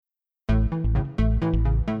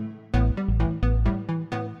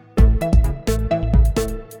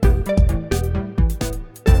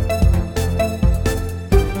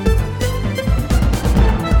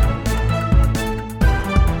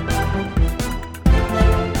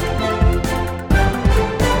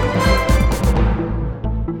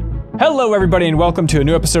Hello, everybody, and welcome to a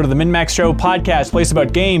new episode of the MinMax Show podcast, place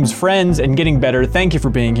about games, friends, and getting better. Thank you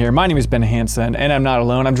for being here. My name is Ben Hansen, and I'm not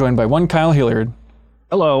alone. I'm joined by one Kyle Hilliard.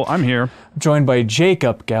 Hello, I'm here. I'm joined by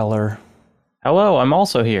Jacob Geller. Hello, I'm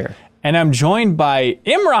also here. And I'm joined by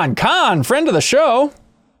Imran Khan, friend of the show.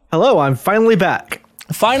 Hello, I'm finally back.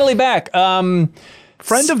 Finally back.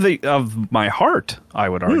 Friend of my heart, I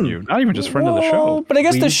would argue. Not even just friend of the show. But I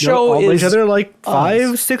guess the show is is each other like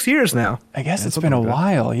 5-6 years now. I guess it's been a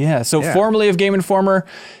while, yeah. So formerly of Game Informer,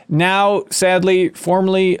 now sadly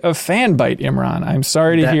formerly of Fanbyte, Imran. I'm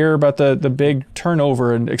sorry to hear about the big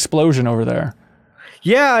turnover and explosion over there.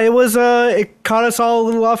 Yeah, it was. It caught us all a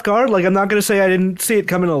little off guard. Like, I'm not gonna say I didn't see it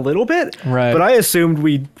coming a little bit, right? But I assumed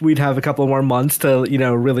we'd have a couple more months to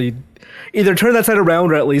really either turn that side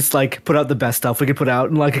around or at least like put out the best stuff we could put out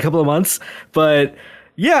in like a couple of months. But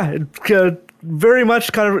yeah, very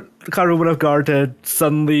much kind of went off guard to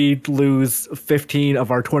suddenly lose 15 of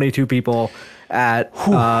our 22 people at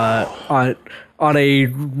on a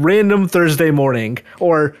random Thursday morning,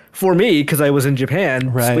 or for me, because I was in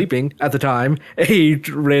Japan sleeping at the time, a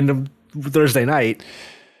random Thursday night.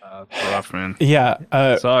 Rough, man. Yeah.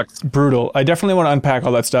 Sucks. Brutal. I definitely want to unpack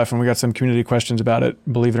all that stuff, and we got some community questions about it,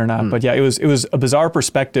 believe it or not. But yeah, it was a bizarre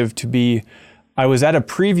perspective to be. I was at a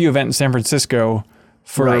preview event in San Francisco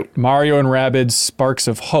for Mario and Rabbids Sparks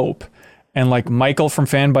of Hope. And like Michael from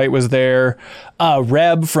Fanbyte was there,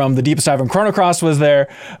 Reb from The Deepest Dive on Chrono Cross was there.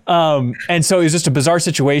 And so it was just a bizarre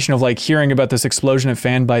situation of like hearing about this explosion at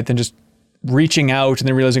Fanbyte, then just reaching out and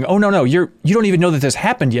then realizing, oh no, you don't even know that this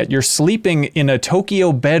happened yet. You're sleeping in a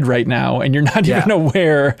Tokyo bed right now and you're not even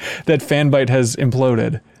aware that Fanbyte has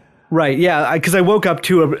imploded. Right, yeah, because I woke up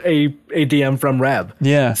to a DM from Reb.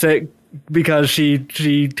 Yeah. Because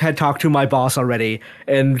she had talked to my boss already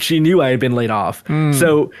and she knew I had been laid off.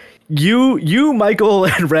 So you, Michael,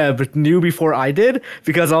 and Reb knew before I did,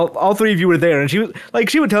 because all three of you were there, and she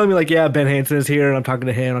would tell me like, yeah, Ben Hansen is here, and I'm talking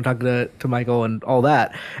to him, I'm talking to Michael, and all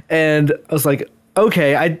that, and I was like,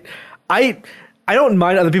 okay, I don't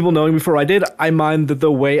mind other people knowing before I did. I mind that the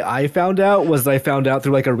way I found out was that I found out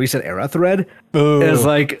through like a recent era thread. Ooh, and it's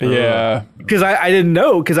like, yeah, because I didn't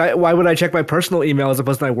know, because why would I check my personal email as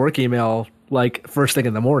opposed to my work email like first thing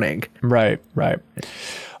in the morning? Right.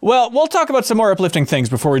 Well, we'll talk about some more uplifting things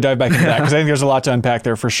before we dive back into that, because I think there's a lot to unpack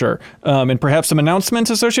there for sure. And perhaps some announcements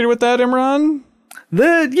associated with that, Imran?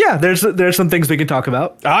 There's some things we can talk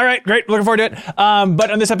about. All right, great. Looking forward to it. But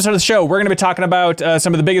on this episode of the show, we're going to be talking about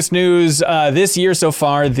some of the biggest news this year so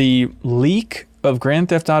far, the leak of Grand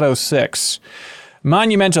Theft Auto 6.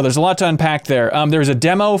 Monumental. There's a lot to unpack there. There's a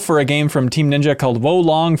demo for a game from Team Ninja called Wo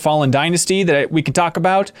Long Fallen Dynasty that we can talk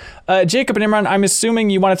about. Jacob and Imran, I'm assuming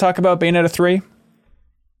you want to talk about Bayonetta 3?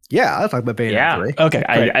 Yeah, I'll talk about Bayonetta 3. Okay,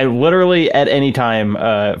 I literally at any time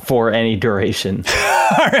for any duration.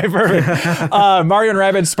 All right, perfect. Mario and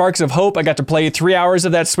Rabbids Sparks of Hope. I got to play 3 hours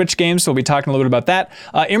of that Switch game, so we'll be talking a little bit about that.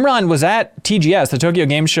 Imran was at TGS, the Tokyo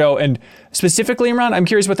Game Show, and specifically, Imran, I'm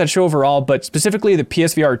curious about that show overall, but specifically the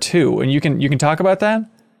PSVR2, and you can talk about that?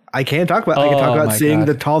 I can talk about seeing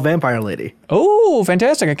the tall vampire lady. Oh,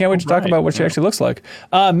 fantastic. I can't wait to talk about what she actually looks like.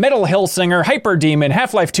 Metal Hellsinger, Hyper Demon,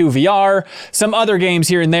 Half-Life 2 VR, some other games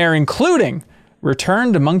here and there, including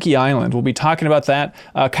Return to Monkey Island. We'll be talking about that.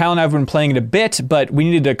 Kyle and I have been playing it a bit, but we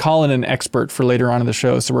needed to call in an expert for later on in the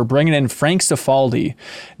show, so we're bringing in Frank Cifaldi.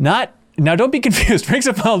 Now, don't be confused. Frank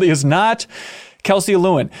Cifaldi is not Kelsey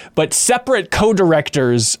Lewin, but separate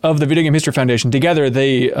co-directors of the Video Game History Foundation. Together,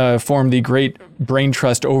 they form the great brain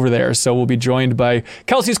trust over there. So we'll be joined by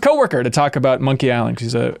Kelsey's coworker to talk about Monkey Island,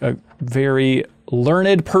 because he's a very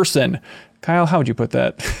learned person. Kyle, how would you put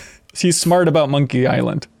that? He's smart about Monkey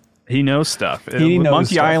Island. He knows stuff.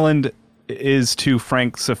 Monkey Island is to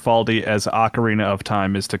Frank Cifaldi as Ocarina of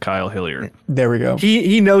Time is to Kyle Hilliard. There we go.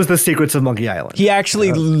 He knows the secrets of Monkey Island. He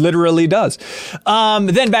actually literally does.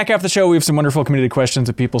 Then back after the show, we have some wonderful community questions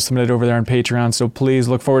that people submitted over there on Patreon, so please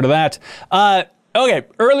look forward to that. Okay,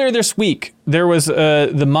 earlier this week, there was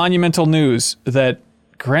the monumental news that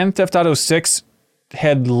Grand Theft Auto 6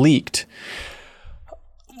 had leaked.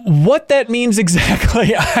 What that means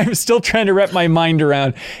exactly, I'm still trying to wrap my mind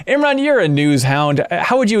around. Imran, you're a news hound.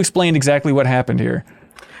 How would you explain exactly what happened here?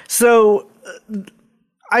 So,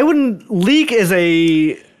 I wouldn't leak as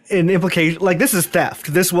an implication, like this is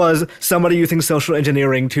theft. This was somebody using social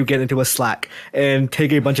engineering to get into a Slack and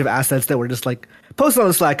take a bunch of assets that were just like posted on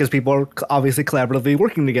the Slack, because people are obviously collaboratively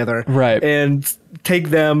working together. Right. And take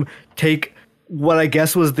what I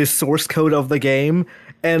guess was the source code of the game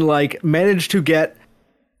and like manage to get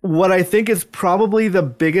what I think is probably the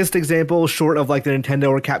biggest example short of like the Nintendo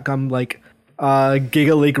or Capcom like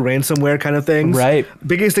Giga Leak ransomware kind of things. Right.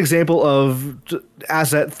 Biggest example of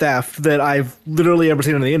asset theft that I've literally ever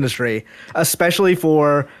seen in the industry, especially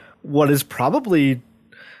for what is probably,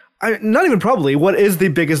 not even probably, what is the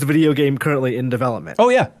biggest video game currently in development. Oh,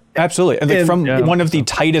 yeah. Absolutely. And from one of the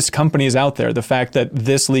tightest companies out there, the fact that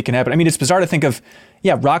this leak can happen. I mean, it's bizarre to think of,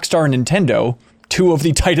 Rockstar and Nintendo, two of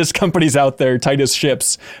the tightest companies out there, tightest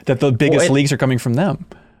ships, that the biggest leaks are coming from them.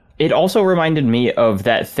 It also reminded me of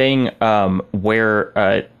that thing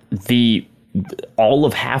where all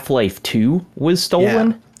of Half-Life 2 was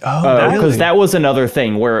stolen. Yeah. Oh, because that was another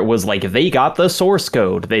thing where it was like they got the source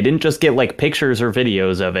code. They didn't just get like pictures or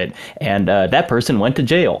videos of it, and that person went to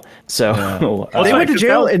jail. So they went to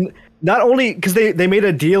jail, and not only because they made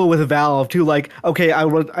a deal with Valve to like, okay, I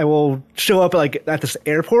will show up like at this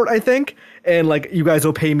airport, I think, and like you guys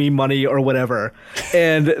will pay me money or whatever.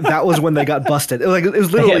 And that was when they got busted. It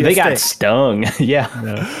was literally they got stung.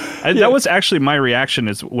 That was actually my reaction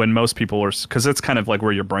is when most people were, because it's kind of like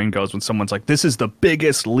where your brain goes when someone's like, this is the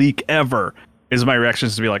biggest leak ever. Is my reaction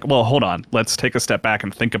is to be like, well, hold on, let's take a step back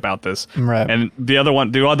and think about this. Right. And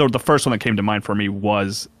the first one that came to mind for me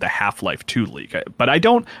was the Half-Life 2 leak. But I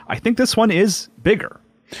think this one is bigger.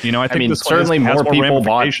 I think this certainly one has more people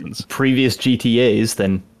bought ramifications. previous GTAs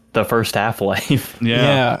than the first Half-Life.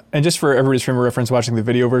 Yeah. And just for everybody's frame of reference watching the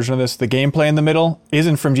video version of this, the gameplay in the middle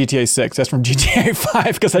isn't from GTA 6. That's from GTA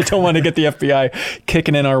 5 because I don't want to get the FBI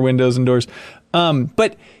kicking in our windows and doors.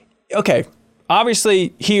 But, okay.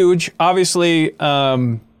 Obviously huge. Obviously,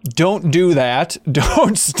 don't do that.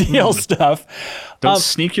 Don't steal stuff. Don't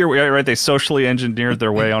sneak your way, right? They socially engineered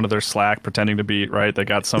their way onto their Slack, pretending to be, right? They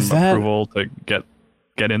got some approval to get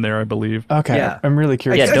in there, I believe. Okay, yeah. I'm really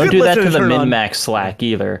curious. Yeah, don't do that to the min-max Slack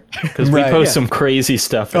either, because we post some crazy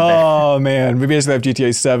stuff in there. Oh, man. We basically have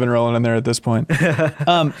GTA 7 rolling in there at this point.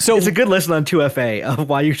 So it's a good lesson on 2FA of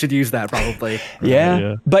why you should use that, probably.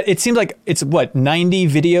 Yeah, but it seems like it's, 90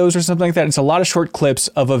 videos or something like that? It's a lot of short clips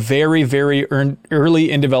of a very, very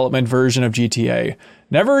early in development version of GTA.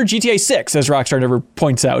 Never GTA 6, as Rockstar never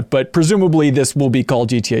points out, but presumably this will be called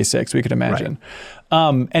GTA 6, we could imagine.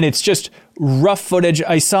 Right. And it's just rough footage.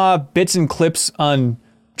 I saw bits and clips on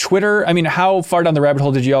Twitter. I mean, how far down the rabbit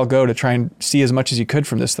hole did you all go to try and see as much as you could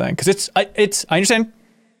from this thing? Because I understand.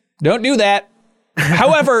 Don't do that.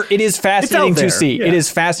 However, it is fascinating to see. Yeah. It is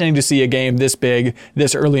fascinating to see a game this big,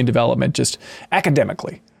 this early in development, just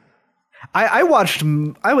academically. I watched,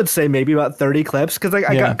 I would say maybe about 30 clips because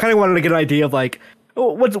I kind of wanted to get an idea of like,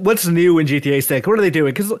 what's new in GTA 6? What are they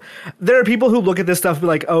doing? Because there are people who look at this stuff and be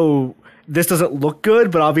like, oh, this doesn't look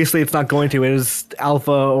good, but obviously it's not going to. It is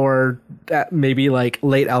alpha or maybe like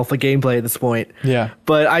late alpha gameplay at this point. Yeah.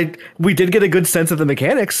 But we did get a good sense of the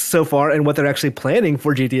mechanics so far and what they're actually planning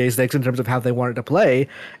for GTA 6 in terms of how they want it to play.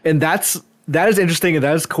 And that is interesting and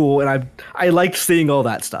that is cool. And I liked seeing all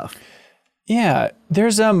that stuff. Yeah.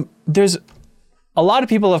 There's a lot of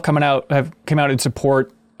people have come out in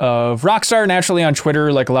support of Rockstar naturally on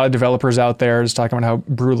Twitter, like a lot of developers out there just talking about how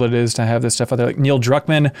brutal it is to have this stuff out there. Like Neil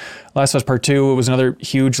Druckmann, Last of Us Part 2, it was another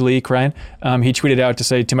huge leak, right? He tweeted out to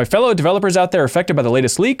say, to my fellow developers out there affected by the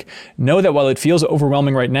latest leak, know that while it feels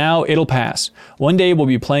overwhelming right now, it'll pass. One day we'll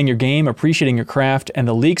be playing your game, appreciating your craft, and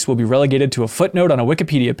the leaks will be relegated to a footnote on a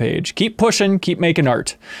Wikipedia page. Keep pushing, keep making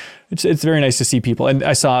art. It's very nice to see people. And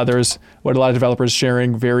I saw there's a lot of developers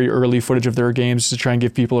sharing very early footage of their games to try and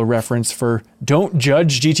give people a reference for don't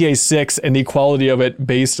judge GTA 6 and the quality of it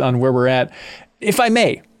based on where we're at. If I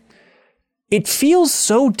may, it feels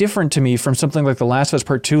so different to me from something like the Last of Us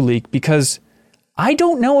Part 2 leak because I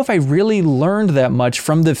don't know if I really learned that much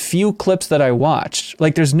from the few clips that I watched.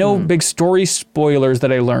 Like there's no big story spoilers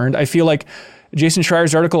that I learned. I feel like Jason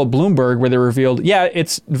Schreier's article at Bloomberg where they revealed, yeah,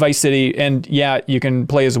 it's Vice City, and yeah, you can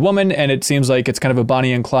play as a woman, and it seems like it's kind of a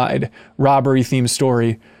Bonnie and Clyde robbery-themed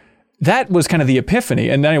story. That was kind of the epiphany,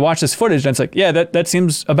 and then I watched this footage, and it's like, yeah, that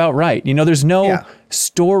seems about right. There's no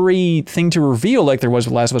story thing to reveal like there was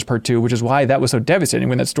with Last of Us Part 2, which is why that was so devastating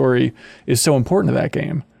when that story is so important to that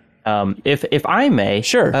game. If I may,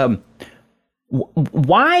 sure.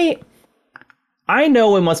 Why? I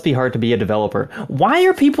know it must be hard to be a developer. Why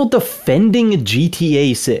are people defending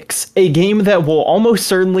GTA 6, a game that will almost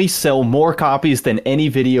certainly sell more copies than any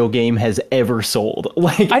video game has ever sold?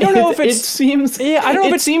 Like, I don't know if it seems. Yeah, I don't know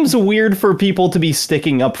if it seems weird for people to be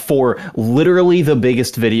sticking up for literally the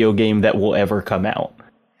biggest video game that will ever come out.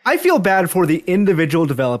 I feel bad for the individual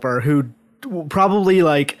developer who probably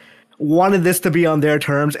like wanted this to be on their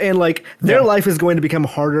terms, and like their life is going to become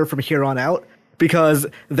harder from here on out. Because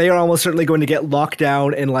they are almost certainly going to get locked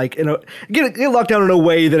down and like get locked down in a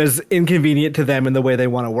way that is inconvenient to them in the way they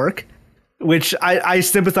want to work, which I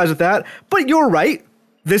sympathize with that. But you're right.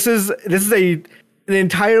 this is an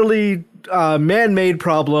entirely man-made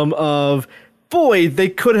problem of, boy, we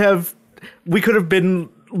could have been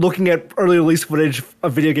looking at early release footage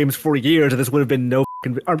of video games for years, and this would have been no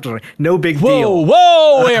big deal.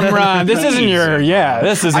 Whoa, Imran, this isn't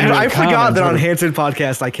this isn't. I forgot that on Hanson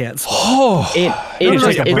podcast I can't. Real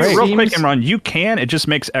quick, Imran, you can. It just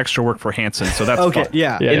makes extra work for Hanson, so that's okay. fun.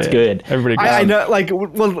 Yeah, it's good. Everybody, I know. Like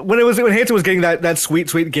when Hanson was getting that sweet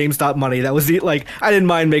GameStop money, that was I didn't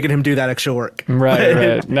mind making him do that extra work.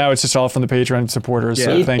 Right. Now it's just all from the Patreon supporters.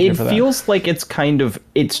 So thank you for that. It feels like it's kind of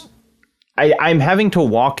I'm having to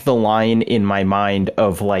walk the line in my mind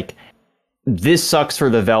of like, this sucks for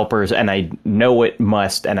the developers, and I know it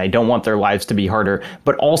must, and I don't want their lives to be harder.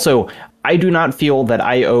 But also, I do not feel that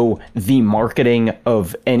I owe the marketing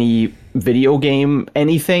of any video game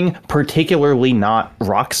anything, particularly not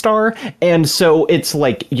Rockstar. And so it's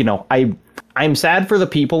like, I'm sad for the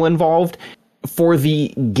people involved. For the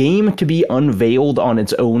game to be unveiled on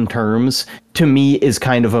its own terms, to me, is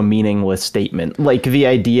kind of a meaningless statement. Like the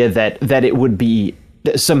idea that it would be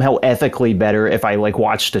somehow ethically better if I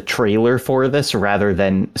watched a trailer for this rather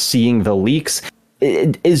than seeing the leaks,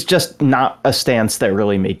 it is just not a stance that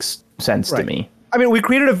really makes sense to me. I mean, we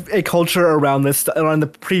created a culture around this, around the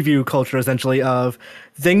preview culture, essentially, of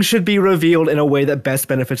things should be revealed in a way that best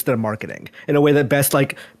benefits their marketing, in a way that best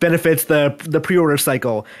benefits the pre-order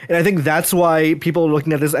cycle. And I think that's why people are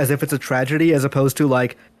looking at this as if it's a tragedy, as opposed to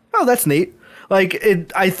oh, that's neat. I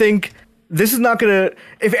think this is not gonna.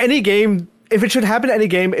 If it should happen to any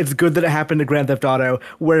game, it's good that it happened to Grand Theft Auto,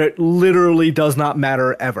 where it literally does not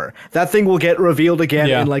matter ever. That thing will get revealed again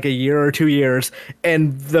in a year or 2 years,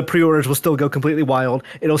 and the pre-orders will still go completely wild.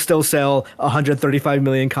 It'll still sell 135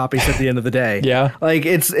 million copies at the end of the day. Yeah.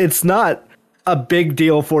 It's not a big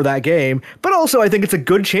deal for that game, but also I think it's a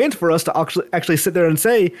good chance for us to actually sit there and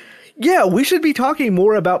say, yeah, we should be talking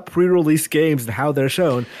more about pre-release games and how they're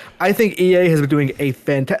shown. I think EA has been doing a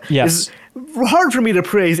fantastic... Yes. It's hard for me to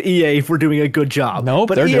praise EA for doing a good job. No,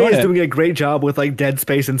 but they're EA doing is it. doing a great job with Dead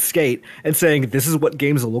Space and Skate and saying this is what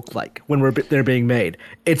games look like when they're being made.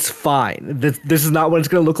 It's fine. This is not what it's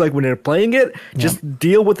going to look like when you're playing it. Just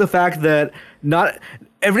deal with the fact that not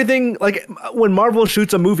everything... when Marvel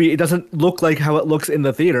shoots a movie, it doesn't look like how it looks in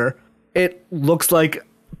the theater. It looks like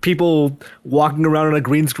people walking around on a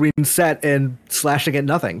green screen set and slashing at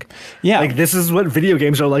nothing. Yeah. This is what video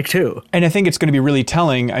games are like too. And I think it's going to be really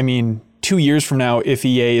telling. I mean, 2 years from now, if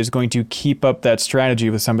EA is going to keep up that strategy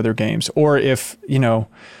with some of their games, or if,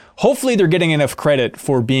 hopefully they're getting enough credit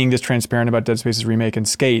for being this transparent about Dead Space's remake and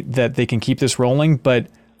Skate that they can keep this rolling. But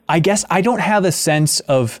I guess I don't have a sense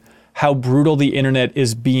of how brutal the internet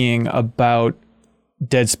is being about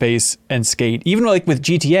Dead Space and Skate. Even with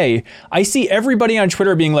GTA, I see everybody on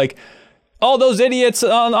Twitter being like, oh, those idiots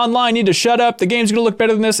online need to shut up. The game's going to look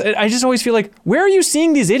better than this. I just always feel like, where are you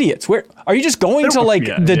seeing these idiots? Where are you just going to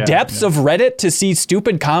the depths of Reddit to see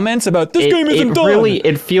stupid comments about this game isn't done? Really,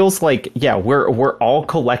 it feels like, we're all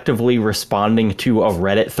collectively responding to a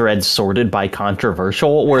Reddit thread sorted by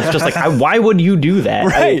controversial, where it's just why would you do that?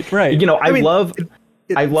 Right.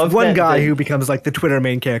 I love one guy who becomes the Twitter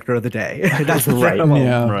main character of the day. That's right.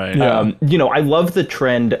 I love the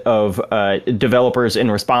trend of developers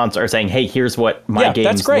in response are saying, hey, here's what my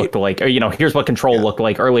games looked like, or here's what Control looked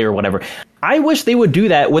like earlier or whatever. I wish they would do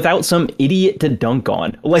that without some idiot to dunk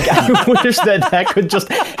on. I wish that could just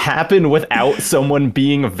happen without someone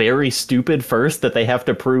being very stupid first that they have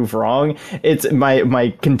to prove wrong. It's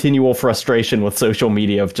my continual frustration with social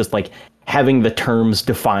media of just having the terms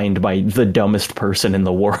defined by the dumbest person in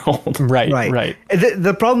the world. Right.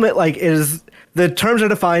 The problem is the terms are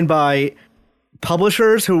defined by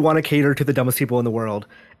publishers who want to cater to the dumbest people in the world,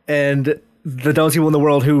 and the dumbest people in the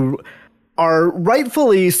world who are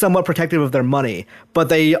rightfully somewhat protective of their money, but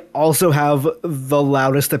they also have the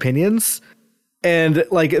loudest opinions. And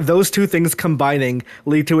those two things combining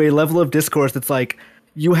lead to a level of discourse that's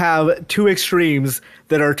you have two extremes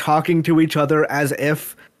that are talking to each other as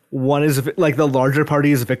if one is the larger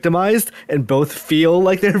party is victimized and both feel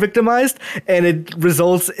like they're victimized, and it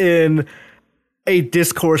results in a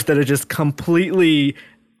discourse that is just completely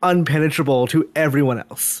unpenetrable to everyone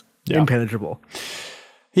else. Impenetrable.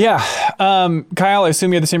 Yeah. Kyle, I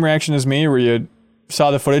assume you had the same reaction as me, where you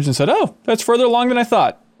saw the footage and said, oh, that's further along than I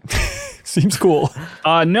thought. Seems cool.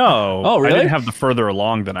 No. Oh, really? I didn't have the further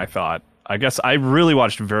along than I thought. I guess I really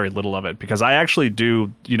watched very little of it because I actually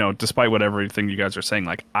do, despite what everything you guys are saying,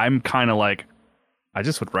 I'm kind of I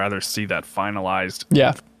just would rather see that finalized,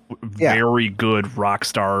 very good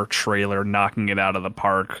Rockstar trailer knocking it out of the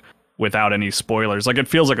park without any spoilers. It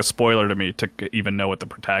feels like a spoiler to me to even know what the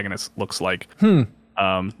protagonist looks like.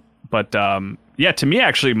 But Yeah, to me,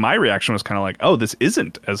 actually, my reaction was kind of like, oh, this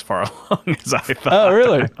isn't as far along as I thought. Oh,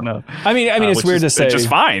 really? No. I mean, it's weird to say. It's just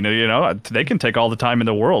fine. They can take all the time in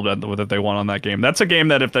the world that they want on that game. That's a game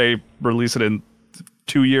that if they release it in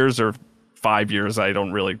 2 years or 5 years, I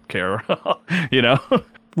don't really care.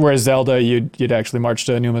 Whereas Zelda, you'd actually march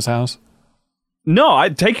to Numa's house. No,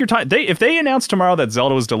 I'd take your time. If they announced tomorrow that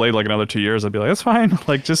Zelda was delayed like another 2 years, I'd be like, that's fine.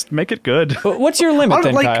 Like, just make it good. What's your limit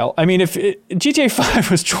then, Kyle? I mean, if GTA 5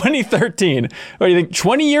 was 2013, what do you think?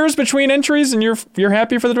 20 years between entries, and you're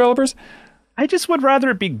happy for the developers? I just would rather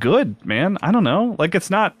it be good, man. I don't know. Like, it's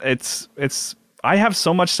not. I have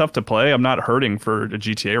so much stuff to play. I'm not hurting for a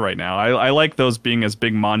GTA right now. I like those being as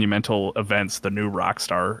big monumental events, the new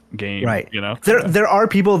Rockstar game. Right. There are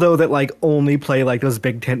people though that like only play like those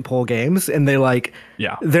big tentpole games, and they're like,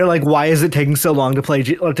 why is it taking so long to play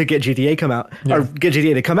to get GTA come out or get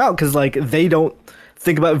GTA to come out? Because like they don't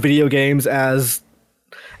think about video games as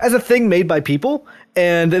a thing made by people,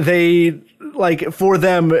 and they like for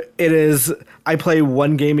them it is. I play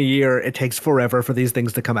one game a year. It takes forever for these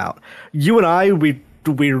things to come out. You and I,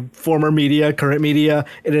 we're former media, current media.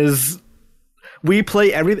 We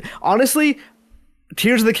play everything. Honestly,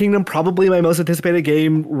 Tears of the Kingdom, probably my most anticipated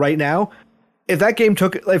game right now. If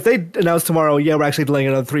they announced tomorrow, we're actually delaying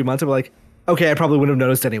another 3 months, I'd be like, okay, I probably wouldn't have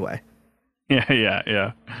noticed anyway.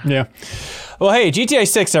 Yeah. Well, hey, GTA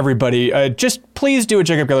 6, everybody, just please do what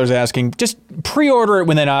Jacob Geller's asking. Just pre-order it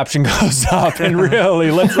when that option goes up, and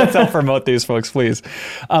really, let's help promote these folks, please.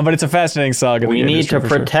 But it's a fascinating saga. We need to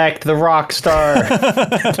protect the Rockstar.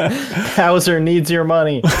 Hauser needs your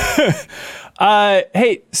money.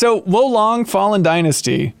 Hey, so Wo Long Fallen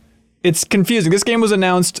Dynasty, it's confusing. This game was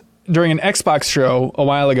announced during an Xbox show a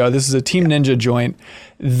while ago. This is a Team Ninja joint.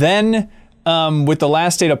 Then with the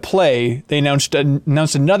last day to play, they announced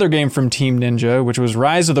another game from Team Ninja, which was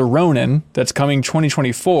Rise of the Ronin, that's coming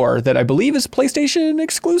 2024, that I believe is PlayStation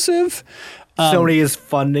exclusive. Sony is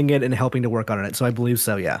funding it and helping to work on it, so I believe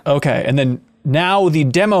so, yeah. Okay, and then now the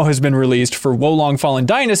demo has been released for Wo Long Fallen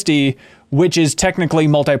Dynasty, which is technically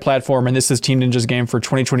multi-platform, and this is Team Ninja's game for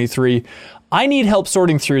 2023. I need help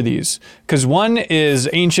sorting through these, because one is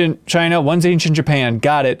ancient China, one's ancient Japan,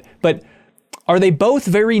 got it, but are they both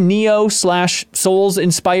very Neo/Souls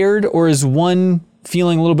inspired, or is one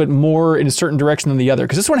feeling a little bit more in a certain direction than the other?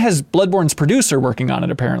 Because this one has Bloodborne's producer working on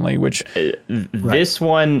it, apparently, which... This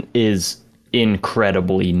one is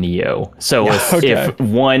incredibly Neo. So if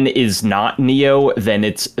one is not Neo, then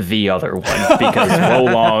it's the other one, because Wo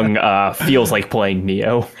Long feels like playing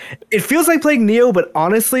Neo. It feels like playing Neo, but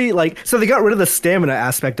honestly, so they got rid of the stamina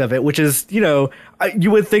aspect of it, which is, you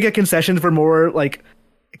would think a concession for more,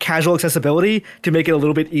 casual accessibility to make it a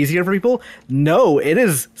little bit easier for people. No, it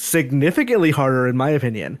is significantly harder in my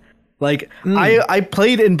opinion. I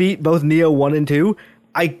played and beat both Neo 1 and 2.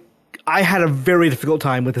 I had a very difficult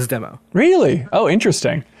time with this demo. Really? Oh,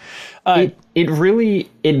 interesting.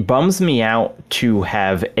 It bums me out to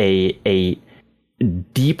have a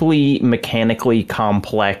deeply mechanically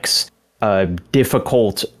complex,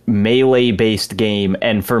 difficult melee-based game,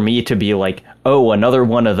 and for me to be like, oh, another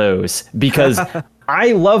one of those, because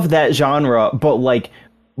I love that genre, but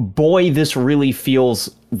boy, this really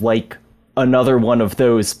feels like another one of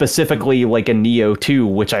those, specifically like a Neo 2,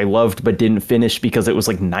 which I loved but didn't finish because it was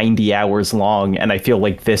 90 hours long, and I feel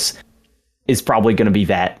like this is probably going to be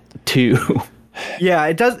that too. Yeah,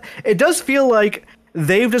 it does feel like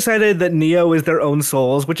they've decided that Neo is their own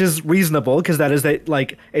Souls, which is reasonable because that is a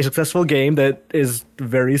successful game that is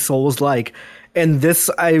very Souls-like. And this,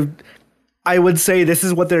 I would say this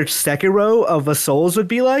is what their Sekiro of a Souls would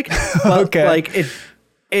be like. But okay.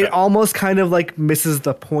 It almost kind of misses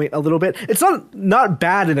the point a little bit. It's not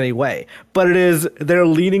bad in any way, but they're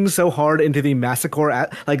leaning so hard into the massacre.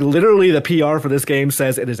 Literally the PR for this game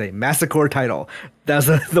says it is a massacre title. That's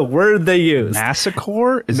the word they use.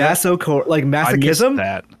 Massacre? Massacre, masochism? I missed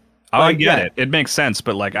that. I get it. It makes sense,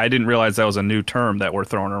 but I didn't realize that was a new term that we're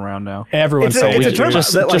throwing around now. Everyone's saying it's a term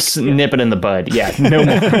just nip it in the bud. Yeah, no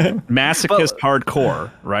more. Masochist hardcore,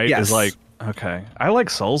 right? Yes. Is okay. I like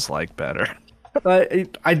Souls-like better.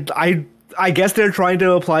 I guess they're trying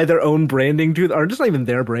to apply their own branding to, or just not even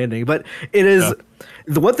their branding, but it is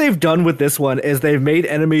what they've done with this one is they've made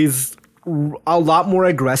enemies a lot more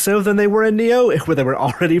aggressive than they were in Neo, where they were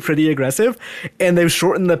already pretty aggressive, and they've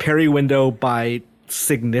shortened the parry window by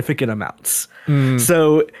significant amounts.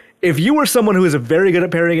 So if you were someone who is very good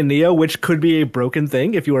at parrying in Neo, which could be a broken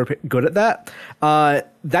thing if you were good at that,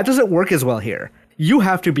 that doesn't work as well here. You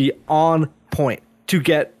have to be on point to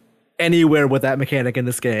get anywhere with that mechanic in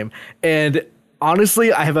this game. And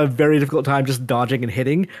honestly, I have a very difficult time just dodging and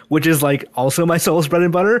hitting, which is like also my soul's bread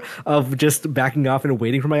and butter of just backing off and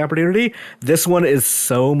waiting for my opportunity. This one is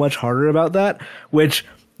so much harder about that, which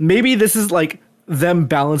maybe this is like them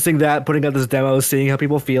balancing that, putting out this demo, seeing how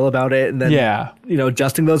people feel about it, and then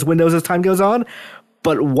adjusting those windows as time goes on.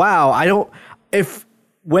 But wow,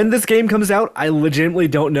 when this game comes out, I legitimately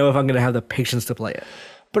don't know if I'm going to have the patience to play it.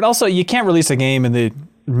 But also, you can't release a game in the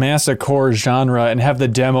massive core genre and have the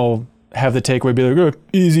demo have the takeaway be like, oh,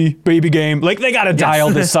 easy baby game. Like, they got to dial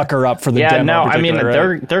this sucker up for the demo. Yeah, no, I mean,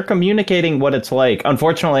 right? they're communicating what it's like.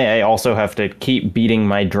 Unfortunately, I also have to keep beating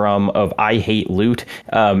my drum of I hate loot.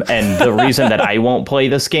 And the reason that I won't play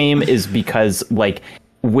this game is because, like,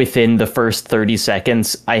 within the first 30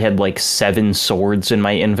 seconds, I had like 7 swords in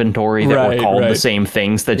my inventory that were called the same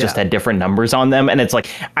things that just had different numbers on them. And it's like,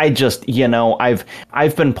 I just, I've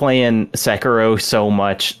been playing Sekiro so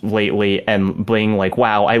much lately and being like,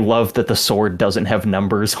 wow, I love that the sword doesn't have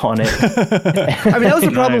numbers on it. I mean, that was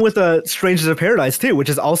the problem with Strangers of Paradise too, which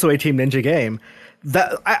is also a Team Ninja game.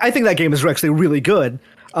 That I think that game is actually really good.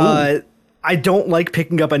 I don't like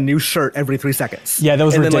picking up a new shirt every 3 seconds. Yeah, that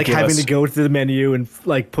was ridiculous. And then like having to go to the menu and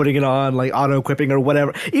like putting it on, like auto-equipping or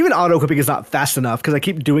whatever. Even auto-equipping is not fast enough because I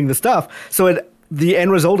keep doing the stuff. So the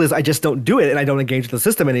end result is I just don't do it and I don't engage the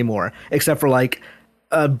system anymore, except for like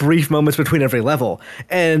brief moments between every level.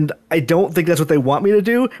 And I don't think that's what they want me to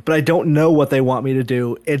do, but I don't know what they want me to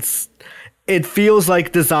do. It feels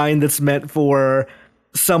like design that's meant for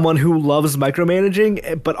someone who loves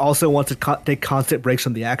micromanaging but also wants to take constant breaks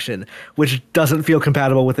from the action, which doesn't feel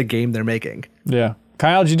compatible with the game they're making. Yeah.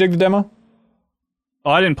 Kyle, did you dig the demo?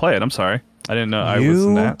 Oh, I didn't play it. I'm sorry. I didn't know I was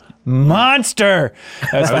in that. Monster!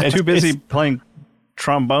 I was too busy playing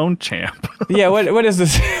Trombone Champ. Yeah, what is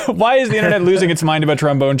this? Why is the internet losing its mind about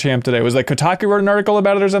Trombone Champ today? Was like Kotaku wrote an article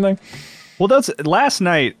about it or something? Well, last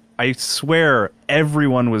night, I swear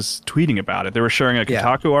everyone was tweeting about it. They were sharing a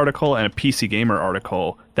Kotaku article and a PC Gamer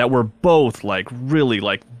article that were both like really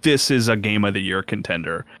like, this is a Game of the Year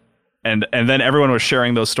contender. And then everyone was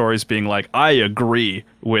sharing those stories being like, I agree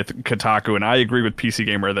with Kotaku and I agree with PC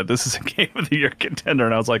Gamer that this is a Game of the Year contender.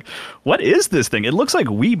 And I was like, what is this thing? It looks like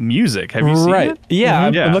Wii Music. Have you seen it? Yeah,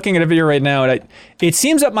 I'm looking at a video right now and it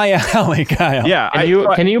seems up my alley, Kyle. Yeah.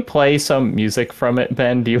 Can you play some music from it,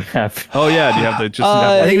 Ben? Do you have? Oh yeah. Do you have the just?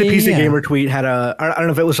 I think the PC Gamer tweet had I don't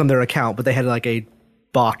know if it was from their account, but they had like a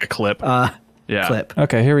Bach clip. Clip.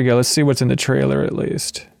 Okay, here we go. Let's see what's in the trailer at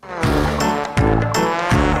least.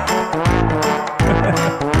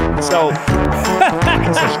 So, old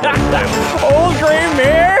gray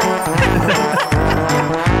mare.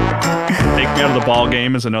 Take Me Out of the Ball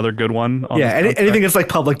Game is another good one. Anything that's like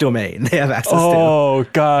public domain, they have access to. Oh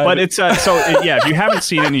god! But it's if you haven't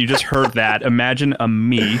seen it and you just heard that, imagine a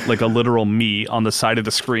me, like a literal me, on the side of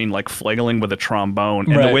the screen, like flailing with a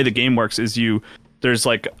trombone. And the way the game works is there's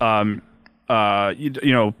like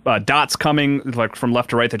dots coming like from left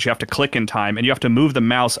to right that you have to click in time, and you have to move the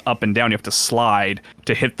mouse up and down. You have to slide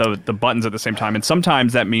to hit the buttons at the same time, and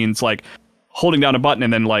sometimes that means like holding down a button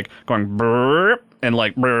and then like going brrr, and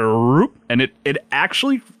like brrr, and it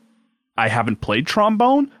actually, I haven't played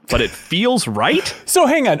trombone, but it feels right. So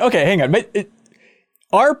hang on.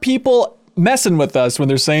 Are people messing with us when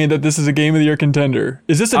they're saying that this is a Game of the Year contender?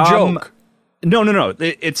 Is this a joke? No.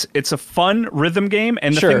 It's a fun rhythm game,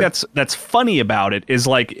 and the thing that's funny about it is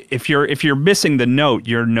like if you're missing the note,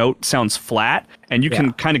 your note sounds flat, and you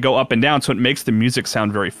can kind of go up and down, so it makes the music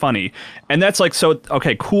sound very funny. And that's like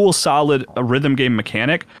cool, solid rhythm game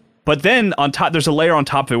mechanic. But then on top, there's a layer on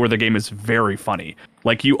top of it where the game is very funny.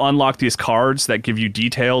 Like you unlock these cards that give you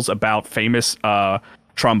details about famous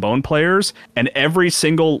trombone players, and every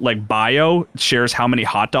single like bio shares how many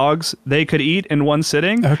hot dogs they could eat in one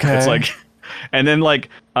sitting. Okay, it's like. And then like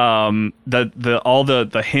all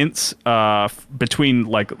the hints between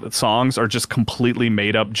like songs are just completely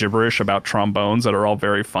made up gibberish about trombones that are all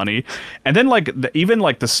very funny. And then like even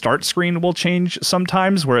the start screen will change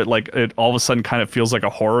sometimes, where it all of a sudden kind of feels like a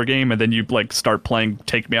horror game, and then you like start playing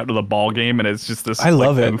Take Me Out to the Ball Game, and it's just this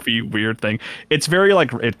goofy weird thing. It's very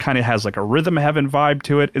like, it kind of has like a Rhythm Heaven vibe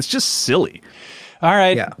to it. It's just silly. All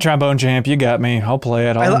right, Trombone Champ, you got me. I'll play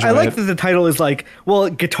it. I like that the title is like,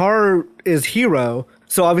 well, guitar is hero,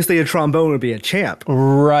 so obviously a trombone would be a champ.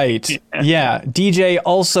 Right. Yeah. DJ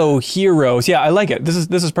also heroes. Yeah, I like it. This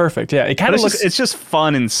is perfect. Yeah. It kind of looks. It's just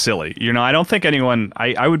fun and silly. I don't think anyone.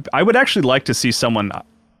 I would actually like to see someone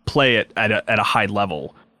play it at a high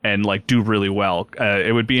level. and like do really well.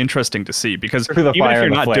 It would be interesting to see, because Through the even if fire you're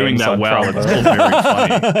and the not doing flames that on well, it's trombone. still very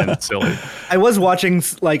funny and silly. I was watching,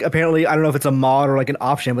 like, apparently, I don't know if it's a mod or like an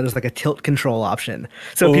option, but there's like a tilt control option.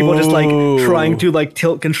 So people just like trying to like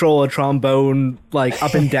tilt control a trombone like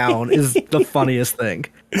up and down is the funniest thing.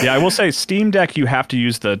 Yeah, I will say Steam Deck, you have to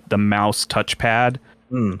use the mouse touchpad,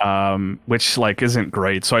 which like isn't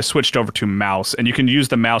great. So I switched over to mouse, and you can use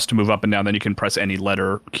the mouse to move up and down. Then you can press any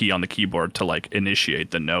letter key on the keyboard to like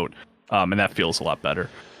initiate the note, and that feels a lot better.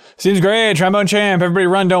 Seems great. Trombone champ. Everybody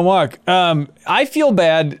run, don't walk. I feel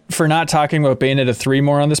bad for not talking about Bayonetta 3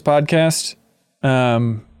 more on this podcast.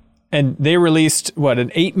 And they released, an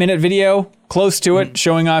 8-minute video, close to it,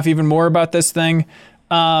 showing off even more about this thing.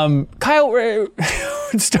 Kyle,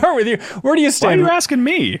 start with you. Where do you stand? Why are you asking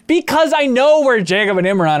me? Because I know where Jacob and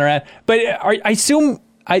Imran are at. But I assume,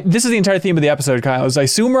 this is the entire theme of the episode, Kyle, is I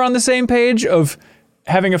assume we're on the same page of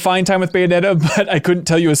having a fine time with Bayonetta, but I couldn't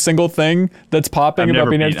tell you a single thing that's popping about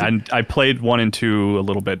Bayonetta. I played 1 and 2 a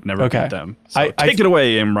little bit, never beat them. So I take it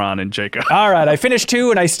away, Imran and Jacob. All right, I finished 2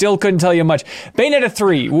 and I still couldn't tell you much. Bayonetta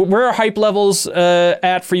 3, where are hype levels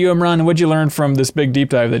at for you, Imran? And what'd you learn from this big deep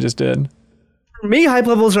dive they just did? For me, hype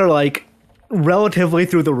levels are like relatively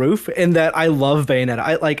through the roof in that I love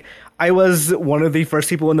Bayonetta. I was one of the first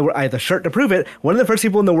people in the world, I had the shirt to prove it, one of the first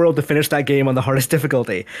people in the world to finish that game on the hardest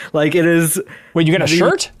difficulty. Like, it is... Wait, you got a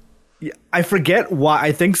shirt? I forget why.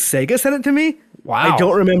 I think Sega sent it to me. Wow. I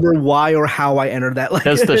don't remember why or how I entered that. Like,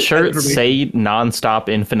 Does the shirt say nonstop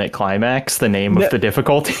infinite climax, the name of the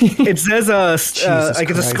difficulty? It says like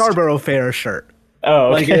it's a Christ. Scarborough Fair shirt.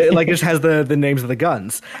 Oh, okay. Like it just has the names of the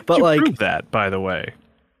guns. But You like, proved that, by the way.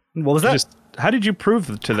 what was that? How did you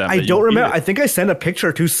prove to them? I that you don't beat remember. it? I think I sent a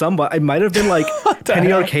picture to somebody. It might have been like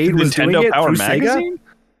Penny Arcade was doing Nintendo it Power through Magazine? Sega.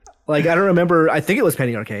 Like, I don't remember. I think it was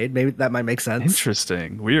Penny Arcade. Maybe that might make sense.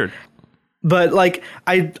 Interesting. Weird. But like,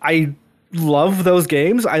 I love those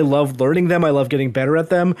games. I love learning them. I love getting better at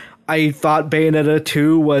them. I thought Bayonetta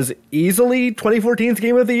 2 was easily 2014's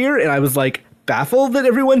game of the year, and I was like baffled that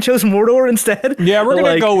everyone chose Mordor instead. Yeah, we're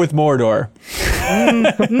going to go with Mordor.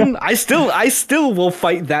 I still will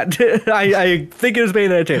fight that. I think it was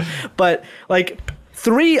Bayonetta 2. But like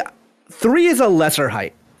 3 is a lesser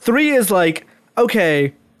height. 3 is like,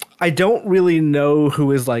 okay, I don't really know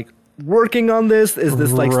who is like working on this. Is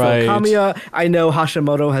this like still Kamiya? I know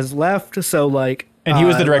Hashimoto has left, so like, And he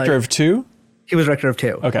was the director of 2? He was director of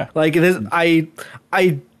 2. Okay. Like, it is,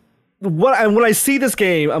 when I see this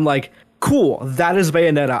game, I'm like, cool, that is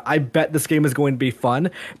Bayonetta. I bet this game is going to be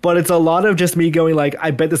fun. But it's a lot of just me going like,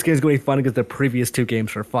 I bet this game is going to be fun because the previous 2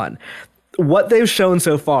 games were fun. What they've shown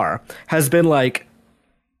so far has been like,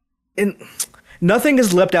 nothing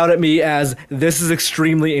has leapt out at me as this is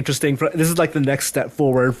extremely interesting. This is like the next step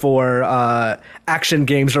forward for action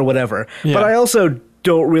games or whatever. Yeah. But I also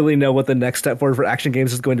don't really know what the next step forward for action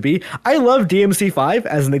games is going to be. I love DMC5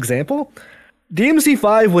 as an example.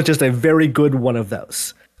 DMC5 was just a very good one of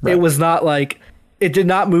those. Right. It was not like, it did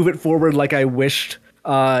not move it forward like I wished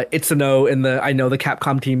Itsuno and I know the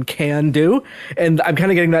Capcom team can do. And I'm kind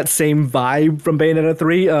of getting that same vibe from Bayonetta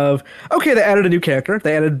 3 of, okay, they added a new character.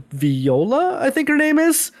 They added Viola, I think her name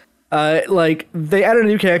is. Like, they added a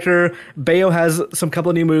new character. Bayo has some couple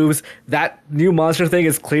of new moves. That new monster thing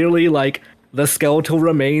is clearly like the skeletal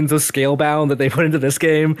remains of Scalebound that they put into this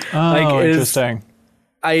game. Oh, like, interesting.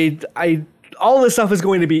 All this stuff is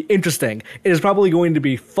going to be interesting. It is probably going to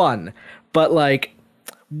be fun. But like,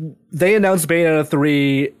 they announced Bayonetta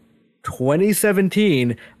 3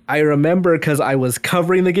 2017. I remember because I was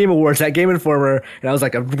covering the Game Awards at Game Informer, and I was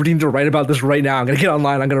like, I need to write about this right now. I'm going to get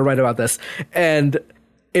online. I'm going to write about this. And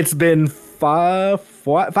it's been 5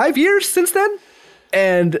 years since then.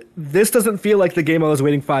 And this doesn't feel like the game I was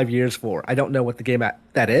waiting 5 years for. I don't know what the game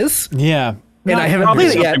that is. Yeah. And I haven't Probably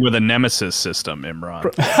played it yet. something with a Nemesis system, Imran.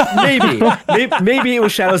 Maybe it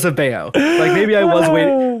was Shadows of Bayo. Like, maybe I was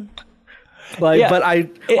waiting. Like, Yeah. but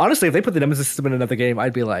honestly, if they put the Nemesis system in another game,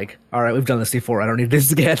 I'd be like, all right, we've done this before. I don't need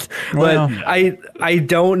this again. Well, but I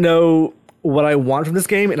don't know what I want from this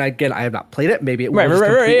game. And again, I have not played it. Maybe it will just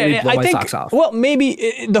completely blow my socks off. Well,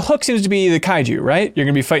 maybe the hook seems to be the kaiju, right? You're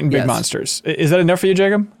going to be fighting big Yes. monsters. Is that enough for you,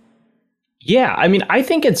 Jacob? Yeah, I mean, I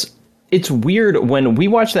think it's weird when we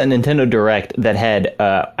watched that Nintendo Direct that had,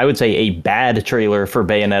 I would say, a bad trailer for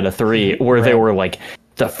Bayonetta 3, where they were like,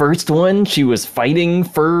 the first one, she was fighting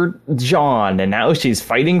for Jean, and now she's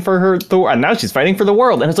fighting for her, and now she's fighting for the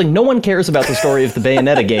world. And it's like, no one cares about the story of the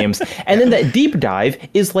Bayonetta games. And then that deep dive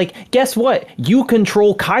is like, guess what? You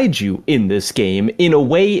control kaiju in this game in a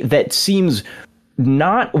way that seems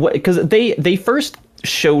not what, because they first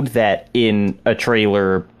showed that in a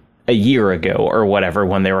trailer a year ago or whatever,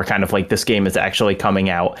 when they were kind of like, this game is actually coming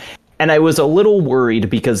out. And I was a little worried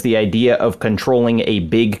because the idea of controlling a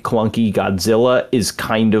big, clunky Godzilla is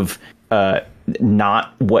kind of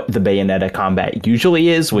not what the Bayonetta combat usually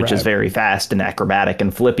is, which is very fast and acrobatic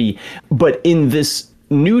and flippy. But in this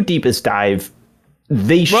new Deepest Dive,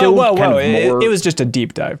 they showed kind of more... It was just a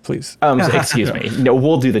deep dive, please. Excuse me. No,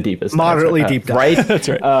 we'll do the deepest. Moderately deep dive. Right? That's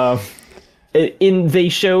right. They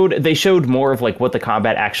showed more of like what the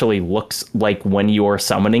combat actually looks like when you're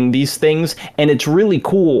summoning these things, and it's really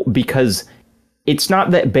cool because it's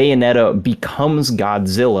not that Bayonetta becomes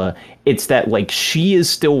Godzilla, it's that like she is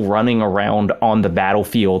still running around on the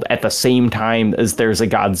battlefield at the same time as there's a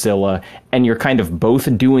Godzilla, and you're kind of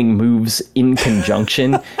both doing moves in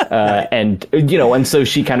conjunction, and so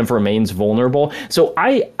she kind of remains vulnerable. So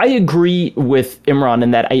I agree with Imran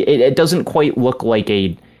in that it doesn't quite look like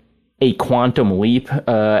a quantum leap,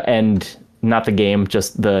 and not the game,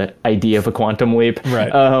 just the idea of a quantum leap.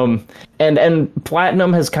 Right. And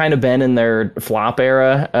Platinum has kind of been in their flop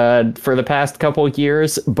era for the past couple of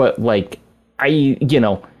years, but like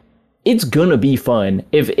it's gonna be fun.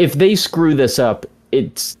 If they screw this up,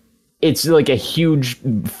 it's like a huge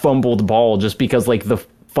fumbled ball, just because like the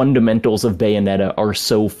fundamentals of Bayonetta are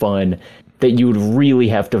so fun that you would really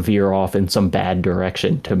have to veer off in some bad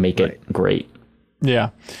direction to make it great. Yeah.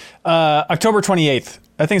 October 28th.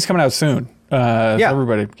 That thing's coming out soon. So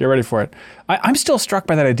everybody, get ready for it. I'm still struck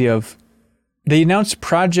by that idea of, they announced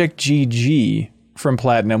Project GG from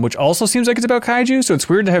Platinum, which also seems like it's about kaiju, so it's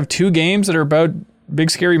weird to have two games that are about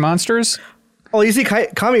big scary monsters. Oh, you see,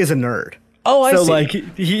 Kami is a nerd. Oh, I see. So, like,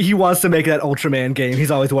 he wants to make that Ultraman game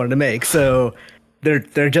he's always wanted to make, so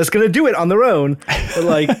they're just going to do it on their own. But,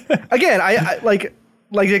 like, again, I like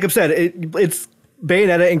Jacob said, it's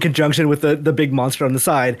Bayonetta in conjunction with the big monster on the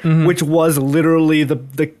side, which was literally the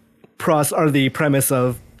premise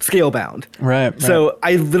of Scalebound. Right. So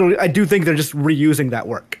I do think they're just reusing that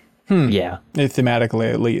work. Yeah.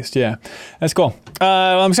 Thematically, at least. Yeah. That's cool.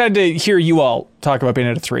 I'm excited to hear you all talk about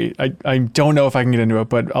Bayonetta 3. I don't know if I can get into it,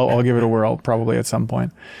 but I'll give it a whirl probably at some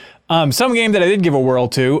point. Some game that I did give a whirl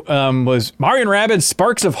to was Mario & Rabbids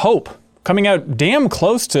Sparks of Hope, coming out damn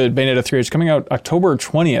close to Bayonetta 3. It's coming out October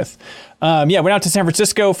 20th. Went out to San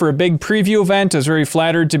Francisco for a big preview event. I was very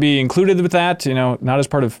flattered to be included with that, not as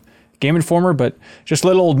part of Game Informer, but just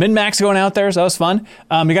little old Min-Max going out there, so that was fun.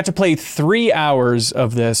 We got to play 3 hours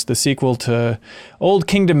of this, the sequel to Old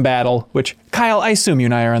Kingdom Battle, which, Kyle, I assume you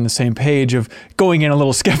and I are on the same page of going in a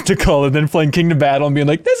little skeptical and then playing Kingdom Battle and being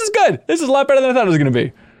like, this is good. This is a lot better than I thought it was going to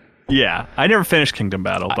be. Yeah, I never finished Kingdom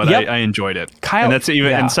Battle, but I enjoyed it. Kyle, and that's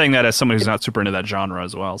even and saying that as someone who's not super into that genre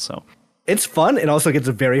as well. So it's fun. It also gets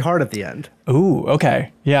very hard at the end. Ooh,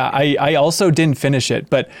 okay. Yeah, I also didn't finish it,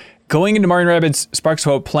 but going into Mario & Rabbids Sparks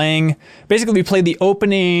of Hope, basically we played the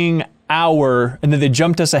opening hour, and then they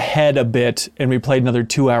jumped us ahead a bit, and we played another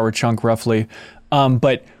 2-hour chunk roughly.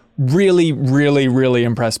 But really, really, really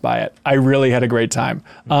impressed by it. I really had a great time.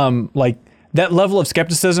 Like that level of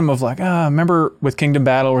skepticism of like, remember with Kingdom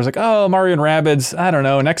Battle, where it's like, oh, Mario & Rabbids, I don't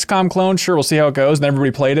know, an XCOM clone, sure, we'll see how it goes. And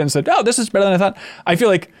everybody played it and said, oh, this is better than I thought. I feel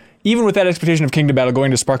like even with that expectation of Kingdom Battle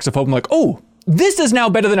going to Sparks of Hope, I'm like, oh, this is now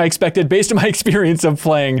better than I expected based on my experience of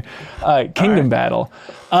playing Kingdom Battle.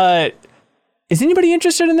 Is anybody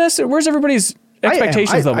interested in this? Where's everybody's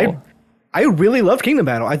expectations level? I really loved Kingdom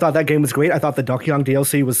Battle. I thought that game was great. I thought the Donkey Kong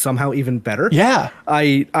DLC was somehow even better. Yeah.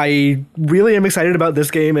 I really am excited about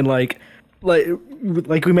this game, and like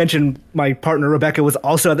we mentioned, my partner Rebecca was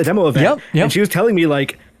also at the demo event, yep. and she was telling me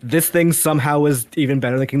like this thing somehow is even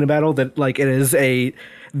better than Kingdom Battle. That like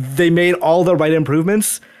they made all the right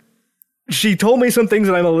improvements. She told me some things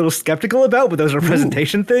that I'm a little skeptical about, but those are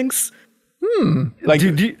presentation things. Like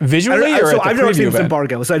visually, or so at the I've never seen this event?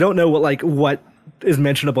 embargo, so I don't know what is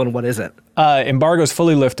mentionable and what isn't. Embargo's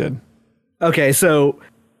fully lifted. Okay, so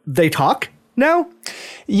they talk now?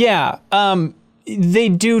 Yeah. They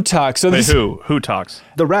do talk. So wait, who talks?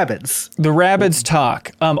 The Rabbids. The Rabbids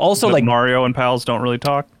talk. Also, but like Mario and pals don't really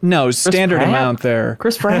talk. No, standard Pratt? amount there.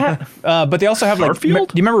 Chris Pratt. But they also have like. Do you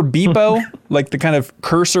remember Beepo, like the kind of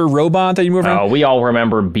cursor robot that you move around? Oh, we all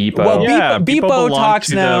remember Beepo. Well, Yeah, Beepo belonged talks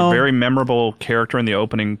to now. The very memorable character in the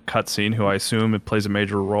opening cutscene, who I assume it plays a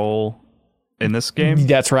major role in this game.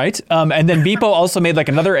 That's right. And then Beepo also made like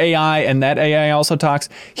another AI, and that AI also talks.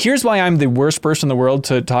 Here's why I'm the worst person in the world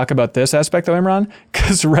to talk about this aspect of Imran.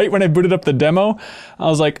 Because right when I booted up the demo, I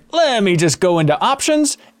was like, let me just go into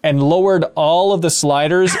options and lowered all of the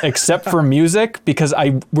sliders except for music because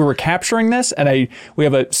we were capturing this, and we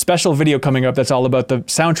have a special video coming up that's all about the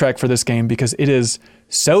soundtrack for this game because it is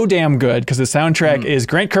so damn good because the soundtrack is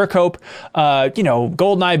Grant Kirkhope,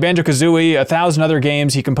 GoldenEye, Banjo-Kazooie, 1,000 other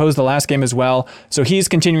games. He composed the last game as well. So he's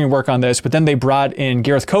continuing work on this. But then they brought in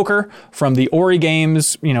Gareth Coker from the Ori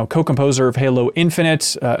games, co-composer of Halo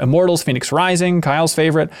Infinite, Immortals, Phoenix Rising, Kyle's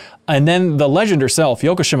favorite. And then the legend herself,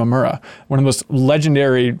 Yoko Shimomura, one of the most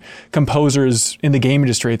legendary composers in the game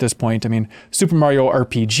industry at this point. I mean, Super Mario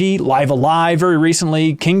RPG, Live Alive very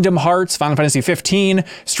recently, Kingdom Hearts, Final Fantasy 15,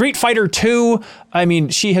 Street Fighter 2. I mean,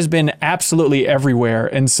 she has been absolutely everywhere.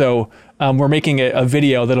 And so we're making a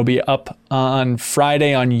video that'll be up on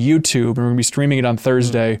Friday on YouTube, and we're going to be streaming it on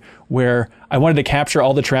Thursday, where I wanted to capture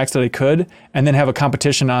all the tracks that I could and then have a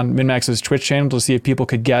competition on MinMax's Twitch channel to see if people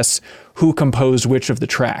could guess who composed which of the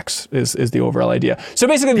tracks is the overall idea. So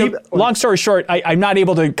basically, long story short, I'm not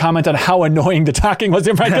able to comment on how annoying the talking was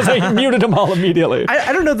in front because I muted them all immediately.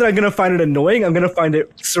 I don't know that I'm going to find it annoying. I'm going to find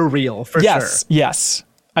it surreal, for sure. Yes.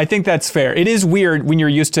 I think that's fair. It is weird when you're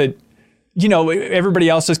used to, everybody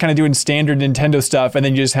else is kind of doing standard Nintendo stuff, and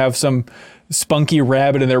then you just have some spunky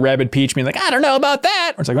rabbit and their Rabbid Peach being like, I don't know about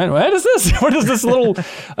that. Or it's like, what is this? What is this little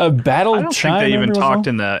battle? I don't think they even talked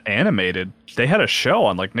in the animated. They had a show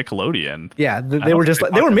on like Nickelodeon. Yeah, they were just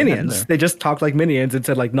they were minions. They just talked like minions and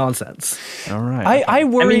said like nonsense. All right. I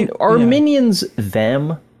worry. I mean, are minions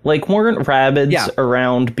them? Like, weren't Rabbids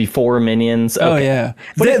around before Minions? Okay. Oh, yeah.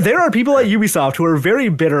 But there are people at Ubisoft who are very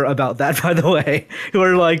bitter about that, by the way, who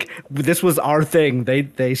are like, this was our thing. They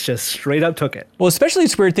just straight up took it. Well, especially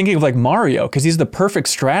it's weird thinking of like Mario, because he's the perfect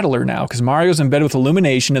straddler now, because Mario's in bed with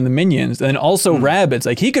Illumination and the minions, and also Rabbids.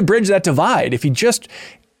 Like, he could bridge that divide if he just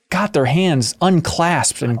got their hands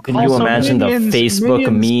unclasped. And can you imagine the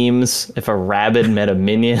Facebook memes if a Rabbid met a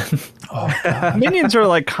minion? Minions are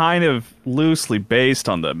like kind of loosely based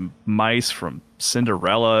on the mice from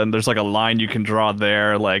Cinderella, and there's like a line you can draw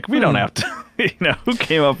there. Like, we don't have to, who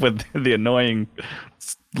came up with the annoying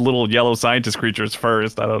little yellow scientist creatures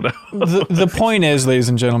first? I don't know. The point is, ladies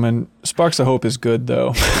and gentlemen, Sparks of Hope is good,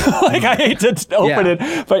 though. Like, I hate to open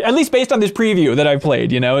it, but at least based on this preview that I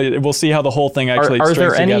played, we'll see how the whole thing actually Are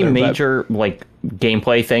there together, any major like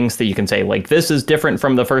gameplay things that you can say, like, this is different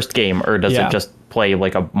from the first game, or does it just play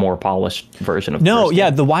like a more polished version of the first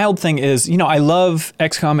game? The wild thing is, I love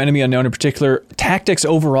XCOM Enemy Unknown in particular. Tactics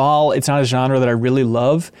overall, it's not a genre that I really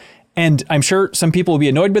love. And I'm sure some people will be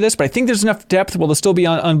annoyed by this, but I think there's enough depth where they'll still be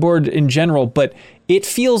on board in general. But it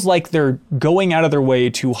feels like they're going out of their way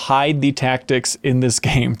to hide the tactics in this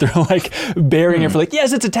game. They're like burying it for like,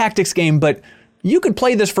 yes, it's a tactics game, but you could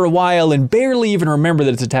play this for a while and barely even remember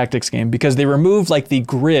that it's a tactics game because they removed like the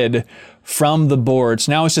grid from the board.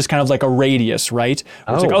 So now it's just kind of like a radius, right?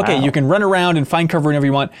 It's like, okay, you can run around and find cover whenever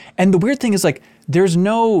you want. And the weird thing is like, there's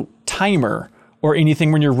no timer or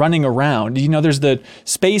anything when you're running around. There's the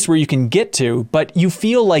space where you can get to, but you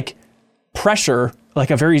feel like pressure, like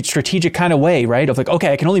a very strategic kind of way, right? Of like,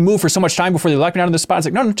 okay, I can only move for so much time before they lock me down in the spot. It's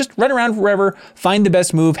like, no, just run around wherever, find the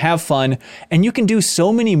best move, have fun. And you can do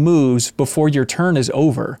so many moves before your turn is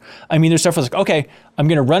over. I mean, there's stuff that's like, okay, I'm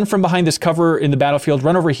going to run from behind this cover in the battlefield,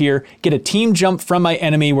 run over here, get a team jump from my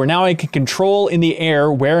enemy where now I can control in the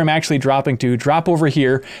air where I'm actually dropping to, drop over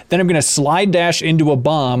here. Then I'm going to slide dash into a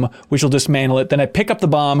bomb, which will dismantle it. Then I pick up the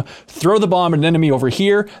bomb, throw the bomb at an enemy over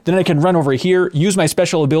here. Then I can run over here, use my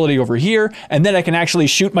special ability over here, and then I can actually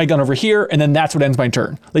shoot my gun over here, and then that's what ends my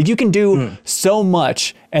turn. Like, you can do so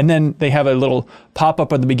much, and then they have a little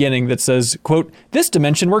pop-up at the beginning that says, quote, this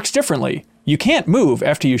dimension works differently. You can't move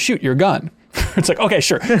after you shoot your gun. It's like, okay,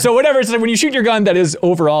 sure. So whatever, it's like when you shoot your gun, that is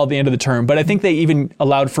overall the end of the term. But I think they even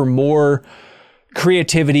allowed for more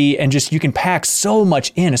creativity and just, you can pack so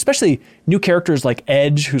much in, especially new characters like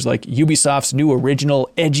Edge, who's like Ubisoft's new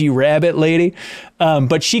original edgy rabbit lady.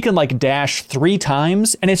 But she can like dash 3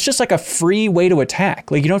 times, and it's just like a free way to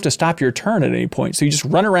attack. Like, you don't have to stop your turn at any point. So you just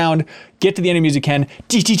run around, get to the enemies you can,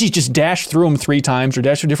 just dash through them 3 times or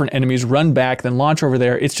dash through different enemies, run back, then launch over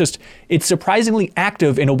there. It's surprisingly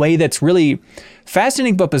active in a way that's really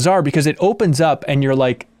fascinating but bizarre, because it opens up and you're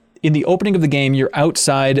like, in the opening of the game, you're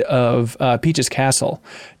outside of Peach's castle,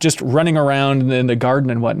 just running around in the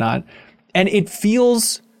garden and whatnot. And it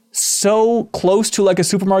feels so close to like a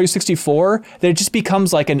Super Mario 64 that it just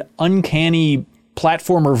becomes like an uncanny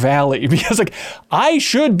platformer valley, because like, I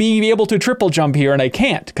should be able to triple jump here and I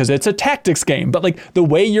can't because it's a tactics game. But like, the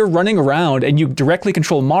way you're running around and you directly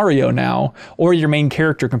control Mario now, or your main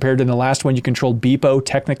character, compared to in the last one you controlled Beepo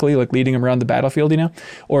technically, like leading him around the battlefield,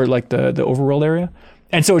 or like the overworld area.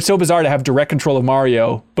 And so it's so bizarre to have direct control of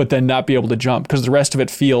Mario, but then not be able to jump because the rest of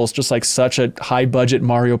it feels just like such a high budget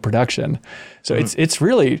Mario production. So it's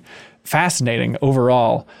really fascinating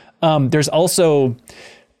overall. There's also,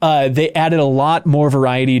 they added a lot more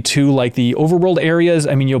variety to like the overworld areas.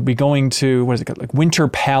 I mean, you'll be going to, what is it called? Like Winter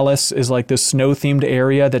Palace is like this snow themed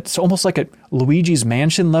area that's almost like a Luigi's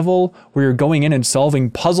Mansion level where you're going in and solving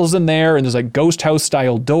puzzles in there. And there's like ghost house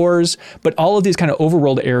style doors, but all of these kind of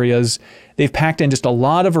overworld areas, they've packed in just a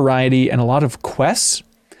lot of variety and a lot of quests.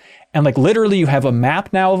 And like literally you have a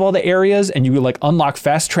map now of all the areas and you like unlock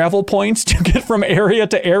fast travel points to get from area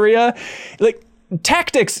to area. Like,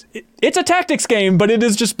 tactics, it's a tactics game, but it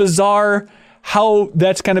is just bizarre how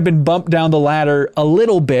that's kind of been bumped down the ladder a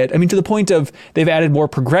little bit. I mean, to the point of they've added more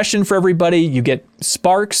progression for everybody. You get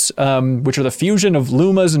sparks, which are the fusion of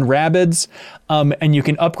Lumas and Rabbids, and you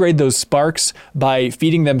can upgrade those sparks by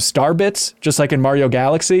feeding them star bits, just like in Mario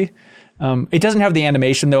Galaxy. It doesn't have the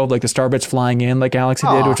animation, though, of like the star bits flying in like Galaxy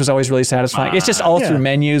did, which was always really satisfying. It's just all through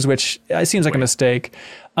menus, which seems like a mistake.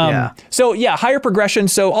 So yeah, higher progression.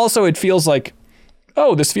 So also it feels like,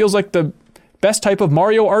 oh, this feels like the best type of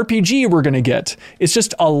Mario RPG we're going to get. It's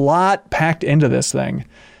just a lot packed into this thing.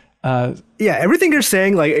 Yeah, everything you're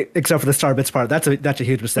saying, like except for the star bits part, that's a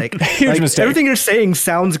huge mistake. Huge mistake. Everything you're saying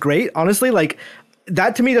sounds great. Honestly, like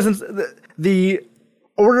that to me doesn't. The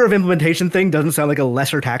order of implementation thing doesn't sound like a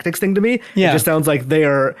lesser tactics thing to me. Yeah. It just sounds like they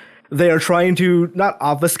are trying to not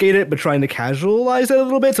obfuscate it, but trying to casualize it a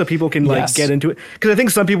little bit so people can like get into it. Because I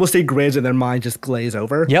think some people see grids and their mind just glaze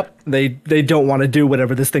over. Yep. They don't want to do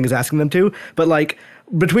whatever this thing is asking them to. But like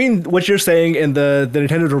between what you're saying and the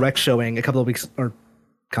Nintendo Direct showing a couple of weeks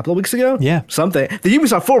ago, something, the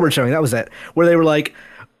Ubisoft Forward showing, that was it, where they were like,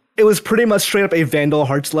 it was pretty much straight up a Vandal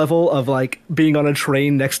Hearts level of like being on a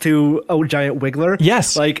train next to a giant wiggler.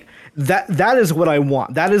 Yes. Like that is what I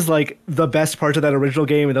want. That is like the best parts of that original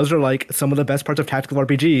game. And those are like some of the best parts of tactical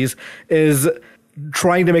RPGs is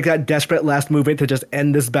trying to make that desperate last movement to just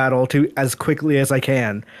end this battle to as quickly as I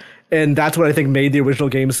can. And that's what I think made the original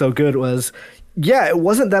game so good was, yeah, it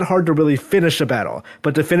wasn't that hard to really finish a battle,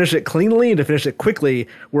 but to finish it cleanly and to finish it quickly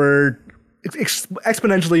were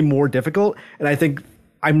exponentially more difficult. And I think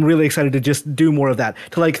I'm really excited to just do more of that,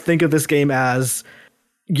 to like think of this game as,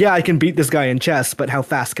 yeah, I can beat this guy in chess, but how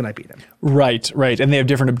fast can I beat him? Right. And they have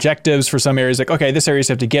different objectives for some areas. Like, okay, this area you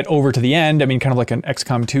have to get over to the end. I mean, kind of like an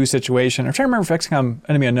XCOM 2 situation. I'm trying to remember if XCOM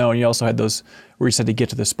Enemy Unknown, you also had those where you said to get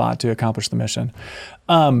to the spot to accomplish the mission.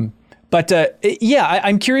 I'm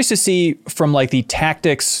curious to see from like the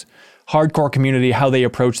tactics hardcore community how they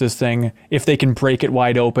approach this thing, if they can break it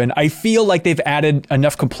wide open. I feel like they've added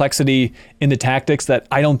enough complexity in the tactics that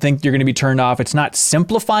I don't think you're going to be turned off. It's not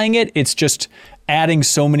simplifying it, it's just adding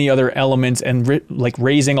so many other elements and like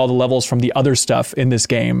raising all the levels from the other stuff in this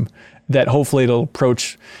game that hopefully it'll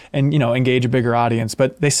approach and, you know, engage a bigger audience.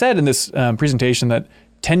 But they said in this presentation that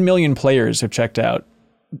 10 million players have checked out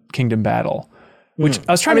Kingdom Battle. Which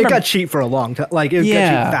I was trying to remember. It got cheap for a long time. Like, it got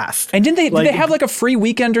cheap fast. And did they have like a free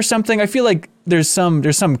weekend or something? I feel like there's some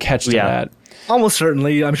catch to that. Almost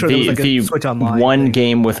certainly. I'm sure there was like a Switch Online. One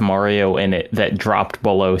game with Mario in it that dropped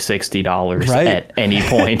below $60 at any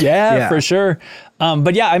point. Yeah, for sure.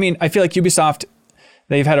 But yeah, I mean, I feel like Ubisoft,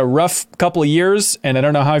 they've had a rough couple of years, and I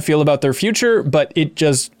don't know how I feel about their future, but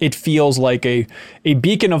it feels like a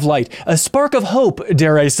beacon of light, a spark of hope,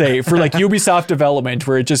 dare I say, for like Ubisoft development,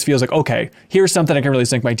 where it just feels like, okay, here's something I can really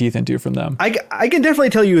sink my teeth into from them. I can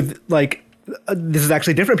definitely tell you, like, this is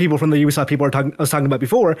actually different people from the Ubisoft people I was talking about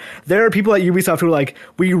before. There are people at Ubisoft who are like,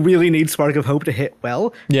 we really need Spark of Hope to hit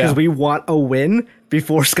well, because we want a win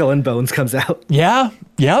before Skull and Bones comes out. Yeah,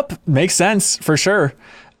 yep, makes sense, for sure.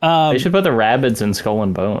 They should put the Rabbids in Skull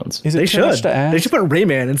and Bones. They should put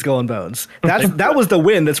Rayman in Skull and Bones. That was the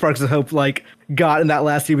win that Sparks of Hope like got in that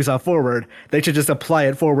last Ubisoft Forward. They should just apply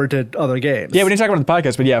it forward to other games. Yeah, we didn't talk about the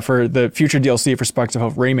podcast, but yeah, for the future DLC for Sparks of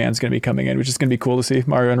Hope, Rayman's going to be coming in, which is going to be cool to see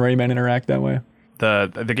Mario and Rayman interact that way.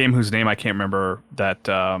 The game whose name I can't remember, that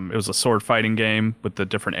it was a sword fighting game with the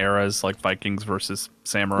different eras, like Vikings versus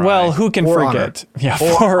Samurai. Well, who can forget? Honor. Yeah,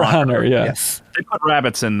 For Honor. Yeah. Yes. They put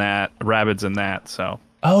Rabbids in that. So.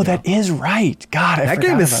 Oh, that is right. God, I that forgot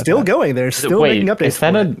game is about still that. going. They're still making updates. Is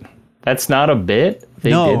that that's not a bit?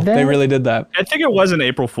 They did that? They really did that. I think it was an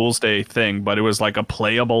April Fool's Day thing, but it was like a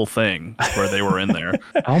playable thing where they were in there.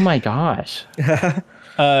 Oh my gosh.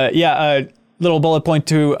 Little bullet point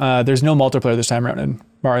too. There's no multiplayer this time around in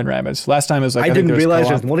Mario and Rabbids. Last time it was like I didn't realize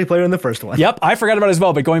there's multiplayer in the first one. Yep, I forgot about it as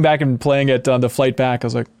well. But going back and playing it on the flight back, I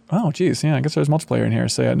was like, oh, geez, yeah, I guess there's multiplayer in here.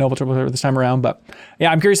 So yeah, no multiplayer this time around. But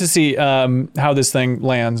yeah, I'm curious to see how this thing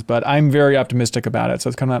lands. But I'm very optimistic about it. So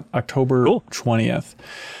it's coming out October 20th.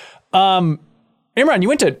 Imran, you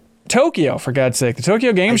went to Tokyo, for God's sake, the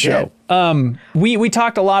Tokyo Game Show. We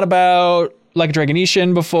talked a lot about Like a Dragon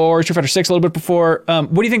Ishin before, Street Fighter 6 a little bit before.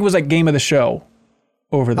 What do you think was like game of the show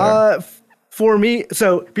over there? For me,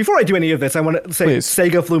 so before I do any of this, I want to say Please.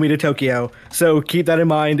 Sega flew me to Tokyo. So keep that in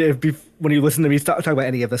mind when you listen to me talk about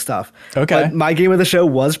any of this stuff. Okay. But my game of the show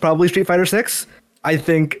was probably Street Fighter 6. I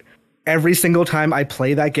think every single time I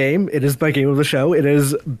play that game, it is my game of the show. It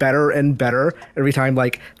is better and better every time.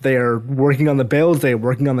 Like they are working on the builds, they are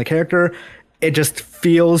working on the character. It just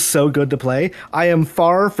feels so good to play. I am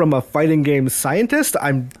far from a fighting game scientist.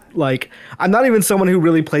 I'm not even someone who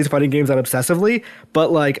really plays fighting games that obsessively,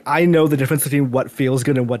 but like I know the difference between what feels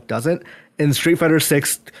good and what doesn't. And Street Fighter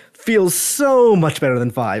 6 feels so much better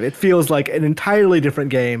than 5. It feels like an entirely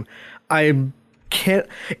different game. I can't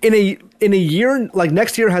in a year, like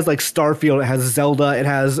next year has like Starfield, it has Zelda, it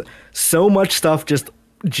has so much stuff just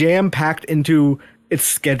jam packed into its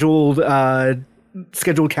scheduled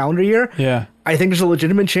calendar year. Yeah. I think there's a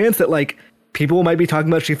legitimate chance that like people might be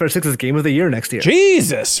talking about Street Fighter 6 as game of the year next year.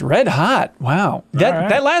 Jesus, red hot. Wow.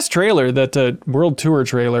 That last trailer, that World Tour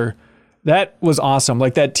trailer, that was awesome.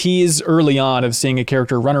 Like that tease early on of seeing a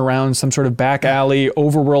character run around some sort of back alley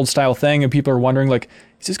overworld style thing, and people are wondering like,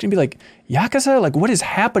 is this going to be like Yakuza? Like what is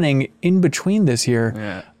happening in between this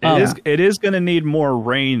here? Yeah. It is going to need more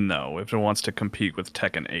rain though if it wants to compete with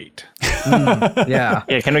Tekken 8. Yeah.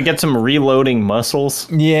 Yeah, can we get some reloading muscles?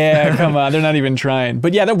 Yeah, come on. They're not even trying.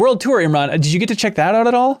 But yeah, that World Tour, Imran, did you get to check that out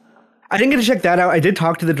at all? I didn't get to check that out. I did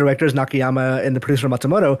talk to the directors Nakayama and the producer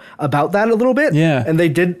Matsumoto about that a little bit. Yeah. And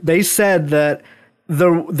they said that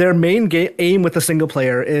their main aim with the single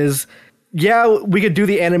player is, yeah, we could do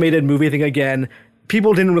the animated movie thing again.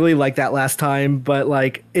 People didn't really like that last time, but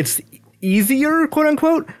like it's easier, quote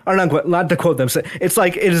unquote, or not to quote them. It's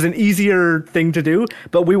like it is an easier thing to do,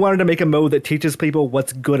 but we wanted to make a mode that teaches people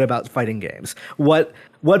what's good about fighting games, what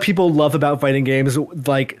people love about fighting games,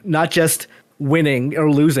 like not just winning or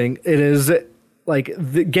losing. It is like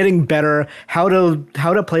getting better, how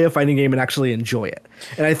to play a fighting game and actually enjoy it.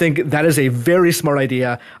 And I think that is a very smart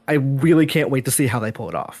idea. I really can't wait to see how they pull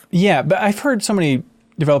it off. Yeah, but I've heard so many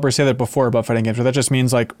developers say that before about fighting games, where that just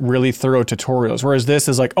means like really thorough tutorials. Whereas this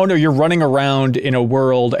is like, oh no, you're running around in a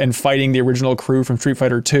world and fighting the original crew from Street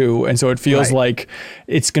Fighter 2. And so it feels like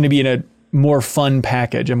it's going to be in a more fun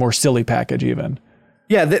package, a more silly package even.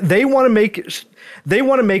 Yeah, they want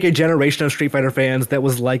to make a generation of Street Fighter fans that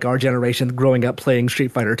was like our generation growing up playing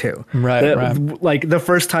Street Fighter 2. Right. Like the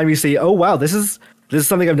first time you see, oh wow, this is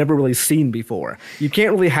something I've never really seen before. You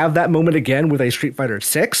can't really have that moment again with a Street Fighter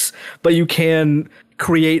 6, but you can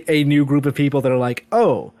create a new group of people that are like,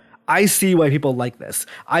 oh, I see why people like this.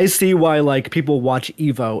 I see why like people watch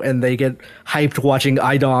Evo and they get hyped watching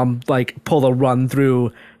IDOM like pull a run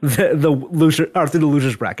through the loser or through the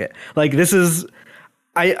losers bracket. Like this is,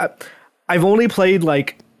 I've only played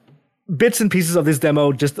like bits and pieces of this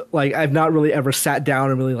demo. Just like I've not really ever sat down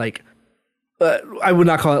and really like, I would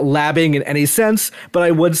not call it labbing in any sense, but I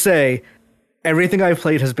would say everything I've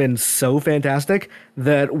played has been so fantastic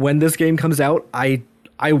that when this game comes out, I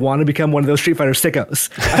want to become one of those Street Fighter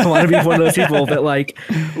sickos. I want to be one of those people that like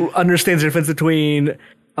understands the difference between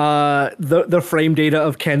the frame data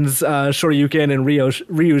of Ken's Shoryuken and Ryu's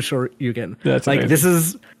Shoryuken. That's like amazing. This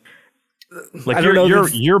is like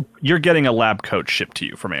you're getting a lab coat shipped to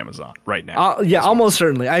you from Amazon right now. Yeah, almost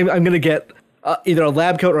certainly. I'm gonna get either a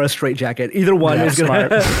lab coat or a straight jacket. Either one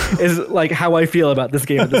is like how I feel about this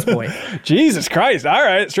game at this point. Jesus Christ! All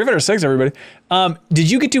right, Street Fighter 6, everybody.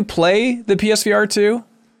 Did you get to play the PSVR2?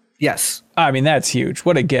 Yes. I mean, that's huge.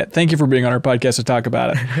 What a get. Thank you for being on our podcast to talk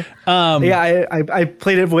about it. Yeah, I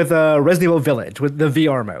played it with Resident Evil Village with the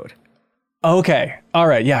VR mode. Okay. All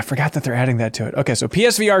right. Yeah, I forgot that they're adding that to it. Okay, so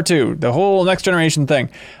PSVR2, the whole next generation thing.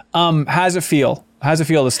 How's it feel? How's it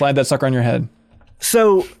feel to slide that sucker on your head?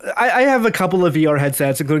 So I have a couple of VR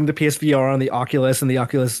headsets, including the PSVR on the Oculus and the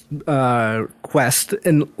Oculus Quest.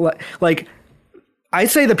 And like, I'd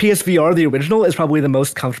say the PSVR, the original, is probably the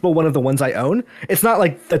most comfortable one of the ones I own. It's not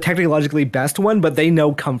like the technologically best one, but they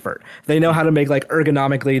know comfort. They know how to make like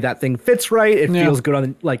ergonomically that thing fits right. It feels good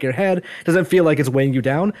on like your head. Doesn't feel like it's weighing you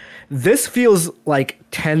down. This feels like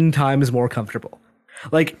 10 times more comfortable.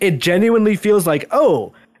 Like it genuinely feels like,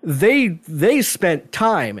 oh, they spent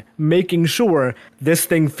time making sure this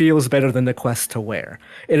thing feels better than the Quest to wear.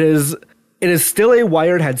 It is still a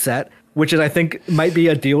wired headset, which is I think might be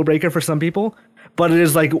a deal breaker for some people. But it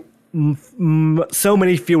is like so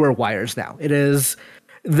many fewer wires now. It is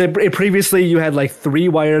previously you had like 3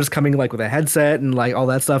 wires coming like with a headset and like all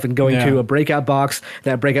that stuff and going to a breakout box.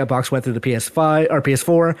 That breakout box went through the PS5 or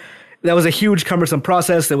PS4. that was a huge cumbersome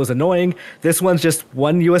process that was annoying. This one's just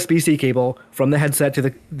one USB-C cable from the headset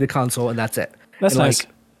to the console, and that's it. That's and nice.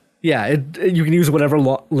 Yeah, you can use whatever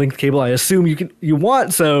length cable I assume you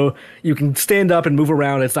want, so you can stand up and move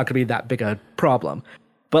around. It's not going to be that big a problem.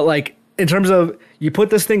 But like in terms of you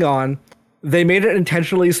put this thing on, they made it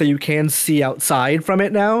intentionally so you can see outside from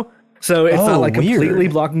it now. So it's not like completely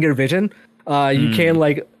blocking your vision. You can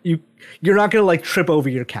like you're not going to like trip over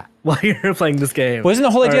your cat while you're playing this game. Wasn't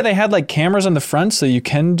the whole idea they had like cameras on the front so you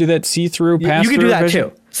can do that see-through pass-through? You can do that vision?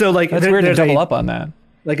 too. So like that's weird to double up on that.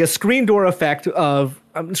 Like a screen door effect of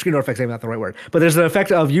screen door effect is not the right word, but there's an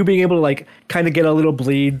effect of you being able to like kind of get a little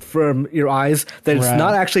bleed from your eyes that it's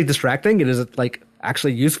not actually distracting. It is like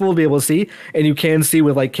actually useful to be able to see, and you can see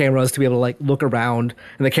with like cameras to be able to like look around,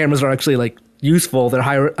 and the cameras are actually like useful. They're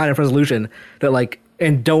high enough resolution that like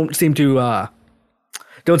and don't seem to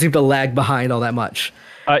lag behind all that much.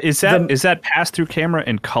 Is that pass-through camera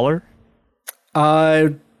in color?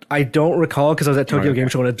 I don't recall because I was at Tokyo Game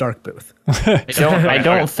Show in a dark booth. I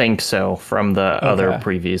don't think so from the other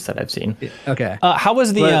previews that I've seen. Okay. How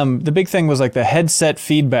was the big thing was like the headset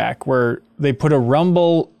feedback where they put a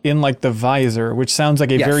rumble in like the visor, which sounds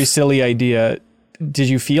like a very silly idea. Did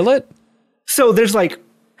you feel it? So there's like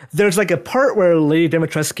a part where Lady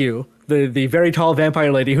Dimitrescu, the very tall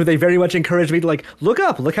vampire lady, who they very much encouraged me to like look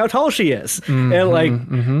how tall she is, and like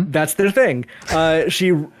that's their thing.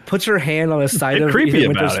 She puts her hand on the side of Ethan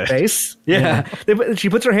Winter's face. Yeah, she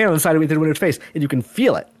puts her hand on the side of Ethan Winter's face, and you can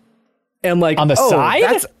feel it. And like on the side,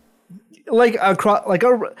 that's like across, like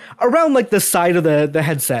around like the side of the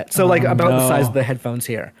headset. So like about the size of the headphones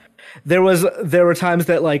here. There were times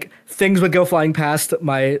that like things would go flying past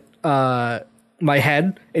my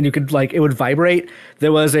head, and you could like it would vibrate.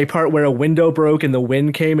 There was a part where a window broke and the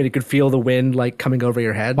wind came, and you could feel the wind like coming over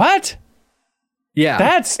your head. What? Yeah,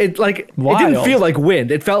 that's wild. It didn't feel like wind.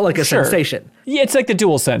 It felt like a sensation. Yeah, it's like the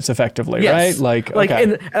DualSense, effectively, right? Like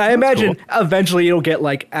and I imagine eventually it'll get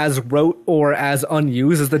like as rote or as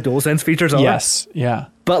unused as the DualSense features are. Yes, yeah.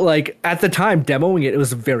 But like at the time demoing it, it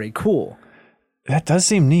was very cool. That does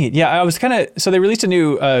seem neat. Yeah, I was so they released a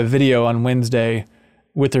new video on Wednesday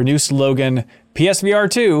with their new slogan,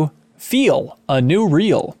 PSVR2, feel a new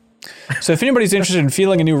reel. So if anybody's interested in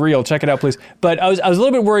feeling a new reel, check it out, please. But I was a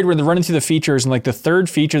little bit worried when they're running through the features, and like the third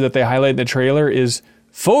feature that they highlight in the trailer is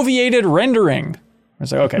foveated rendering. I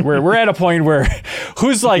was like, okay, we're at a point where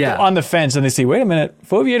who's like on the fence, and they see, wait a minute,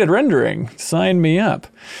 foveated rendering, sign me up.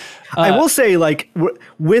 I will say, like,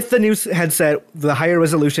 with the new headset, the higher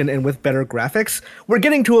resolution, and with better graphics, we're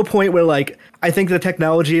getting to a point where, like, I think the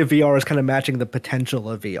technology of VR is kind of matching the potential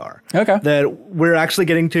of VR. Okay. That we're actually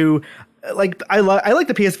getting to, like, I like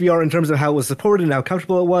the PSVR in terms of how it was supported and how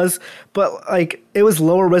comfortable it was, but, like, it was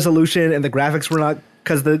lower resolution, and the graphics were not,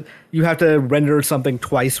 because you have to render something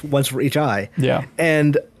twice, once for each eye. Yeah.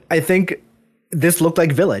 And I think this looked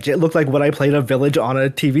like Village. It looked like what I played of Village on a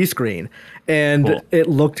TV screen. And it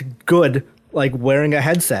looked good, like wearing a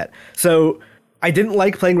headset. So I didn't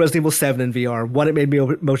like playing Resident Evil 7 in VR. One, it made me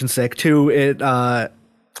motion sick. Two, it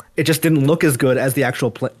just didn't look as good as the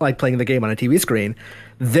actual like playing the game on a TV screen.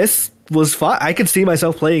 This was fun. I could see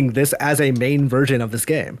myself playing this as a main version of this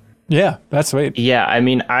game. Yeah, that's sweet. Yeah, I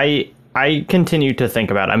mean, I continue to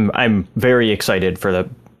think about it. I'm very excited for the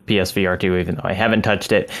PSVR2, even though I haven't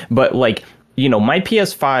touched it. But like, you know, my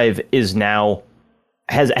PS5 is now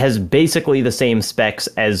has basically the same specs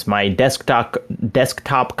as my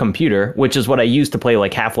desktop computer, which is what I use to play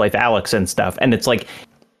like Half-Life Alyx and stuff. And it's like,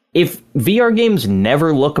 if VR games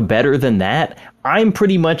never look better than that, I'm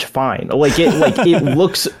pretty much fine. It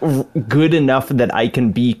looks good enough that I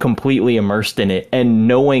can be completely immersed in it, and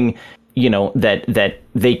knowing, you know, that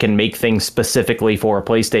they can make things specifically for a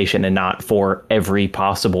PlayStation and not for every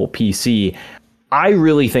possible PC. I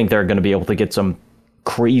really think they're going to be able to get some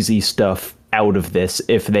crazy stuff out of this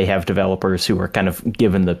if they have developers who are kind of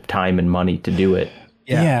given the time and money to do it.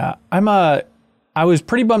 Yeah. I was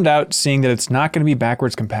pretty bummed out seeing that it's not going to be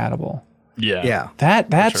backwards compatible. Yeah.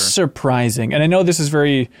 That's surprising. And I know this is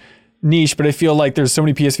very niche, but I feel like there's so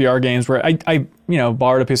many PSVR games where I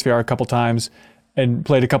borrowed a PSVR a couple times and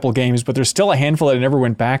played a couple of games, but there's still a handful that I never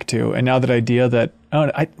went back to. And now that idea that,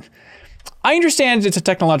 I understand it's a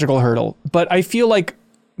technological hurdle, but I feel like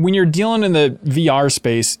when you're dealing in the VR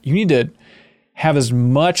space, you need to have as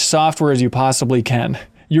much software as you possibly can.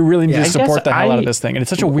 You really need to support the hell out of this thing. And it's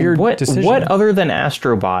such a weird decision. What other than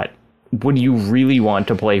Astrobot would you really want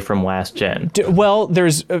to play from last gen?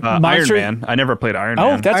 There's Iron Man. I never played Iron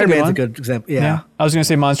Man. Oh, that's Iron a good Man's one. a good example. Yeah. I was going to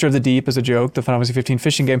say Monster of the Deep as a joke, the Final Fantasy 15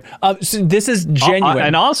 fishing game. So this is genuine.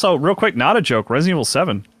 And also, real quick, not a joke, Resident Evil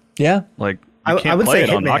 7. Yeah. Like, I would say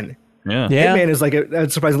Hitman. Yeah. Hitman is like a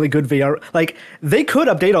surprisingly good VR. Like they could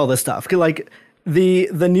update all this stuff. 'Cause, like the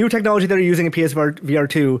new technology that they're using in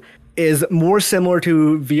PSVR2 is more similar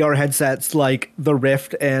to VR headsets like the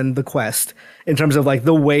Rift and the Quest in terms of like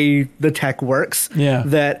the way the tech works. Yeah.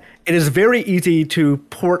 That it is very easy to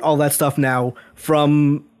port all that stuff now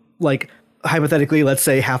from like hypothetically, let's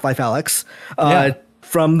say Half-Life Alyx,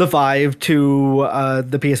 from the Vive to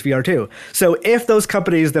the PSVR2. So if those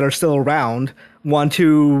companies that are still around want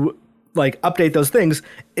to like update those things,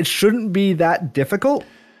 it shouldn't be that difficult.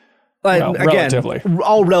 Well, Again, relatively.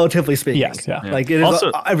 all relatively speaking. Yes, yeah. Like it is Also-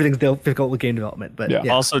 everything's difficult with game development, but Yeah.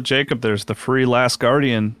 yeah. Also, Jacob, there's the free Last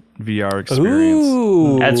Guardian VR experience.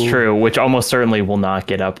 Ooh. That's true, which almost certainly will not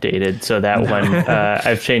get updated. So that one,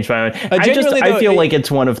 I've changed my mind. Genuinely, I though, feel like it's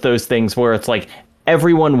one of those things where it's like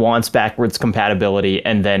everyone wants backwards compatibility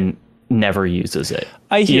and then never uses it.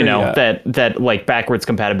 I hear ya. that like backwards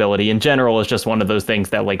compatibility in general is just one of those things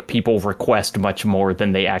that like people request much more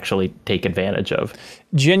than they actually take advantage of.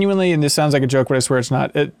 Genuinely, and this sounds like a joke, but I swear it's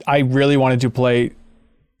not. I really wanted to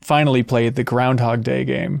finally play the Groundhog Day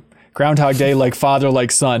game. Groundhog Day, like father,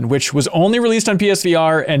 like son, which was only released on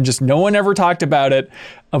PSVR and just no one ever talked about it.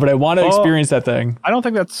 But I want to experience that thing. I don't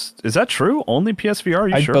think is that true? Only PSVR? Are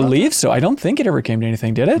you I sure? about believe so. I don't think it ever came to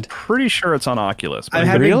anything, did it? Pretty sure it's on Oculus. But I'm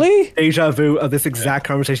having Really? deja vu of this exact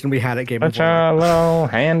conversation we had at Game Put Informer. your little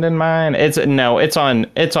hand in mine. It's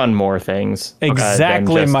on more things.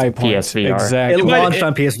 Exactly than just my point. PSVR. Exactly. It might- launched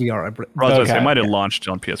on PSVR. I was gonna say, Okay. it might have launched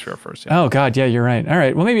on PSVR first. Yeah. Oh, God, yeah, you're right. All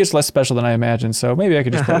right. Well, maybe it's less special than I imagined, so maybe I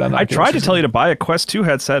could just put it on the I Oculus tried to system. tell you to buy a Quest 2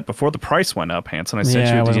 headset before the price went up, Hanson. I sent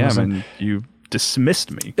Yeah, you I a wasn't DM listening. and you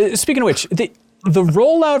dismissed me. Speaking of which, the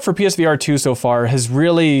rollout for PSVR 2 so far has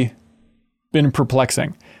really been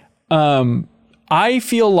perplexing. I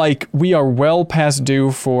feel like we are well past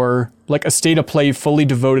due for like a state of play fully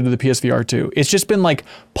devoted to the PSVR 2. It's just been like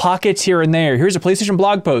pockets here and there. Here's a PlayStation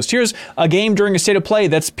blog post. Here's a game during a state of play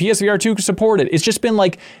that's PSVR 2 supported. It's just been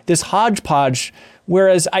like this hodgepodge,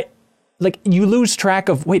 whereas you lose track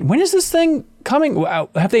of, wait, when is this thing coming?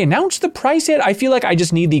 Have they announced the price yet? I feel like I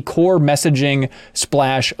just need the core messaging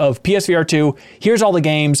splash of PSVR 2. Here's all the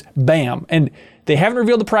games, bam. And they haven't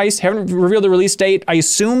revealed the price, haven't revealed the release date. I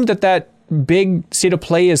assume that big state of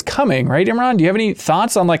play is coming, right, Imran? Do you have any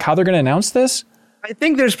thoughts on like how they're going to announce this? I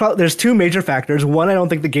think there's two major factors. One, I don't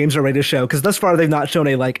think the games are ready to show because thus far they've not shown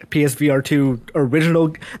a like PSVR 2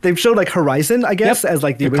 original. They've showed like Horizon, I guess, as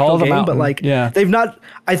like the The Call original of the game, but Mountain. like Yeah. they've not.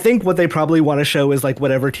 I think what they probably want to show is like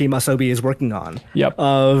whatever Team Asobi is working on. Yep.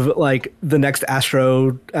 Of like the next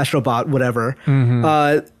Astrobot, whatever.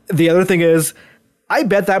 Mm-hmm. The other thing is, I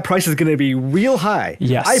bet that price is going to be real high.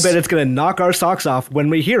 Yes. I bet it's going to knock our socks off when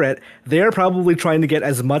we hear it. They're probably trying to get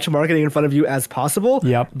as much marketing in front of you as possible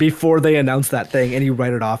Yep. before they announce that thing and you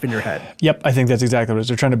write it off in your head. Yep, I think that's exactly what it is.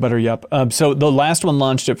 They're trying to butter you up. So the last one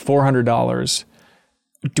launched at $400.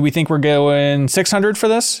 Do we think we're going $600 for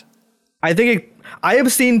this? I think I have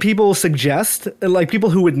seen people suggest, like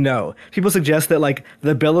people who would know, people suggest that like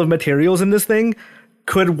the bill of materials in this thing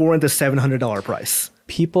could warrant a $700 price.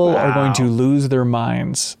 People are going to lose their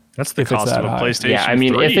minds. That's the if it's cost that of a high. PlayStation. Yeah, I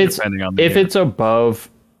mean, 3, if depending on the if game. it's above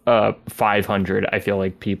 500, I feel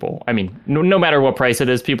like people. I mean, no matter what price it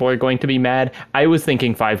is, people are going to be mad. I was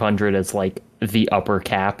thinking 500 is like the upper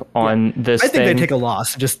cap on this. I think thing. they take a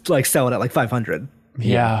loss, just like sell it at like 500.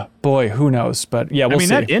 Yeah, boy, who knows? But yeah, we'll I mean,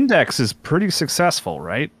 see. that index is pretty successful,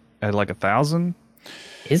 right? At like 1,000.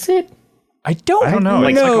 Is it? I don't know. know.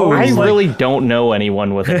 It's like, oh, I It's like- really don't know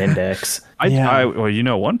anyone with an index. Yeah. Well, you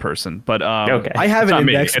know one person, but Okay. I have it's an not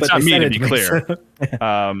me. index, It's but not they me sent to it be me, clear.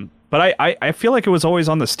 so- But I feel like it was always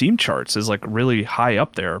on the Steam charts as like really high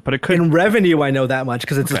up there, but it could. In revenue, I know that much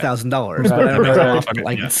because it's $1,000, but I don't know how often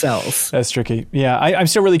like it sells. That's tricky. Yeah, I'm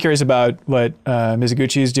still really curious about what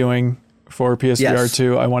Mizuguchi is doing for PSVR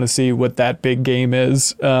 2. I want to see what that big game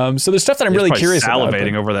is. So there's stuff that I'm He's really probably curious about.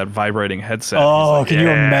 salivating over that vibrating headset. Oh, He's like, can you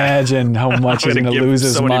 "Yeah, imagine how much he's I'm going to give lose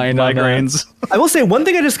his so many mind on that? migraines." I will say one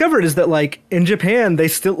thing I discovered is that like in Japan, they're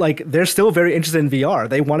still very interested in VR.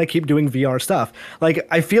 They want to keep doing VR stuff. Like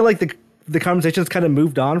I feel like the conversation's kind of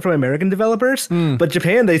moved on from American developers, but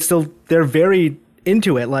Japan they're very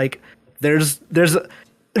into it. Like there's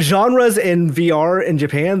genres in VR in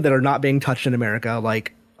Japan that are not being touched in America,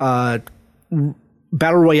 like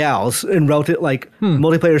battle royales and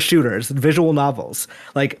multiplayer shooters, visual novels.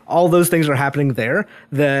 Like all those things are happening there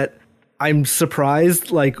that I'm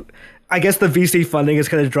surprised. Like I guess the VC funding is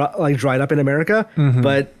kind of dried up in America,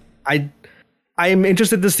 but I'm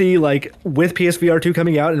interested to see like with PSVR 2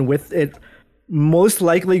 coming out and with it most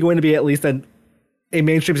likely going to be at least a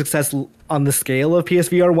mainstream success on the scale of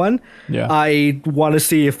PSVR 1. Yeah. I want to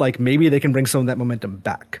see if like maybe they can bring some of that momentum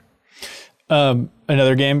back.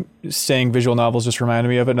 Another game, saying visual novels just reminded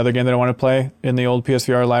me of it. Another game that I want to play in the old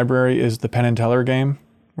PSVR library is the Penn and Teller game,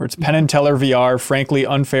 where it's Penn and Teller VR, frankly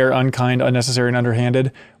unfair, unkind, unnecessary, and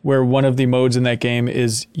underhanded, where one of the modes in that game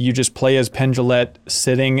is you just play as Penn Jillette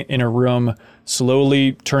sitting in a room,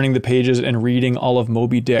 slowly turning the pages and reading all of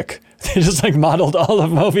Moby Dick. They just like modeled all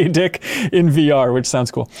of Moby Dick in VR, which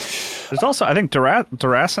sounds cool. There's also, I think,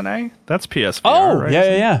 Durasane. That's PSVR, Oh, right?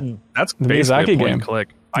 yeah. That's The basically Miyazaki a point game. and click.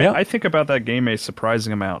 Yeah. I think about that game a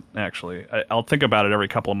surprising amount, actually. I'll think about it every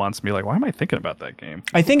couple of months and be like, why am I thinking about that game?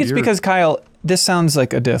 I think it's because, Kyle, this sounds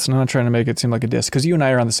like a diss, and I'm not trying to make it seem like a diss, because you and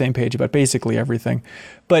I are on the same page about basically everything.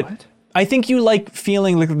 But I think you like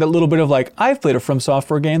feeling like that little bit of like, I've played a From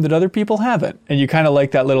Software game that other people haven't. And you kind of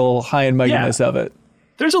like that little high and mightiness of it.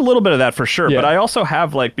 There's a little bit of that for sure, Yeah. but I also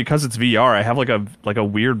have like, because it's VR, I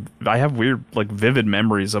have weird like vivid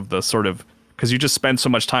memories of the sort of, because you just spend so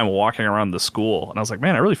much time walking around the school, and I was like,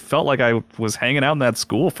 man, I really felt like I was hanging out in that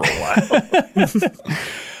school for a while.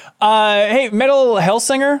 Hey, Metal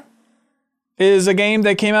Hellsinger is a game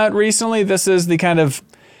that came out recently. This is the kind of,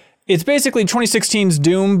 it's basically 2016's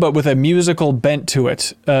Doom, but with a musical bent to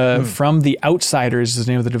it. From The Outsiders is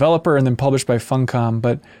the name of the developer, and then published by Funcom.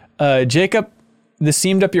 But Jacob, this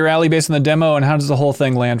seemed up your alley based on the demo, and how does the whole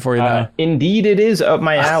thing land for you now? Indeed, it is up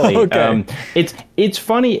my alley. Okay. It's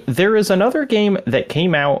funny. There is another game that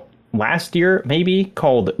came out last year, maybe,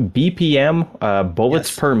 called BPM,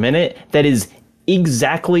 Bullets Per Minute, that is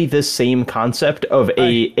exactly the same concept of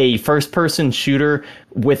a first-person shooter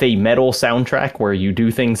with a metal soundtrack where you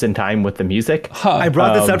do things in time with the music. I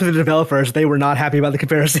brought this up to the developers. They were not happy about the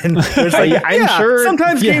comparison. They're just like, I'm sure-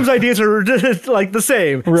 sometimes yeah. games ideas are just like the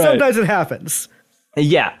same. Right. Sometimes it happens.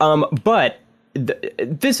 Yeah, but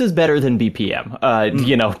this is better than BPM.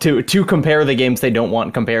 You know, to compare the games they don't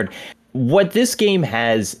want compared. What this game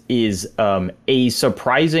has is a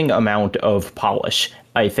surprising amount of polish.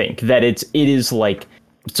 I think that it is like,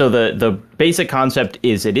 so the basic concept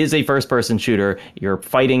is it is a first-person shooter. You're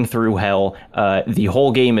fighting through hell. The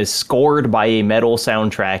whole game is scored by a metal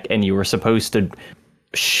soundtrack, and you are supposed to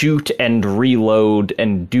shoot and reload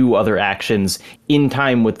and do other actions in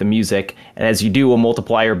time with the music. And as you do, a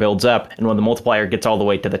multiplier builds up, and when the multiplier gets all the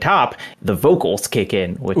way to the top, the vocals kick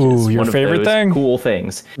in, which is your one of favorite those thing? cool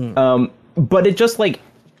things. But it just like,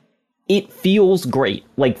 it feels great.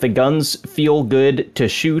 Like the guns feel good to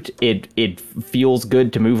shoot. It feels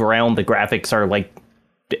good to move around. The graphics are like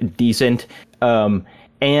decent.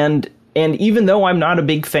 And even though I'm not a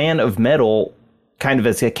big fan of metal, kind of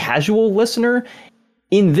as a casual listener,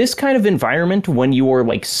 in this kind of environment, when you are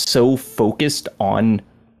like so focused on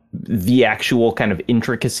the actual kind of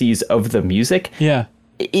intricacies of the music, Yeah.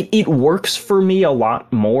 it works for me a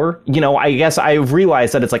lot more. You know, I guess I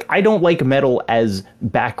realized that it's like, I don't like metal as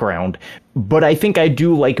background, but I think I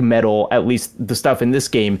do like metal, at least the stuff in this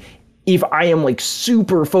game, if I am like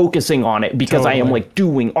super focusing on it, because I am Totally. like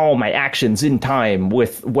doing all my actions in time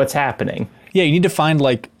with what's happening. Yeah, you need to find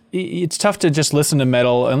like, it's tough to just listen to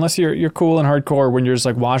metal unless you're cool and hardcore when you're just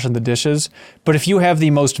like washing the dishes. But if you have the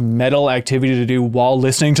most metal activity to do while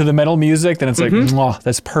listening to the metal music, then it's like, mwah,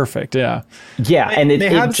 that's perfect. Yeah. Yeah, and They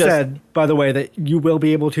it have just said, by the way, that you will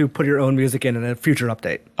be able to put your own music in a future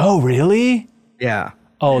update. Oh, really? Yeah.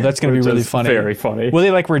 Oh, that's going to be Which really is funny. very funny. Will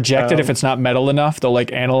they like reject it if it's not metal enough? They'll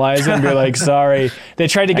like analyze it and be like, sorry. They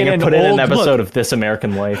tried to I'm get gonna in put in old, an episode of This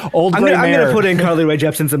American Life. old I'm gray gonna mare. put in Carly Rae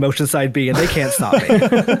Jepsen's Emotion Side B, and they can't stop me.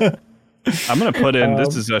 I'm going to put in,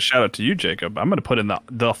 this is a shout out to you, Jacob. I'm going to put in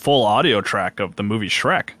the full audio track of the movie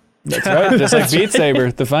Shrek. That's right. Just like Beat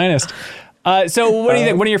Saber, the finest. So what do you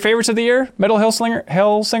think? One of your favorites of the year? Metal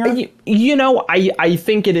Hellsinger? You know, I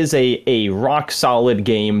think it is a rock solid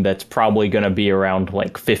game that's probably going to be around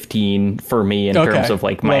like 15 for me in terms of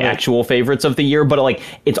like my Love it. actual favorites of the year. But like,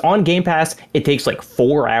 it's on Game Pass. It takes like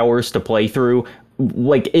 4 hours to play through.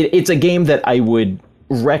 Like, it's a game that I would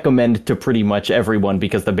recommend to pretty much everyone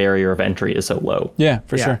because the barrier of entry is so low. Yeah,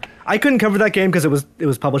 for sure. I couldn't cover that game because it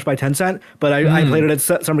was published by Tencent, but I played it at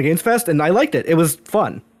Summer Games Fest, and I liked it. It was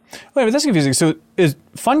fun. Wait, but that's confusing. So is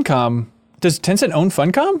Funcom, does Tencent own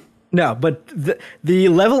Funcom? No, but the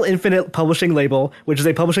Level Infinite publishing label, which is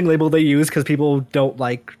a publishing label they use because people don't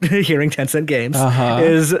like hearing Tencent games,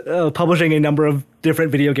 is publishing a number of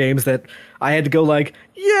different video games that I had to go like,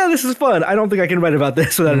 yeah, this is fun. I don't think I can write about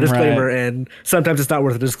this without a disclaimer, and sometimes it's not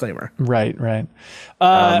worth a disclaimer. Right.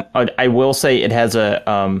 I will say it has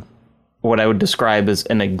a what I would describe as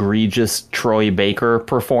an egregious Troy Baker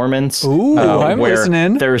performance. Ooh, I'm where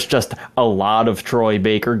listening. There's just a lot of Troy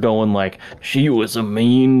Baker going like, she was a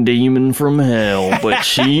mean demon from hell, but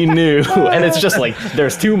she knew. And it's just like,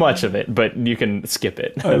 there's too much of it, but you can skip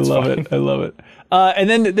it. I love it. And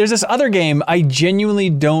then there's this other game. I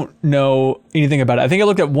genuinely don't know anything about it. I think I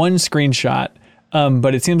looked at one screenshot,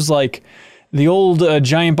 but it seems like the old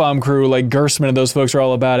Giant Bomb crew, like Gersman and those folks are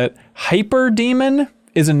all about it. Hyper Demon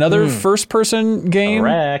is another first-person game.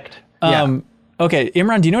 Correct. Okay,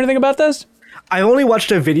 Imran, do you know anything about this? I only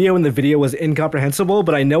watched a video and the video was incomprehensible,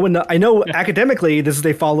 but I know academically this is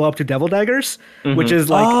a follow-up to Devil Daggers, which is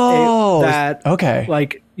like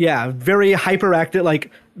very hyperactive,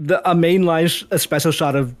 like a mainline espresso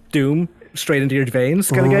shot of Doom straight into your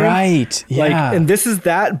veins kind of game. Right. Yeah. Like, and this is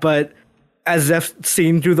that, but as if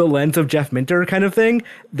seen through the lens of Jeff Minter kind of thing,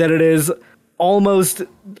 that it is almost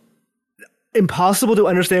impossible to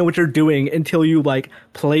understand what you're doing until you like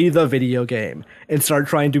play the video game and start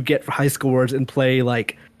trying to get high scores and play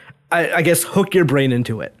like, I guess, hook your brain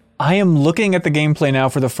into it. I am looking at the gameplay now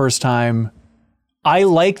for the first time. I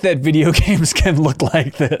like that video games can look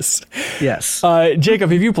like this. Yes.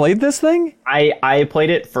 Jacob, have you played this thing? I played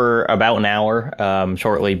it for about an hour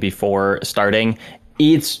shortly before starting.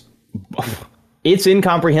 It's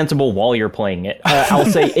incomprehensible while you're playing it. I'll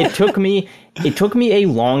say it took me a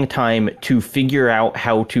long time to figure out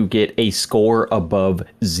how to get a score above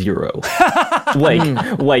 0.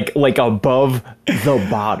 like above the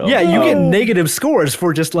bottom. Yeah, you get negative scores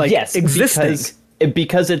for just like existing.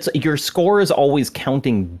 Because it's your score is always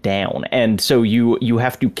counting down, and so you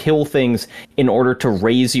have to kill things in order to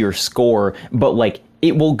raise your score, but like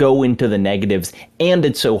it will go into the negatives, and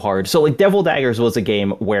it's so hard. So like Devil Daggers was a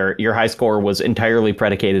game where your high score was entirely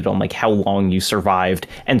predicated on like how long you survived,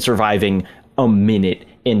 and surviving a minute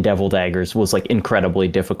in Devil Daggers was like incredibly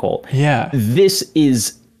difficult. Yeah. This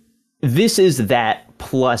is that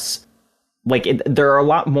plus like there are a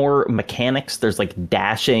lot more mechanics. There's like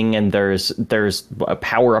dashing, and there's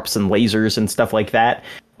power-ups and lasers and stuff like that.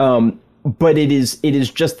 But it is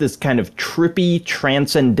just this kind of trippy,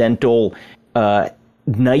 transcendental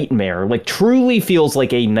nightmare. Like truly feels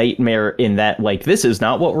like a nightmare in that like this is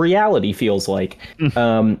not what reality feels like.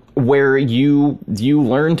 Where you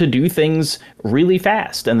learn to do things really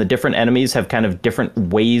fast, and the different enemies have kind of different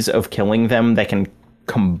ways of killing them that can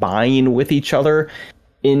combine with each other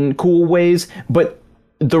in cool ways. But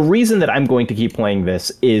the reason that I'm going to keep playing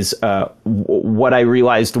this is what I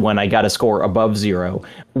realized when I got a score above 0,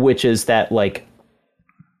 which is that like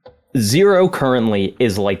 0 currently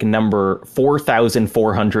is like number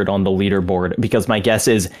 4,400 on the leaderboard, because my guess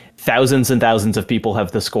is thousands and thousands of people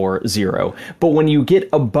have the score 0. But when you get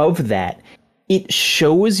above that, it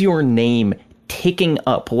shows your name ticking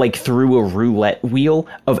up like through a roulette wheel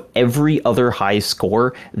of every other high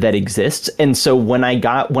score that exists. And so when I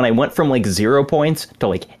went from like 0 points to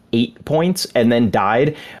like 8 points and then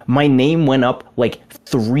died, my name went up like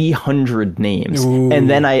 300 names. Ooh. And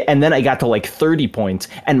then I got to like 30 points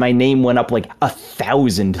and my name went up like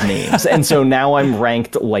 1,000 names. And so now I'm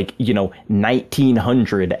ranked like,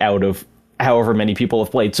 1,900 out of however many people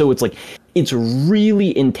have played. So it's like, it's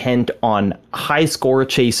really intent on high score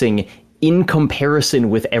chasing in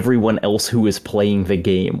comparison with everyone else who is playing the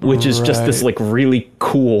game, which is just this like really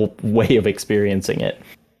cool way of experiencing it.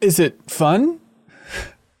 Is it fun?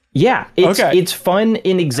 Yeah, it's fun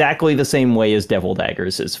in exactly the same way as Devil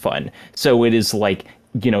Daggers is fun. So it is like,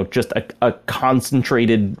 just a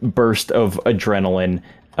concentrated burst of adrenaline.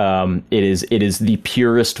 It is the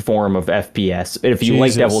purest form of FPS. If you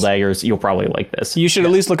like Devil Daggers, you'll probably like this. You should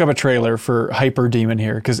at least look up a trailer for Hyper Demon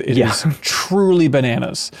here, because it is truly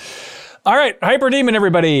bananas. All right, Hyper Demon,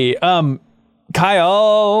 everybody.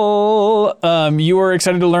 Kyle, you were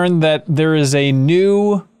excited to learn that there is a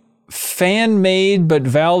new fan-made but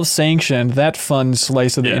Valve-sanctioned, that fun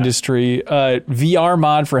slice of the industry, VR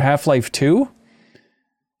mod for Half-Life 2?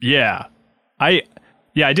 Yeah. I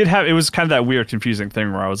did have, it was kind of that weird, confusing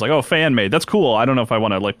thing where I was like, oh, fan-made, that's cool. I don't know if I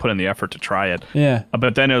want to like put in the effort to try it. Yeah.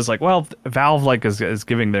 But then it was like, well, Valve like is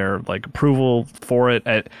giving their like approval for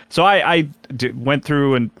it. So I went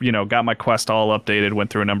through and, got my Quest all updated, went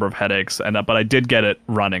through a number of headaches, but I did get it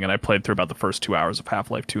running, and I played through about the first 2 hours of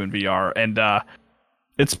Half-Life 2 in VR, and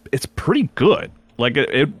it's pretty good. Like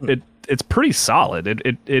it's pretty solid.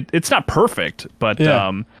 It's not perfect, but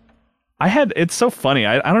it's so funny.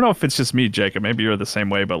 I don't know if it's just me, Jacob. Maybe you're the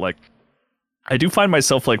same way, but like I do find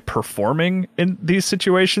myself like performing in these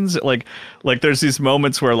situations. Like there's these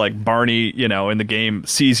moments where like Barney, you know, in the game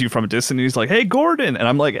sees you from a distance and he's like, "Hey, Gordon." And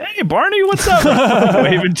I'm like, "Hey, Barney, what's up?"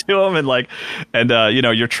 Waving to him and you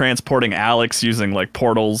know, you're transporting Alex using like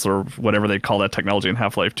portals or whatever they call that technology in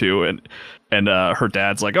Half-Life 2. And her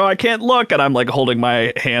dad's like, "Oh, I can't look." And I'm like holding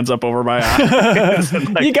my hands up over my eyes.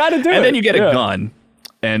 And, like, you got to do it. And then you get a gun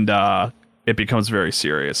and it becomes very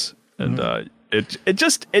serious. And it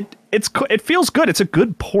feels good. It's a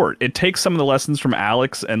good port. It takes some of the lessons from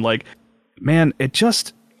Alex and like, man,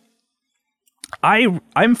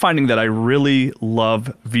 I'm finding that I really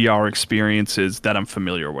love VR experiences that I'm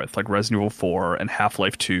familiar with, like Resident Evil 4 and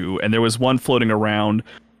Half-Life 2. And there was one floating around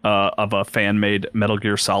of a fan-made Metal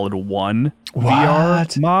Gear Solid 1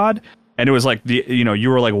 VR mod. And it was like you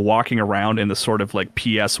were like walking around in the sort of like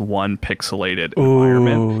PS1 pixelated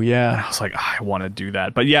environment. Oh, yeah. And I was like, I want to do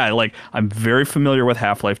that. But yeah, like I'm very familiar with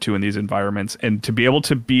Half-Life 2 in these environments, and to be able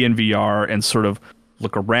to be in VR and sort of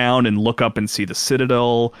look around and look up and see the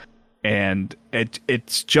Citadel, and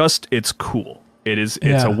it's cool. It's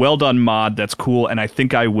a well done mod that's cool, and I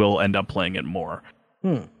think I will end up playing it more.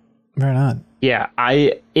 Right on. Yeah,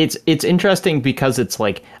 it's interesting because it's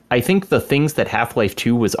like, I think the things that Half-Life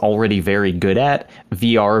 2 was already very good at,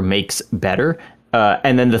 VR makes better.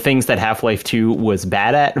 And then the things that Half-Life 2 was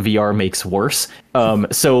bad at, VR makes worse.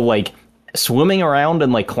 So like swimming around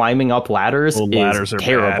and like climbing up ladders is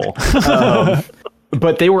terrible.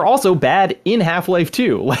 But they were also bad in Half-Life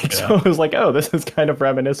 2. Like, so it was like, oh, this is kind of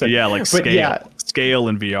reminiscent. Yeah, like scale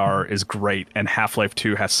in VR is great, and Half-Life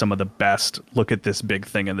 2 has some of the best look at this big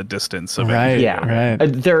thing in the distance of it. Yeah. Right.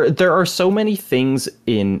 There are so many things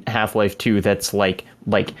in Half-Life 2 that's like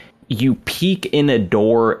you peek in a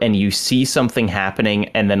door and you see something happening,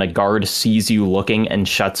 and then a guard sees you looking and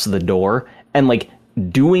shuts the door, and like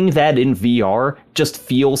doing that in VR just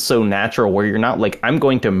feels so natural, where you're not like, I'm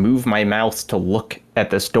going to move my mouse to look at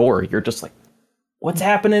this door. You're just like, what's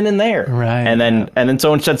happening in there? Right. And then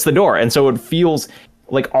someone shuts the door. And so it feels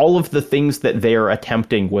like all of the things that they're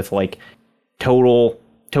attempting with like total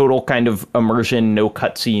kind of immersion, no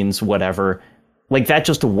cutscenes, whatever, like that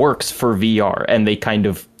just works for VR. And they kind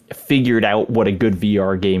of figured out what a good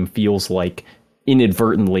VR game feels like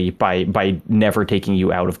inadvertently by never taking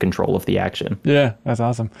you out of control of the action. Yeah, that's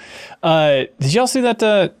awesome. Did y'all see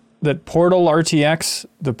that Portal RTX,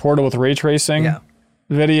 the Portal with ray tracing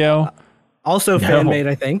video? Also fan-made,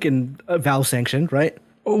 I think, and Valve sanctioned, right?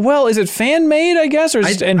 Well, is it fan-made, I guess, or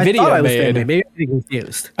is it NVIDIA I thought I was made? fan-made. Maybe I'm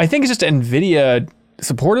confused. I think it's just NVIDIA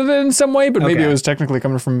supported it in some way, but maybe it was technically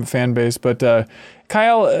coming from a fan base. But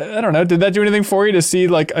Kyle, I don't know, did that do anything for you to see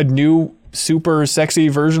like a new super sexy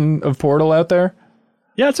version of Portal out there?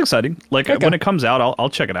 Yeah, it's exciting. Like when it comes out, I'll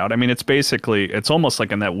check it out. I mean, it's almost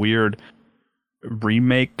like in that weird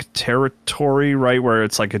remake territory, right? Where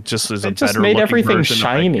it's like it just is a better looking version. It just made everything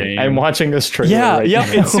shiny. I'm watching this trailer. Yeah,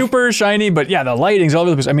 it's super shiny, but yeah, the lighting's all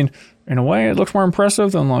over the place. I mean, in a way, it looks more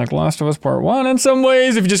impressive than like Last of Us Part 1 in some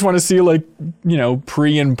ways, if you just want to see like, you know,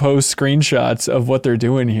 pre and post screenshots of what they're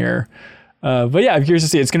doing here. But yeah, I'm curious to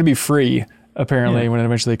see. It's going to be free, apparently, when it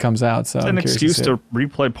eventually comes out. So it's an excuse to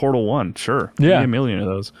replay Portal 1. Sure. Yeah. Give me a million of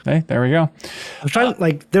those. Hey, there we go. I'm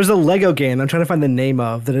trying, there's a Lego game I'm trying to find the name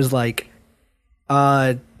of that is like,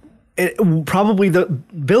 probably the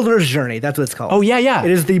Builder's Journey. That's what it's called. Oh, yeah.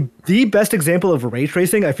 It is the best example of ray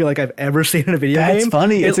tracing I feel like I've ever seen in a video game. That's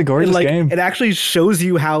funny. It's a gorgeous game. It actually shows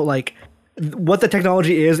you how, like, what the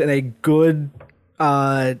technology is in a good,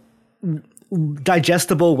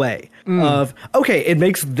 digestible way of, okay, it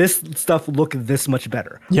makes this stuff look this much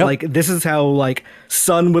better. Yep. Like, this is how, like,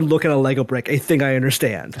 sun would look at a Lego brick, a thing I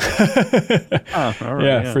understand. Oh, all right,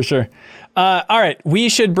 yeah, for sure. All right, we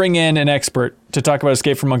should bring in an expert to talk about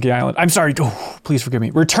Escape from Monkey Island. I'm sorry, please forgive me.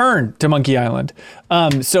 Return to Monkey Island.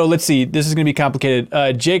 So let's see, this is going to be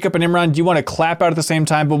complicated. Jacob and Imran, do you want to clap out at the same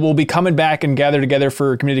time? But we'll be coming back and gather together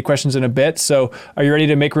for community questions in a bit. So are you ready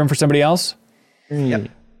to make room for somebody else? 3,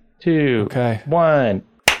 2, 1.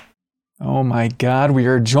 Oh my God, we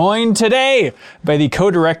are joined today by the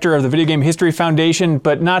co-director of the Video Game History Foundation,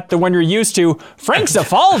 but not the one you're used to, Frank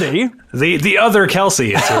Cifaldi. The other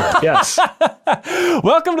Kelsey is here, yes.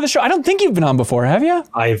 Welcome to the show. I don't think you've been on before, have you?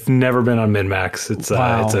 I've never been on MinMax.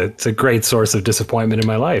 It's a great source of disappointment in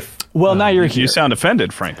my life. Well, now you're here. You sound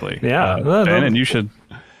offended, frankly. Yeah. Ben, and you should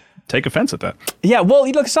take offense at that. Yeah, well,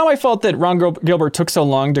 look, it's not my fault that Ron Gilbert took so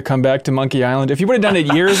long to come back to Monkey Island. If you would have done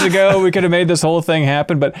it years ago, we could have made this whole thing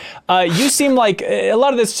happen. But you seem like a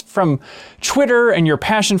lot of this from Twitter and your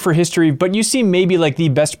passion for history, but you seem maybe like the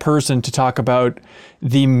best person to talk about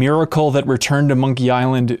the miracle that Return to Monkey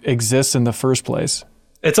Island exists in the first place.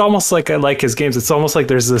 It's almost like I like his games. It's almost like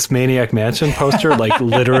there's this Maniac Mansion poster, like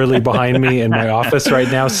literally behind me in my office right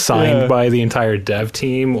now, signed by the entire dev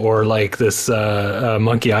team, or like this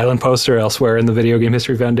Monkey Island poster elsewhere in the Video Game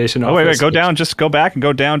History Foundation office. Oh, wait, go down. Just go back and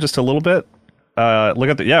go down just a little bit. Look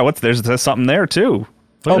at there's something there too.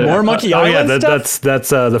 Oh, more Monkey Island stuff? That's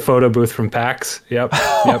the photo booth from PAX. Yep.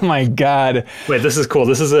 Oh my God! Wait, this is cool.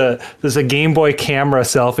 This is a Game Boy camera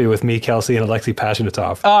selfie with me, Kelsey, and Alexei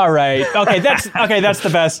Pashnitov. All right. Okay, that's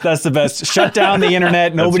the best. That's the best. Shut down the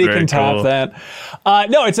internet. Nobody can top that.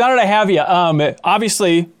 No, it's not that I have you.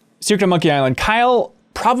 Obviously, Secret of Monkey Island. Kyle,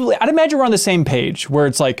 probably. I'd imagine we're on the same page. Where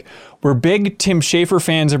it's like we're big Tim Schafer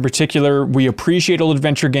fans in particular. We appreciate old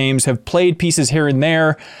adventure games. Have played pieces here and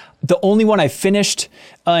there. The only one I finished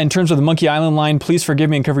in terms of the Monkey Island line, please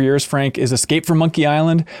forgive me and cover your ears, Frank, is Escape from Monkey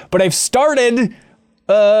Island. But I've started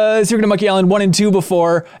Secret of Monkey Island 1 and 2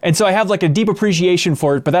 before, and so I have like a deep appreciation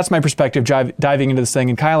for it, but that's my perspective diving into this thing.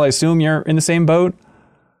 And Kyle, I assume you're in the same boat?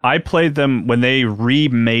 I played them when they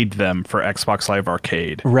remade them for Xbox Live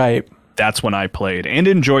Arcade. Right. That's when I played and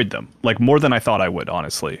enjoyed them, like more than I thought I would,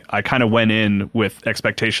 honestly. I kind of went in with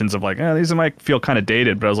expectations of like, these might feel kind of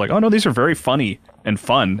dated, but I was like, oh no, these are very funny and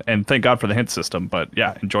fun, and thank God for the hint system, but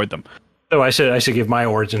yeah, enjoyed them. So I should give my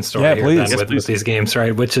origin story here please. then Yes, with these games,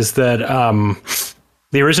 right? Which is that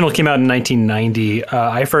the original came out in 1990.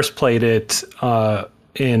 I first played it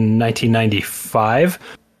in 1995,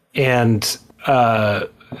 and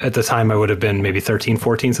at the time I would have been maybe 13,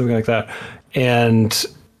 14, something like that. And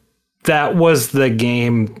that was the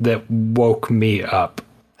game that woke me up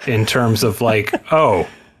in terms of like, oh,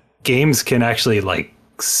 games can actually like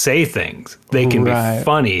say things. They can be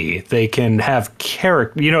funny. They can have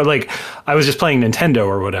character. You know, like I was just playing Nintendo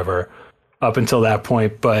or whatever up until that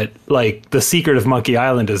point, but like The Secret of Monkey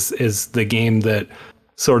Island is the game that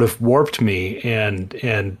sort of warped me and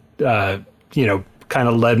you know, kind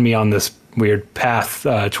of led me on this weird path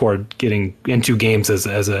toward getting into games as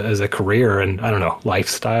a career and I don't know,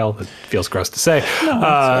 lifestyle. It feels gross to say.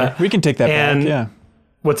 No, we can take that back. Yeah.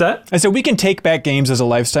 What's that? I said we can take back games as a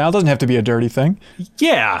lifestyle. It doesn't have to be a dirty thing.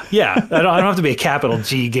 Yeah. I don't have to be a capital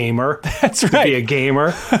G gamer. That's right. To be a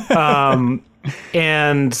gamer.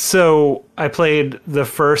 And so I played the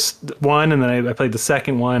first one, and then I played the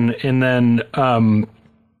second one, and then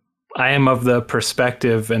I am of the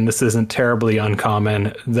perspective, and this isn't terribly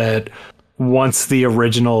uncommon, that once the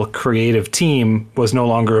original creative team was no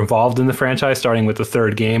longer involved in the franchise, starting with the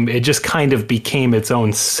third game, it just kind of became its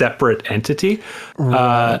own separate entity.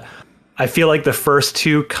 Right. I feel like the first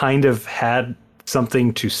two kind of had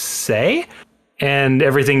something to say, and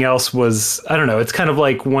everything else was, I don't know, it's kind of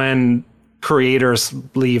like when creators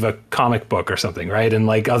leave a comic book or something, right? And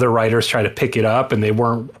like other writers try to pick it up and they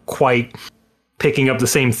weren't quite picking up the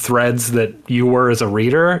same threads that you were as a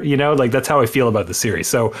reader, you know, like that's how I feel about the series.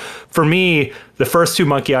 So for me, the first two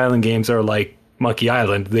Monkey Island games are like Monkey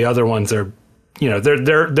Island. The other ones are, you know,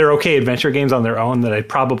 they're okay adventure games on their own that I'd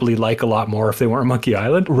probably like a lot more if they weren't Monkey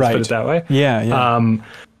Island. Let's put it that way. Yeah.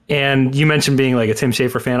 And you mentioned being like a Tim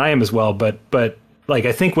Schafer fan. I am as well, but like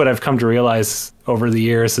I think what I've come to realize over the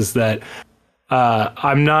years is that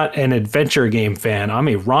I'm not an adventure game fan. I'm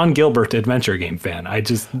a Ron Gilbert adventure game fan. I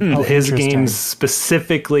just his games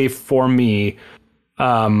specifically for me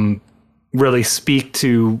really speak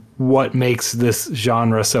to what makes this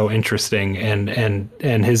genre so interesting. And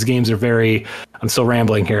his games are very. I'm still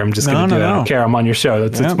rambling here. I'm just going to do it. I don't care. I'm on your show.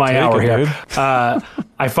 It's my hour here.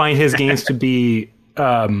 I find his games to be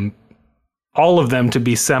all of them to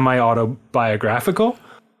be semi-autobiographical.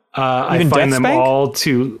 I find them all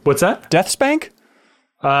to... What's that? Deathspank?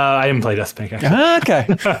 I didn't play Deathspank, actually. Okay.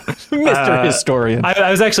 Mr. Historian.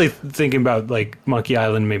 I was actually thinking about like Monkey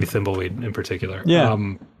Island, maybe Thimbleweed in particular. Yeah.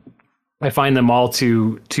 I find them all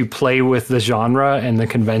to play with the genre and the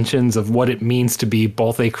conventions of what it means to be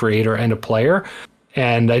both a creator and a player.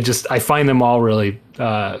 And I find them all really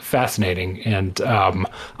fascinating. And I'm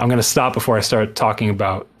going to stop before I start talking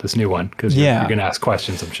about this new one, because you're going to ask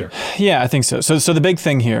questions, I'm sure. Yeah, I think so. So the big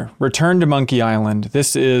thing here, Return to Monkey Island.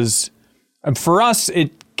 This is, for us,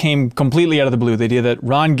 it came completely out of the blue. The idea that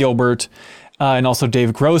Ron Gilbert and also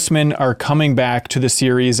Dave Grossman are coming back to the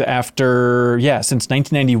series after, since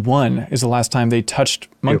 1991 is the last time they touched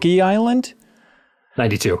Monkey Island.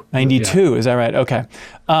 92. 92, is that right? Okay.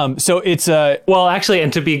 So it's well, actually,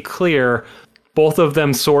 and to be clear, both of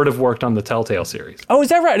them sort of worked on the Telltale series. Oh, is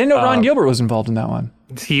that right? I didn't know Ron Gilbert was involved in that one.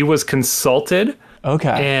 He was consulted.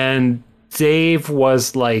 Okay. And Dave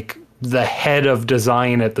was like the head of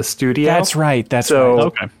design at the studio. That's right.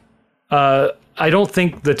 Okay. I don't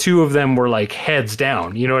think the two of them were like heads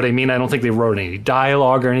down. You know what I mean? I don't think they wrote any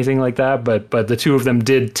dialogue or anything like that. But the two of them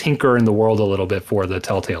did tinker in the world a little bit for the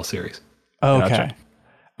Telltale series. Okay.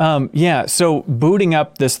 Gotcha. So booting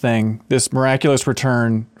up this thing, this miraculous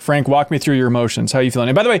return, Frank, walk me through your emotions. How are you feeling?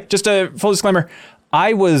 And by the way, just a full disclaimer,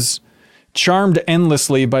 I was charmed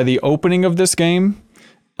endlessly by the opening of this game.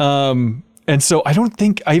 And so I don't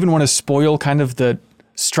think I even want to spoil kind of the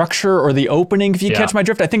structure or the opening, if you catch my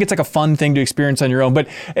drift. I think it's like a fun thing to experience on your own, but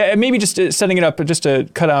maybe just setting it up, just to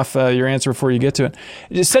cut off your answer before you get to it.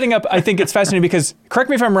 Just setting up, I think it's fascinating because, correct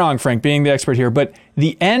me if I'm wrong, Frank, being the expert here, but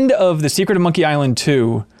the end of The Secret of Monkey Island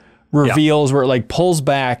 2 reveals where it like pulls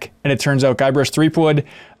back and it turns out Guybrush Threepwood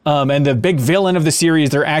and the big villain of the series,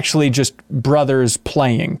 they're actually just brothers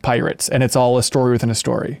playing pirates, and it's all a story within a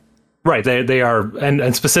story. Right, they are,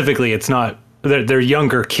 and specifically, it's not. They're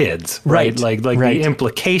younger kids, right? Like the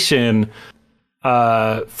implication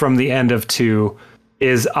from the end of 2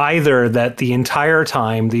 is either that the entire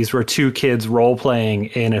time these were two kids role playing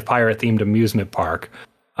in a pirate themed amusement park,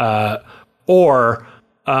 or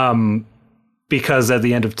because at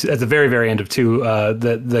the very, very end of 2,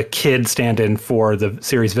 the kid stand-in for the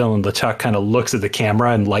series villain LeChuck kind of looks at the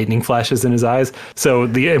camera and lightning flashes in his eyes. So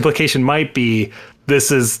the implication might be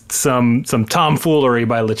this is some tomfoolery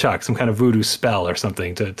by LeChuck, some kind of voodoo spell or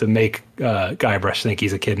something to make Guybrush think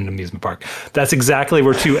he's a kid in an amusement park. That's exactly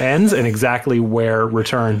where 2 ends and exactly where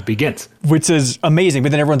Return begins. Which is amazing.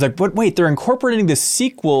 But then everyone's like, but wait, they're incorporating the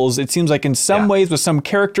sequels, it seems like, in some ways with some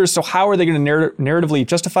characters. So how are they going to narratively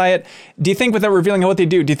justify it? Do you think, without revealing what they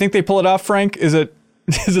do you think they pull it off, Frank? Is it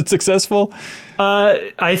successful?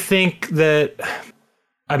 I think that,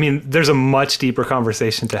 I mean, there's a much deeper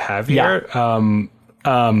conversation to have here.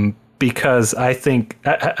 Because I think,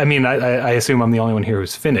 I assume I'm the only one here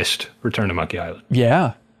who's finished Return to Monkey Island.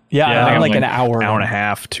 Yeah, I'm like an hour and a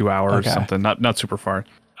half, 2 hours, something, not super far.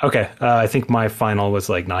 Okay, I think my final was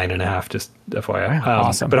like 9.5, just FYI.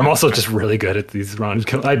 Awesome. But I'm also just really good at these runs.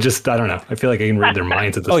 I don't know. I feel like I can read their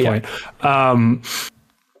minds at this point.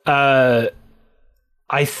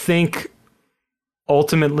 I think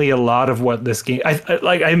ultimately a lot of what this game,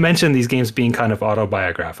 I mentioned these games being kind of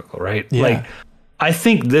autobiographical, right? Yeah. Like, I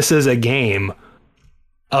think this is a game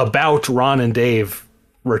about Ron and Dave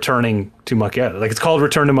returning to Monkey Island. Like, it's called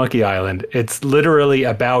Return to Monkey Island. It's literally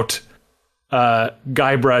about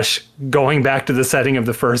Guybrush going back to the setting of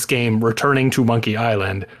the first game, returning to Monkey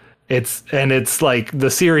Island. It's like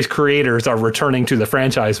the series creators are returning to the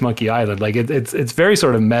franchise Monkey Island. Like, it's very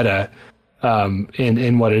sort of meta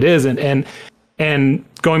in what it is. And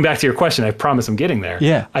going back to your question, I promise I'm getting there.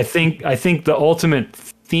 Yeah. I think the ultimate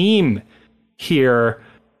theme here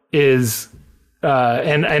is,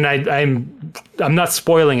 and I'm not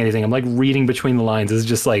spoiling anything. I'm like reading between the lines. It's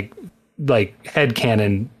just like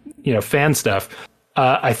headcanon, fan stuff.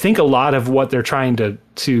 I think a lot of what they're trying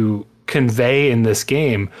to convey in this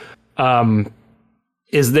game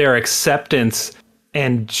is their acceptance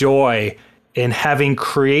and joy in having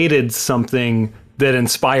created something that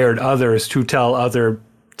inspired others to tell other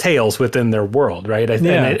tales within their world, right?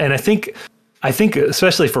 And I think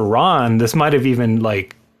especially for Ron, this might have even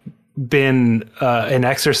like been an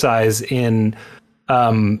exercise in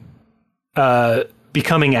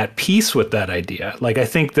becoming at peace with that idea. Like, I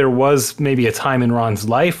think there was maybe a time in Ron's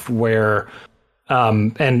life where,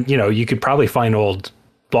 and you could probably find old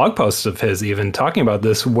blog posts of his even talking about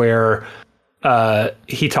this, where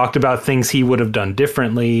he talked about things he would have done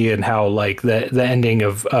differently, and how like the ending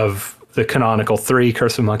of the canonical 3,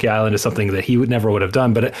 Curse of Monkey Island, is something that he never would have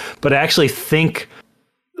done. But I actually think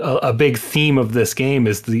a big theme of this game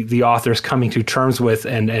is the authors coming to terms with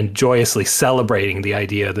and joyously celebrating the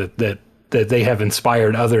idea that they have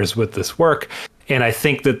inspired others with this work. And I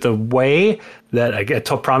think that the way that I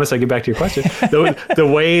promise I get back to your question, the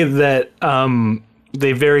way that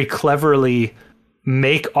they very cleverly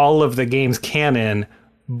make all of the games canon,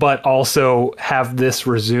 but also have this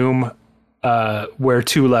resume where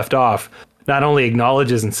 2 left off, not only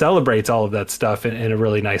acknowledges and celebrates all of that stuff in a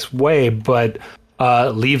really nice way, but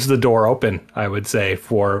leaves the door open, I would say,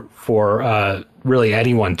 for really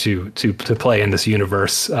anyone to play in this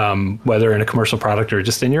universe, whether in a commercial product or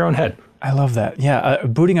just in your own head. I love that. Yeah,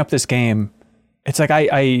 booting up this game, it's like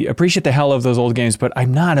I appreciate the hell of those old games, but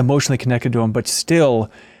I'm not emotionally connected to them. But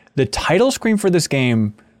still, the title screen for this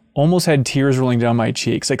game almost had tears rolling down my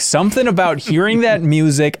cheeks. Like, something about hearing that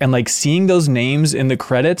music and like seeing those names in the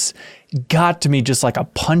credits got to me just like a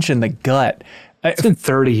punch in the gut. It's been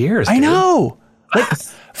 30 years. I dude. know. Like,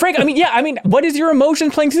 Frank, what is your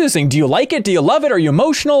emotion playing through this thing? Do you like it? Do you love it? Are you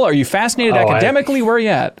emotional? Are you fascinated academically? Where are you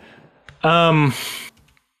at?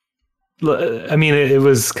 I mean, it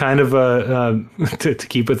was kind of a to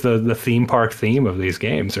keep with the theme park theme of these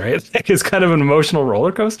games, right? It's kind of an emotional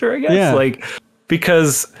roller coaster, I guess. Yeah. Like,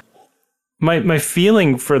 because my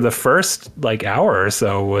feeling for the first like hour or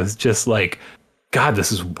so was just like, God,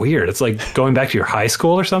 this is weird. It's like going back to your high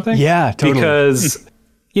school or something. Yeah, totally. Because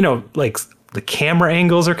like the camera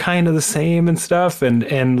angles are kind of the same and stuff,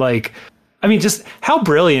 and like, I mean, just how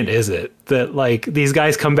brilliant is it that like these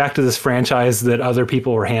guys come back to this franchise that other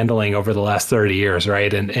people were handling over the last 30 years,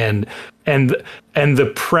 right? And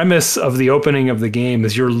the premise of the opening of the game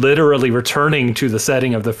is you're literally returning to the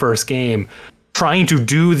setting of the first game, trying to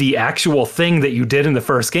do the actual thing that you did in the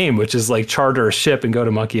first game, which is like charter a ship and go to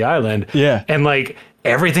Monkey Island. Yeah. And like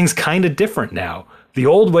everything's kind of different now. The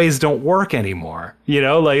old ways don't work anymore,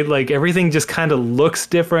 like everything just kind of looks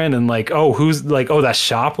different, and like, that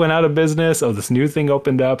shop went out of business. Oh, this new thing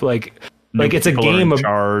opened up. Like it's a game of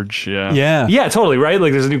charge. Yeah, totally. Right.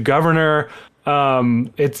 Like there's a new governor.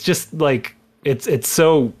 It's just like, it's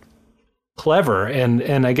so clever.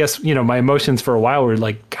 And I guess, my emotions for a while were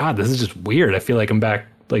like, God, this is just weird. I feel like I'm back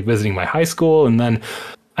like visiting my high school. And then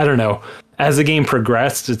I don't know, as the game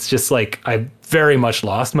progressed, it's just like I very much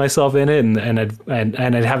lost myself in it, and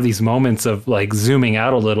I'd have these moments of like zooming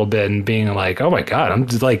out a little bit and being like, oh my God, I'm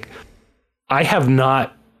just like, I have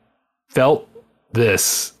not felt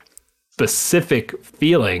this specific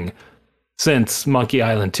feeling since Monkey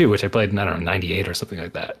Island 2, which I played in, I don't know, 98 or something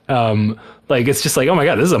like that. Like, it's just like, oh my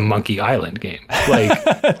God, this is a Monkey Island game.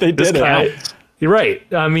 Like, They did it. You're right.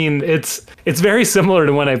 I mean, it's very similar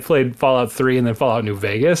to when I played Fallout 3 and then Fallout New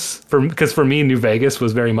Vegas. Because for me, New Vegas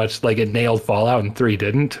was very much like it nailed Fallout and 3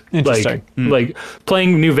 didn't. Interesting. Like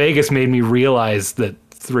playing New Vegas made me realize that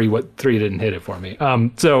 3 didn't hit it for me.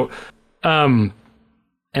 And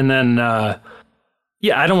then I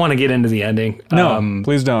don't want to get into the ending. No,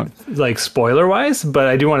 please don't. Like spoiler wise, but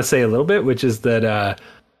I do want to say a little bit, which is that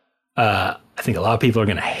I think a lot of people are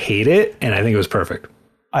going to hate it, and I think it was perfect.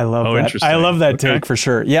 I love that. Interesting. I love that take for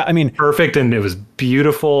sure. Yeah, I mean, perfect, and it was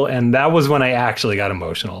beautiful, and that was when I actually got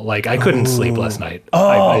emotional. Like I couldn't sleep last night.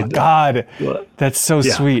 God, that's so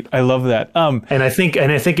sweet. I love that. And I think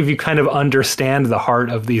if you kind of understand the heart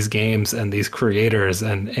of these games and these creators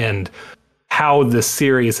and how this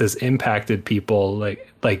series has impacted people,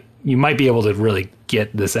 like you might be able to really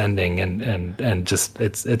get this ending, and just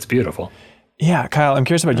it's beautiful. Yeah, Kyle, I'm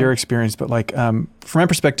curious about your experience, but like from my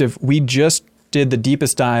perspective, we just did the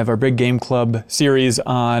Deepest Dive, our big game club series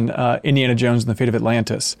on Indiana Jones and the Fate of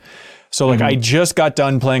Atlantis. So like I just got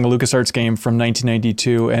done playing a LucasArts game from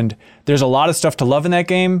 1992, and there's a lot of stuff to love in that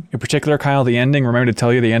game. In particular, Kyle, the ending. Remember to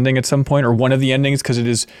tell you the ending at some point, or one of the endings, because it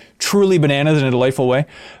is truly bananas in a delightful way.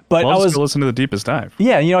 But I was listen to the Deepest Dive.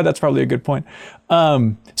 Yeah, that's probably a good point.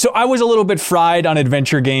 So I was a little bit fried on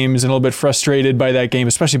adventure games and a little bit frustrated by that game,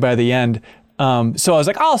 especially by the end. So I was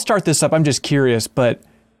like, I'll start this up. I'm just curious, but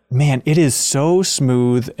man, it is so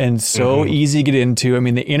smooth and so easy to get into. I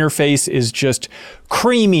mean, the interface is just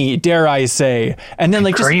creamy, dare I say. And then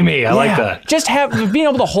like creamy, I like that. Just being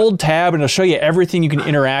able to hold tab and it'll show you everything you can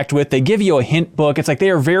interact with. They give you a hint book. It's like they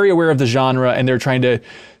are very aware of the genre and they're trying to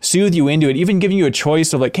soothe you into it, even giving you a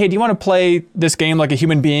choice of like, hey, do you want to play this game like a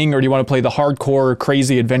human being, or do you want to play the hardcore,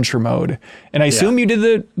 crazy adventure mode? And I assume you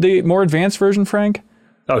did the more advanced version, Frank?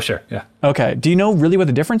 Oh, sure. Yeah. Okay. Do you know really what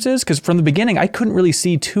the difference is? Because from the beginning, I couldn't really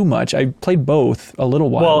see too much. I played both a little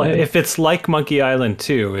while. Well, if it's like Monkey Island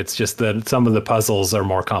 2, it's just that some of the puzzles are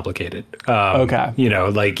more complicated. Okay.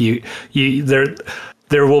 Like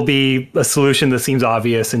there will be a solution that seems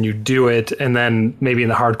obvious and you do it. And then maybe in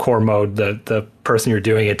the hardcore mode, the person you're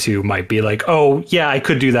doing it to might be like, oh, yeah, I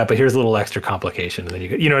could do that, but here's a little extra complication. And then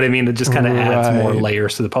you know what I mean? It just kind of adds more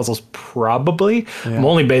layers to the puzzles, probably. Yeah. I'm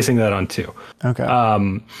only basing that on 2.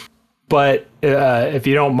 Okay. But if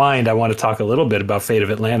you don't mind, I want to talk a little bit about Fate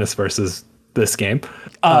of Atlantis versus this game.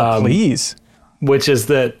 Please. Which is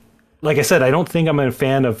that, like I said, I don't think I'm a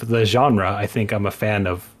fan of the genre. I think I'm a fan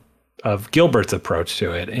of Gilbert's approach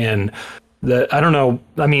to it. And I don't know,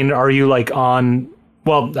 I mean, are you like on,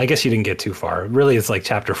 well, I guess you didn't get too far. Really, it's like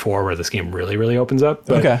chapter 4 where this game really, really opens up.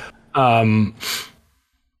 But, okay.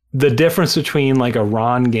 The difference between like a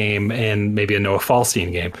Ron game and maybe a Noah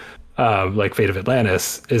Falstein game, like Fate of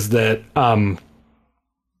Atlantis, is that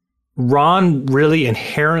Ron really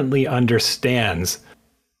inherently understands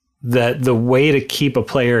that the way to keep a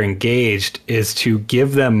player engaged is to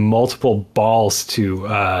give them multiple balls to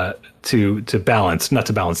balance, not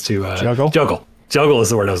to balance, to juggle. Juggle is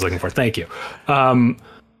the word I was looking for. Thank you.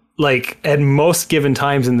 Like at most given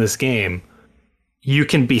times in this game, you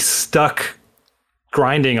can be stuck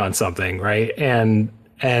grinding on something, right? And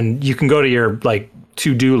you can go to your like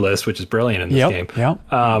to-do list, which is brilliant in this game. Yeah,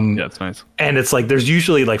 it's nice. And it's like there's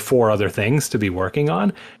usually like 4 other things to be working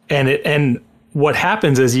on, and what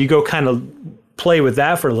happens is you go kind of play with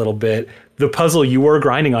that for a little bit. The puzzle you were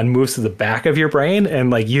grinding on moves to the back of your brain and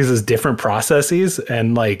like uses different processes,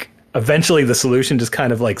 and like eventually the solution just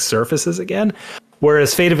kind of like surfaces again.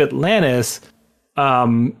 Whereas Fate of Atlantis,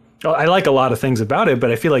 I like a lot of things about it,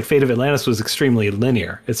 but I feel like Fate of Atlantis was extremely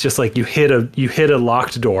linear. It's just like you hit a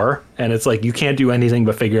locked door, and it's like you can't do anything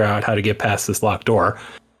but figure out how to get past this locked door.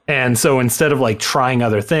 And so instead of like trying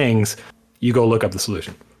other things, you go look up the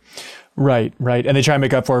solution. Right. And they try and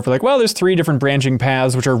make up for it for like, well, there's 3 different branching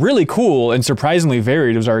paths, which are really cool and surprisingly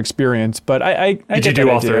varied was our experience. But I did you do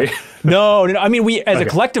all 3? No. I mean, we as a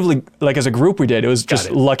collectively, like as a group, we did. It was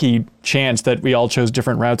just lucky chance that we all chose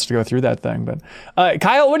different routes to go through that thing. But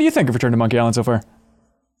Kyle, what do you think of Return to Monkey Island so far?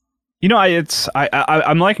 You know,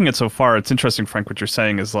 I'm liking it so far. It's interesting, Frank, what you're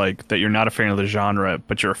saying is like that you're not a fan of the genre,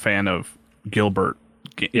 but you're a fan of Gilbert,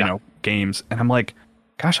 you know, games. And I'm like,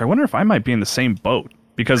 gosh, I wonder if I might be in the same boat.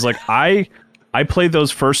 Because like I played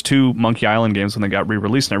those first 2 Monkey Island games when they got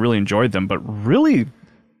re-released, and I really enjoyed them. But really,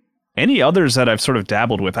 any others that I've sort of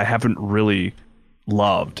dabbled with, I haven't really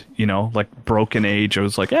loved. You know, like Broken Age, I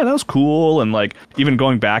was like, yeah, that was cool. And like even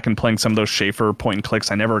going back and playing some of those Schaefer point and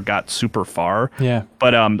clicks, I never got super far. Yeah.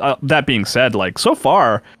 But that being said, like so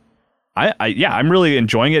far, I'm really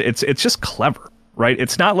enjoying it. It's just clever, right?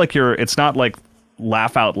 It's not like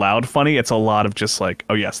laugh out loud funny. It's a lot of just like,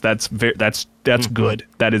 oh yes, that's good.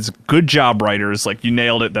 That is good job, writers. Like you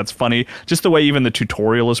nailed it. That's funny. Just the way even the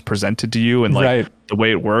tutorial is presented to you and like the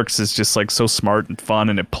way it works is just like so smart and fun,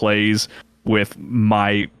 and it plays with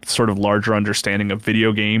my sort of larger understanding of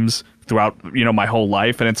video games throughout, you know, my whole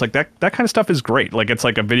life. And it's like that kind of stuff is great. Like it's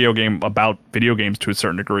like a video game about video games to a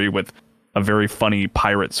certain degree with a very funny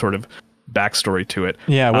pirate sort of backstory to it.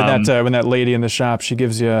 Yeah, when that lady in the shop, she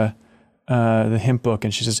gives you the hint book,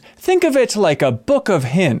 and she says, think of it like a book of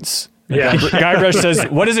hints. Yeah. Guybrush says,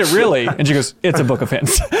 what is it really? And she goes, it's a book of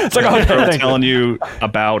hints. It's like, okay, I'm telling you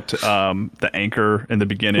about the anchor in the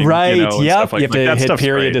beginning. Right, you know, yep. Stuff like, you have to hit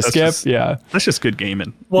period to skip. That's just good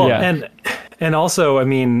gaming. Well, and also, I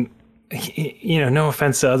mean, you know, no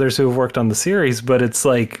offense to others who have worked on the series, but it's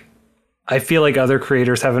like, I feel like other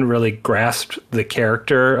creators haven't really grasped the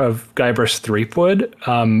character of Guybrush Threepwood,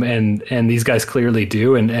 and these guys clearly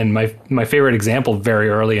do. And my favorite example very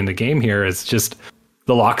early in the game here is just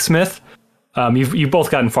the locksmith. You've both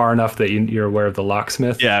gotten far enough that you're aware of the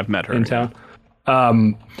locksmith. Yeah, I've met her in town.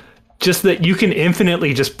 Just that you can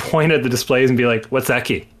infinitely just point at the displays and be like, "What's that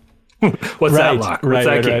key? What's that lock? What's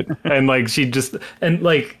that key?" And like she just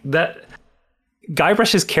that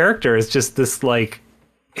Guybrush's character is just this like.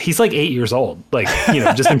 He's like 8 years old, like, you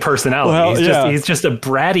know, just in personality. He's just a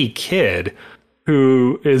bratty kid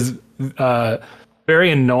who is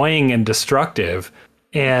very annoying and destructive.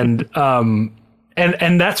 And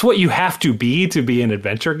that's what you have to be an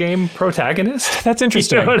adventure game protagonist. That's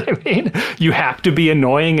interesting. You know what I mean? You have to be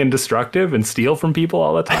annoying and destructive and steal from people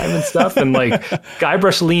all the time and stuff. And like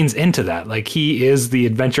Guybrush leans into that. Like he is the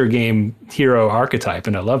adventure game hero archetype.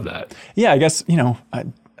 And I love that. Yeah, I guess, you know,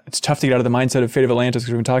 it's tough to get out of the mindset of Fate of Atlantis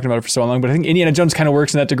because we've been talking about it for so long, but I think Indiana Jones kind of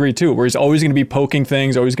works in that degree too, where he's always going to be poking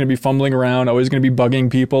things, always going to be fumbling around, always going to be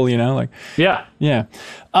bugging people, you know, like. Yeah.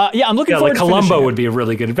 I'm looking forward like to Columbo would be a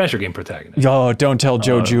really good adventure game protagonist. Oh, don't tell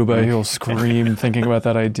Joe Juba. He'll scream thinking about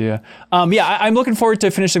that idea. I'm looking forward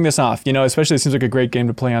to finishing this off, you know, especially it seems like a great game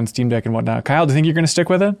to play on Steam Deck and whatnot. Kyle, do you think you're going to stick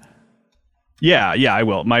with it? Yeah, I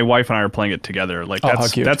will. My wife and I are playing it together. Like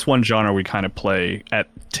that's one genre we kind of play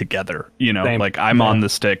together, you know. Same. Like I'm on the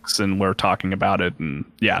sticks and we're talking about it, and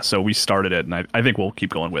so we started it, and I think we'll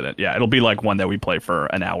keep going with it. Yeah, it'll be like one that we play for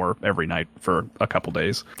an hour every night for a couple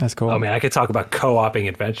days. That's cool. Oh man, I could talk about co-oping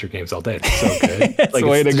adventure games all day. It's so good. It's like the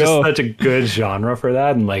way to go. Just such a good genre for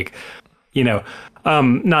that, and like, you know,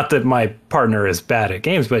 not that my partner is bad at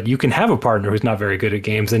games, but you can have a partner who's not very good at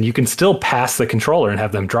games, and you can still pass the controller and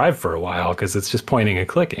have them drive for a while because it's just pointing and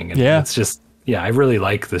clicking. And it's just, I really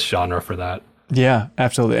like this genre for that. Yeah,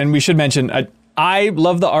 absolutely. And we should mention, I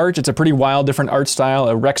love the art. It's a pretty wild, different art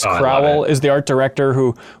style. Rex Crowell is the art director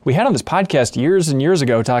who we had on this podcast years and years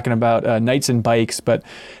ago talking about Knights and Bikes, but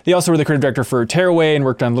they also were the creative director for Tearaway and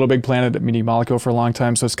worked on Little Big Planet at Media Molecule for a long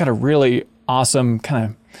time. So it's got a really awesome kind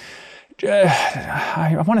of,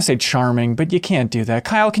 I want to say charming, but you can't do that.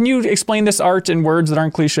 Kyle, can you explain this art in words that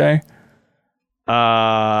aren't cliche?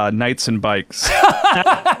 Knights and Bikes.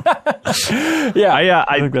 I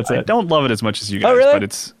think that's it. I don't love it as much as you guys, but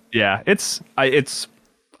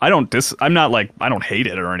I don't hate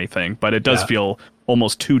it or anything, but it does feel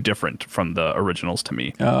almost too different from the originals to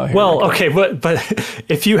me. Well, okay, but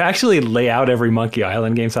if you actually lay out every Monkey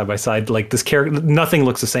Island game side by side, like this character, nothing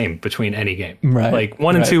looks the same between any game. Right. Like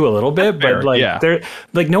 1 and 2 a little bit, but like Fair,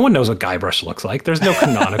 they're no one knows what Guybrush looks like. There's no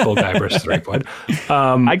canonical Guybrush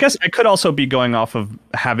 3.0. I guess I could also be going off of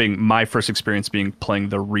having my first experience being playing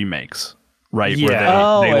the remakes. Right,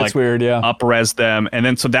 Yeah. where they that's like weird, yeah. up-res them, and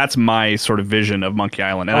then so that's my sort of vision of Monkey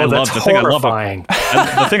Island. And I love that's the thing horrifying.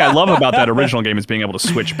 the thing I love about that original game is being able to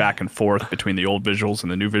switch back and forth between the old visuals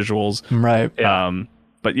and the new visuals. Right.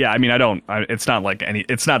 But yeah, I mean, it's not like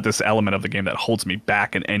it's not this element of the game that holds me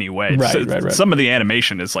back in any way. Right. Some of the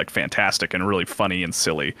animation is like fantastic and really funny and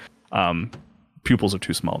silly. Pupils are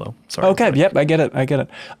too small though. Sorry. Okay. Yep. I get it.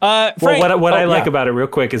 Frank, Well, what I like about it real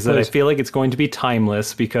quick is that I feel like it's going to be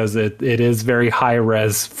timeless because it is very high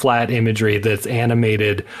res flat imagery that's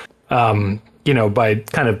animated, by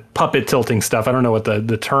kind of puppet tilting stuff. I don't know what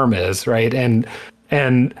the term is, right? And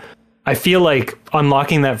I feel like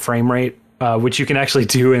unlocking that frame rate, which you can actually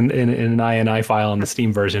do in an INI file in the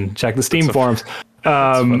Steam version. Check the Steam forums.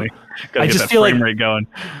 Funny. I just feel frame like rate going.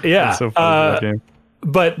 Yeah. That's so funny for that game.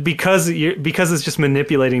 But because it's just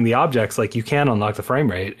manipulating the objects, like you can unlock the frame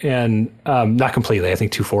rate, and not completely. I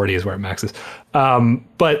think 240 is where it maxes.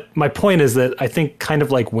 But my point is that I think kind of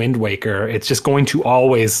like Wind Waker, it's just going to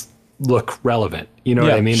always look relevant. You know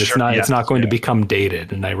what I mean? Sure. It's not going to become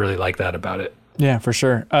dated, and I really like that about it. Yeah, for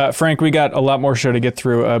sure. Frank, we got a lot more show to get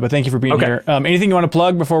through, but thank you for being here. Anything you want to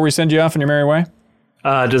plug before we send you off on your merry way?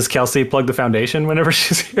 Does Kelsey plug the foundation whenever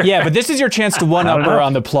she's here? Yeah, but this is your chance to one-up her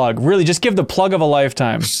on the plug. Really, just give the plug of a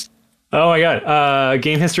lifetime. Oh my God.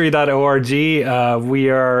 Gamehistory.org. We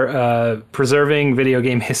are preserving video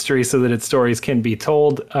game history so that its stories can be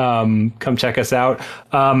told. Come check us out.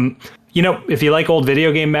 If you like old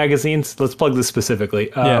video game magazines, let's plug this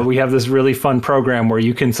specifically. We have this really fun program where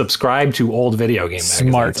you can subscribe to old video game magazines.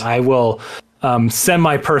 Smart. I will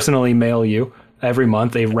semi-personally mail you every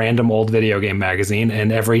month a random old video game magazine,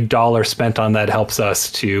 and every dollar spent on that helps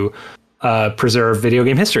us to preserve video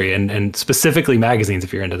game history and specifically magazines.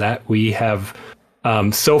 If you're into that, we have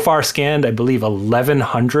so far scanned, I believe,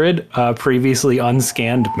 1,100 previously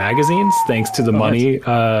unscanned magazines, thanks to the money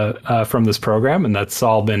from this program, and that's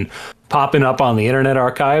all been popping up on the Internet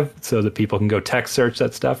Archive so that people can go text search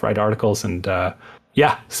that stuff, write articles, and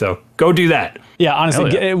so go do that. Yeah,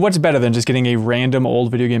 honestly, what's better than just getting a random old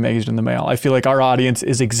video game magazine in the mail? I feel like our audience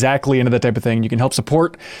is exactly into that type of thing. You can help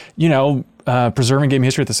support, preserving game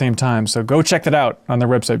history at the same time. So go check that out on their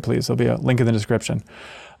website, please. There'll be a link in the description.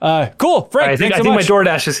 Cool, Frank. I think my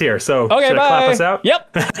DoorDash is here. So okay, should I clap us out?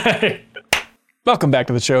 Yep. Welcome back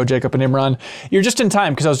to the show, Jacob and Imran. You're just in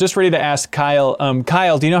time because I was just ready to ask Kyle.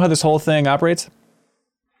 Kyle, do you know how this whole thing operates?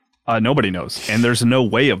 Nobody knows, and there's no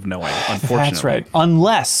way of knowing, unfortunately. That's right.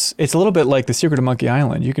 Unless it's a little bit like the secret of Monkey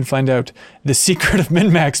Island. You can find out the secret of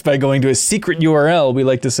MinMax by going to a secret URL we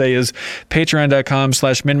like to say is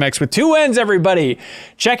patreon.com/MinMax with 2 N's, everybody.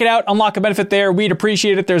 Check it out. Unlock a benefit there. We'd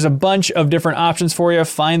appreciate it. There's a bunch of different options for you.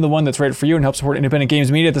 Find the one that's right for you and help support independent games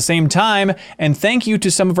media at the same time. And thank you to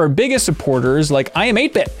some of our biggest supporters like I Am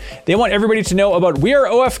 8-Bit. They want everybody to know about We Are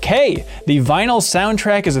OFK. The vinyl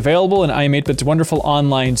soundtrack is available in I Am 8-Bit's wonderful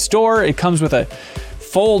online store. It comes with a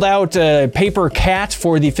fold-out paper cat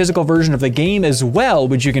for the physical version of the game as well,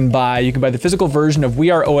 which you can buy. You can buy the physical version of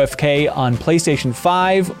We Are OFK on PlayStation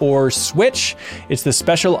 5 or Switch. It's the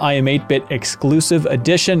special I Am 8-Bit exclusive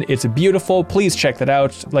edition. It's beautiful. Please check that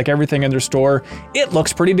out. Like everything in their store, it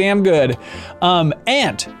looks pretty damn good.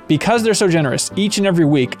 And because they're so generous, each and every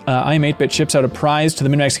week, I Am 8-Bit ships out a prize to the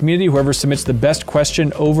MinMax community, whoever submits the best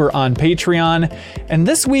question over on Patreon. And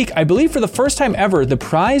this week, I believe for the first time ever, the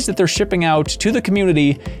prize that they're shipping out to the community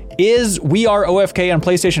is We Are OFK on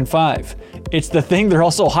PlayStation 5. It's the thing they're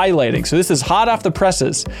also highlighting. So this is hot off the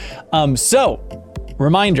presses.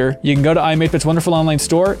 Reminder, you can go to I Am 8-Bit's wonderful online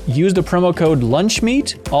store, use the promo code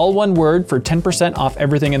LUNCHMEAT, all one word, for 10% off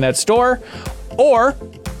everything in that store.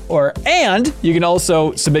 And you can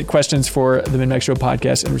also submit questions for the MinMax Show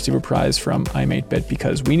podcast and receive a prize from I Am 8-Bit,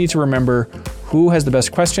 because we need to remember who has the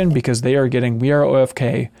best question, because they are getting We Are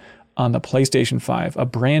OFK on the PlayStation 5, a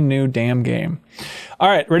brand new damn game. All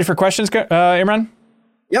right, ready for questions, Imran?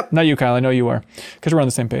 Yep. Not you, Kyle. I know you are, because we're on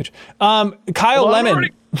the same page. Kyle Lemon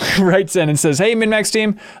writes in and says, "Hey, MinMax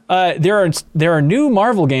team, there are new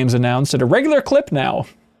Marvel games announced at a regular clip now."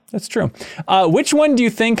 That's true. Which one do you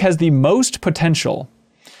think has the most potential?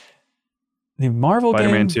 The Marvel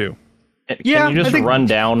Spider-Man game? 2. Can you just run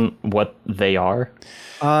down what they are?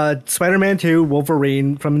 Spider-Man 2,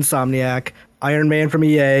 Wolverine from Insomniac, Iron Man from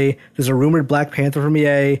EA. There's a rumored Black Panther from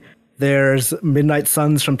EA. There's Midnight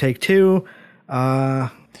Suns from Take-Two.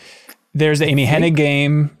 There's the Amy Hennig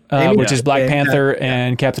game, which is Black Panther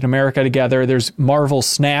and Captain America together. There's Marvel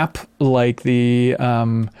Snap, like the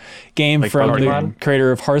game from Pokemon? the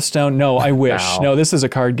creator of Hearthstone. No, I wish. No, this is a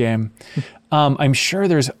card game. I'm sure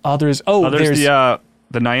there's others. There's the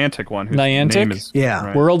Niantic one. Whose Niantic? name is,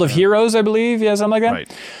 Yeah. World of Heroes, I believe. Yeah, something like that.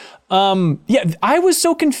 Right. I was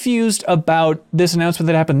so confused about this announcement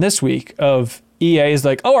that happened this week of EA is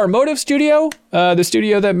like, our Motive Studio, the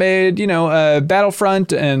studio that made,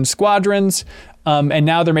 Battlefront and Squadrons, and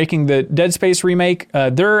now they're making the Dead Space remake.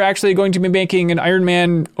 They're actually going to be making an Iron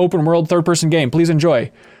Man open world third-person game. Please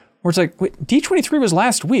enjoy. Where it's like, wait, D23 was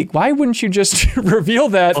last week. Why wouldn't you just reveal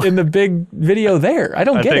that in the big video there? I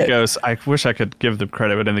don't get it. I wish I could give them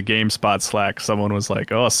credit, but in the GameSpot Slack, someone was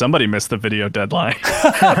like, "Oh, somebody missed the video deadline."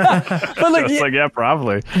 But like, yeah,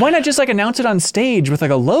 probably. Why not just like announce it on stage with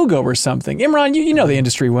like a logo or something? Imran, you know the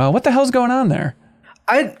industry well. What the hell's going on there?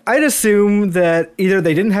 I'd assume that either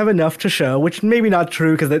they didn't have enough to show, which maybe not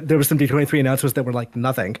true because there was some D23 announcements that were like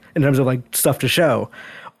nothing in terms of like stuff to show,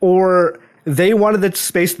 or they wanted the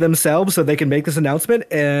space themselves so they can make this announcement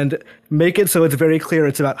and make it so it's very clear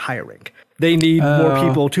it's about hiring. They need more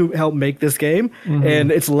people to help make this game,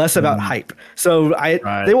 and it's less about hype. So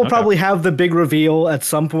they will probably have the big reveal at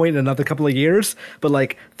some point in another couple of years, but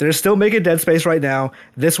like they're still making Dead Space right now.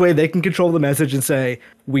 This way they can control the message and say,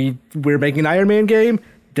 we're making an Iron Man game.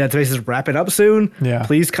 Dead Space is wrapping up soon. Yeah.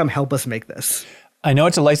 Please come help us make this. I know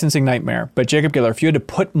it's a licensing nightmare, but Jacob Giller, if you had to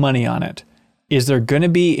put money on it, is there going to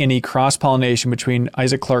be any cross-pollination between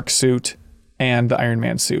Isaac Clarke's suit and the Iron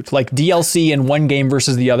Man suit? Like DLC in one game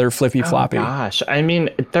versus the other, flippy-floppy. Oh, gosh. I mean,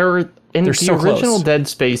 they're the so original close. Dead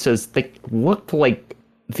Spaces, they looked like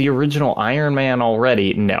the original Iron Man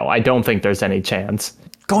already. No, I don't think there's any chance.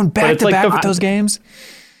 Going back to back with those games?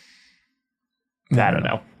 I don't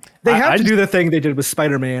know. They have to do the thing they did with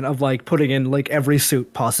Spider-Man of like putting in like every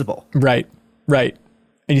suit possible. Right.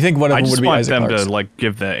 And you think one of them would be Isaac I just want them Clarke's. to like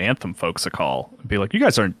give the Anthem folks a call and be like, "You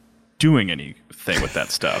guys aren't doing anything with that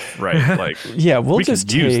stuff, right?" Like, yeah, we'll we just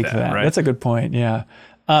can use take that. right? That's a good point. Yeah.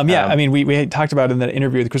 I mean, we had talked about in that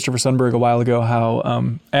interview with Christopher Sundberg a while ago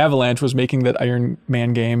how Avalanche was making that Iron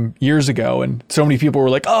Man game years ago, and so many people were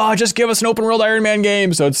like, "Oh, just give us an open world Iron Man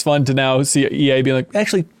game." So it's fun to now see EA be like,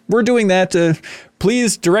 "Actually, we're doing that.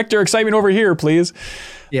 Please direct your excitement over here, please."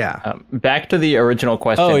 Yeah. Back to the original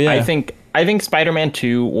question. Oh, yeah. I think Spider-Man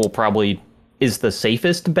 2 will probably is the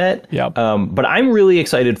safest bet. Yep. But I'm really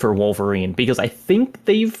excited for Wolverine because I think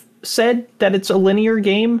they've said that it's a linear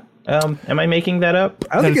game. Am I making that up?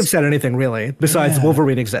 I don't think they've said anything really besides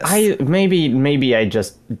Wolverine exists. Maybe I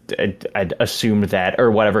just I'd assumed that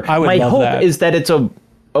or whatever. I would My love hope that. is that it's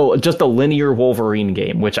just a linear Wolverine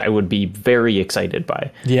game, which I would be very excited by.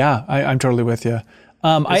 Yeah, I'm totally with you.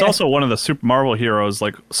 It's also one of the Super Marvel heroes.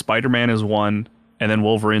 Like Spider-Man is one, and then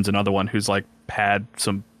Wolverine's another one who's like had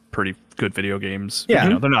some pretty good video games.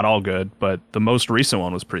 Yeah. They're not all good, but the most recent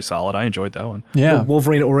one was pretty solid. I enjoyed that one. Yeah. The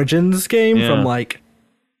Wolverine Origins game from like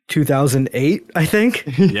 2008, I think.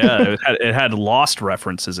 Yeah, it had Lost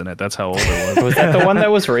references in it. That's how old it was. Was that the one that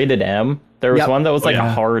was rated M? There was Yep. one that was like yeah.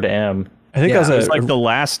 a hard M. I think Yeah, that It was was like the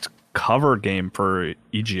last cover game for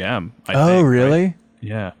EGM. I Oh, think, really? right?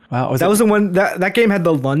 Yeah. Wow. That was the one that game had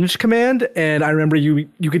the lunge command, and I remember you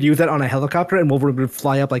could use that on a helicopter, and Wolverine would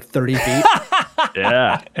fly up like 30 feet.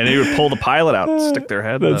 Yeah. And he would pull the pilot out and stick their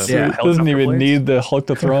head. That's the sweet. helicopter Doesn't even blades. need the Hulk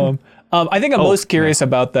to throw him. I think I'm most curious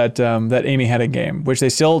about that Amy Hennig game, which they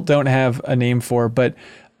still don't have a name for, but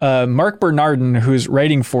Mark Bernardin, who's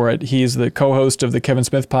writing for it, he's the co-host of the Kevin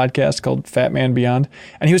Smith podcast called Fat Man Beyond,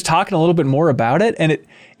 and he was talking a little bit more about it, and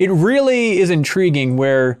it really is intriguing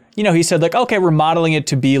where, he said like, okay, we're modeling it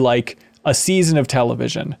to be like a season of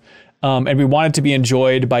television. And we want it to be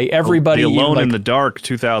enjoyed by everybody. The Alone like, in the Dark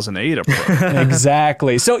 2008 approach.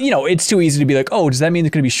 Exactly. So, it's too easy to be like, oh, does that mean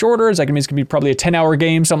it's going to be shorter? Does that mean it's going to be probably a 10-hour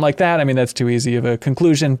game, something like that? I mean, that's too easy of a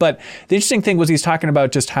conclusion. But the interesting thing was he's talking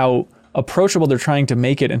about just how approachable they're trying to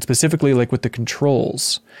make it, and specifically like with the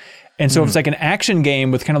controls. And so it's like an action game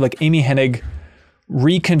with kind of like Amy Hennig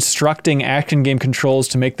reconstructing action game controls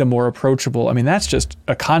to make them more approachable. I mean, that's just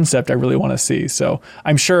a concept I really want to see. So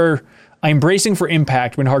I'm sure I'm bracing for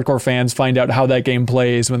impact when hardcore fans find out how that game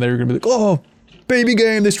plays, when they're going to be like, oh, baby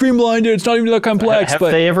game, they streamlined it, it's not even that complex. Have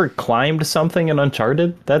but they ever climbed something in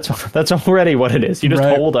Uncharted? That's already what it is. You just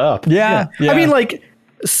Right. hold up. yeah. I mean, like,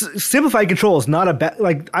 simplified controls, not a bad.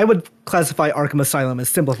 Like, I would classify Arkham Asylum as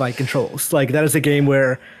simplified controls. Like, that is a game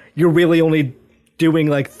where you're really only doing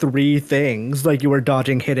like 3 things. Like, you were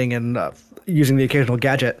dodging, hitting, and using the occasional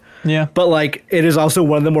gadget. Yeah. But like, it is also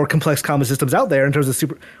one of the more complex combat systems out there in terms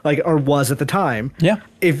of or was at the time. Yeah.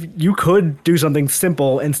 If you could do something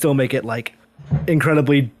simple and still make it like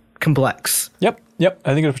incredibly complex. Yep.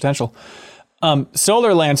 I think there's potential.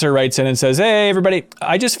 Solar Lancer writes in and says, "Hey, everybody.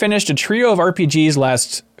 I just finished a trio of RPGs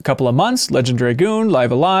last couple of months, Legend Dragoon,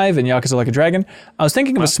 Live Alive, and Yakuza Like a Dragon. I was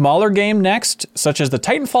thinking of a smaller game next, such as the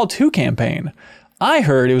Titanfall 2 campaign. I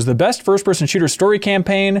heard it was the best first-person shooter story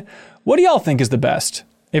campaign. What do y'all think is the best?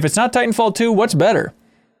 If it's not Titanfall 2, what's better?"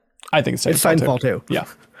 I think it's Titanfall 2. Yeah.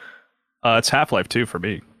 It's Half-Life 2 for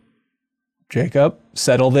me. Jacob,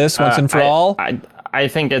 settle this once and for all. I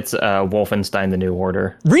think it's Wolfenstein: The New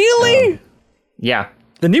Order. Really? Yeah.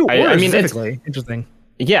 The New Order I mean, specifically. Interesting.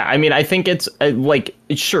 Yeah, I mean, I think it's like,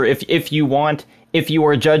 sure, if you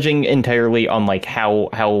are judging entirely on like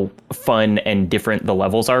how fun and different the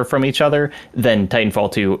levels are from each other, then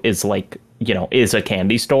Titanfall 2 is like, is a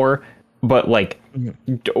candy store. But like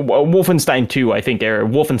Wolfenstein 2, I think, or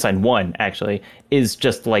Wolfenstein 1 actually is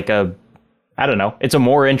just like I don't know. It's a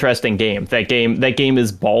more interesting game. That game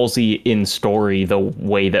is ballsy in story the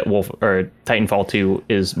way that Titanfall 2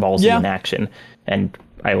 is ballsy in action. And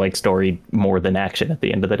I like story more than action at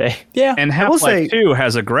the end of the day. Yeah. And Half-Life 2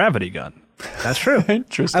 has a gravity gun. That's true.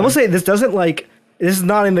 Interesting. I will say this is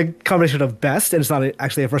not in the combination of best, and it's not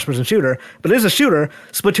actually a first-person shooter, but it is a shooter.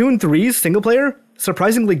 Splatoon 3's single player,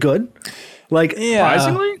 surprisingly good. Like,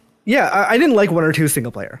 surprisingly? Yeah, I didn't like 1 or 2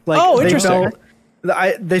 single player. Like, interesting.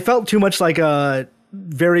 They felt too much like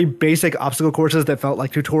very basic obstacle courses that felt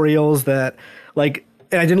like tutorials that like,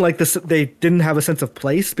 and I didn't like this. They didn't have a sense of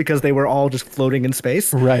place because they were all just floating in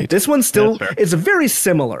space. Right. This one still is very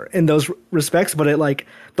similar in those respects, but it like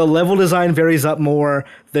the level design varies up more.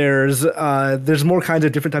 There's more kinds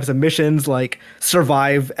of different types of missions, like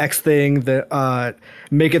survive X thing,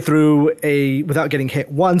 make it through without getting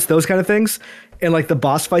hit once, those kind of things. And like the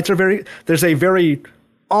boss fights there's a very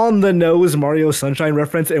on the nose Mario Sunshine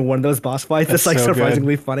reference in one of those boss fights. That's like so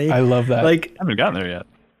surprisingly funny. I love that. I Like, haven't gotten there yet.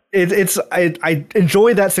 I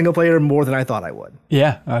enjoy that single player more than I thought I would.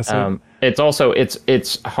 Yeah. It's also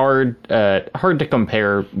it's hard to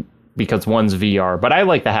compare because one's VR, but I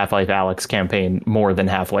like the Half-Life Alyx campaign more than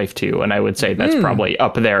Half-Life 2, and I would say that's probably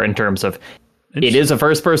up there in terms of it is a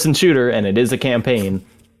first-person shooter and it is a campaign.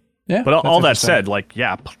 Yeah. But all that said, like,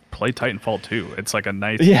 play Titanfall 2. It's like a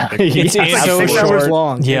nice... It's so 6 hours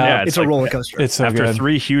long. Yeah. It's a roller coaster. It's so after good.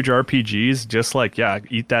 3 huge RPGs, just like,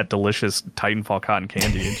 eat that delicious Titanfall cotton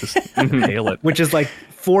candy and just inhale it. Which is like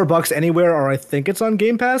 $4 anywhere, or I think it's on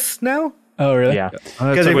Game Pass now. Oh, really? Yeah.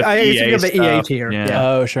 Because I think of the EA tier. Yeah.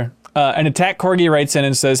 Oh, sure. An Attack Corgi writes in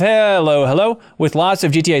and says, hello. With lots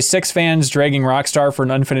of GTA 6 fans dragging Rockstar for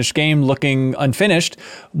an unfinished game looking unfinished,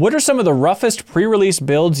 what are some of the roughest pre-release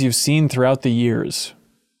builds you've seen throughout the years?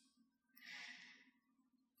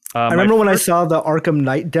 I remember when I saw the Arkham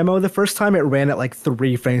Knight demo the first time, it ran at like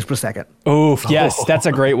 3 frames per second. Oof, yes, that's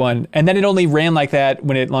a great one. And then it only ran like that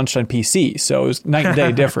when it launched on PC, so it was night and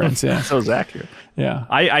day difference. Yeah. So it's accurate. Yeah.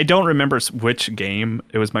 I don't remember which game.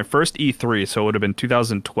 It was my first E3, so it would have been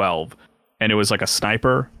 2012, and it was like a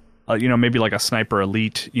sniper, maybe like a Sniper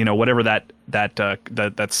Elite, whatever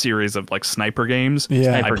that series of like sniper games.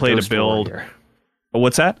 Yeah. Sniper I played Ghost a build. Warrior.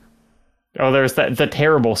 What's that? Oh, there's the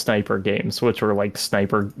terrible sniper games, which were like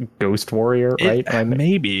Sniper Ghost Warrior, right?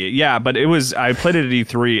 Maybe, yeah. But I played it at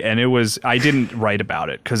E3, and I didn't write about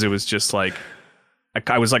it because it was just like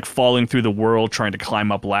I was like falling through the world trying to climb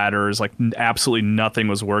up ladders, like absolutely nothing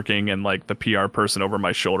was working, and like the PR person over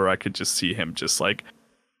my shoulder, I could just see him just like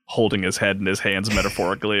holding his head in his hands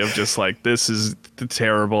metaphorically of just like, this is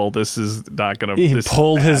terrible, this is not gonna... He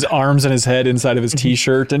pulled his arms and his head inside of his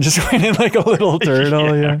t-shirt and just went in like a little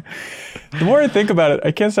turtle. Yeah. The more I think about it,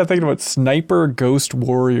 I can't stop thinking about Sniper Ghost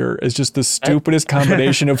Warrior as just the stupidest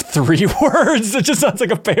combination of 3 words. It just sounds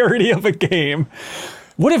like a parody of a game.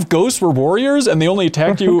 What if ghosts were warriors and they only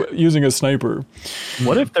attacked you using a sniper?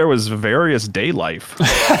 What if there was various day life?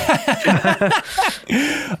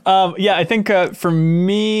 I think for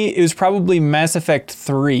me, it was probably Mass Effect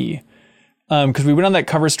 3. Because we went on that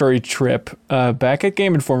cover story trip back at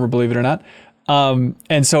Game Informer, believe it or not.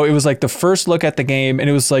 And so it was like the first look at the game, and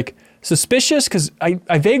it was like suspicious because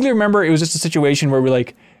I vaguely remember it was just a situation where we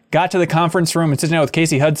like got to the conference room and sitting down with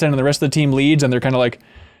Casey Hudson and the rest of the team leads, and they're kind of like,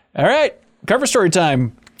 all right, cover story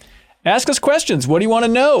time. Ask us questions. What do you want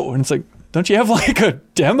to know? And it's like, don't you have like a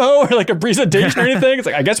demo or like a presentation or anything? It's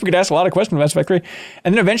like, I guess we could ask a lot of questions in Mass Effect 3.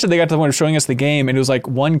 And then eventually they got to the point of showing us the game, and it was like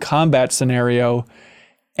one combat scenario,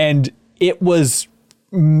 and it was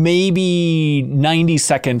maybe 90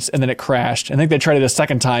 seconds, and then it crashed. I think they tried it a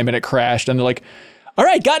second time and it crashed, and they're like, all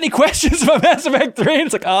right, got any questions about Mass Effect 3? And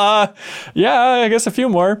it's like, yeah, I guess a few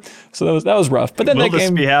more. So that was rough. But then Will that this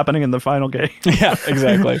game be happening in the final game? Yeah,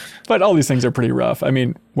 exactly. But all these things are pretty rough. I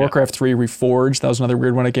mean, Warcraft 3 Reforged, that was another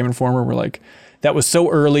weird one at Game Informer. We're like, that was so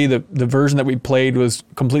early. The version that we played was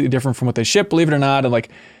completely different from what they shipped, believe it or not. And like,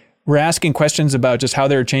 we're asking questions about just how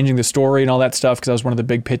they're changing the story and all that stuff, because that was one of the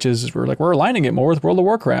big pitches. We're like, we're aligning it more with World of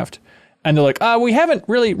Warcraft. And they're like, we haven't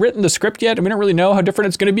really written the script yet, and we don't really know how different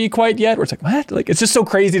it's going to be quite yet. Where it's like, what? Like, it's just so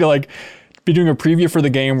crazy to like be doing a preview for the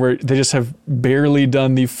game where they just have barely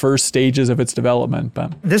done the first stages of its development.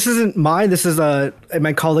 But this isn't mine. This is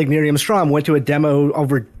my colleague Miriam Strom went to a demo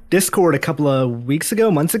over Discord a couple of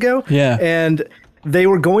months ago. Yeah. And they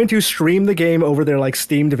were going to stream the game over their like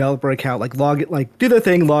Steam developer account, do their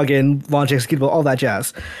thing, log in, launch executable, all that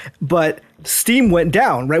jazz. But Steam went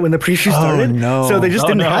down right when the preview started. No. So they just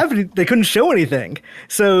didn't have they couldn't show anything.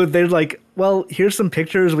 So they're like, well, here's some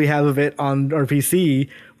pictures we have of it on our PC.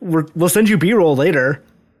 We'll send you B-roll later.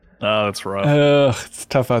 Oh, that's rough. it's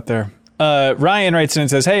tough out there. Ryan writes in and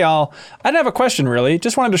says, hey, all. I don't have a question, really.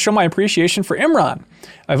 Just wanted to show my appreciation for Imran.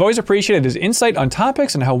 I've always appreciated his insight on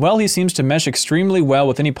topics and how well he seems to mesh extremely well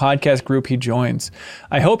with any podcast group he joins.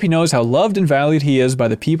 I hope he knows how loved and valued he is by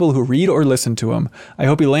the people who read or listen to him. I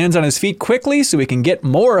hope he lands on his feet quickly so we can get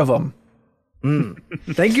more of them.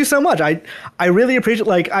 Thank you so much. I really appreciate,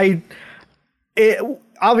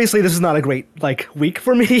 obviously this is not a great, week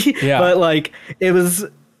for me, Yeah. but,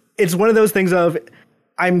 it's one of those things of,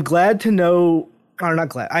 I'm glad to know, or not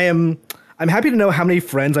glad, I'm happy to know how many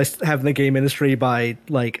friends I have in the game industry by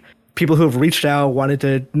people who have reached out, wanted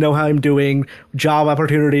to know how I'm doing, job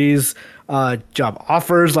opportunities, job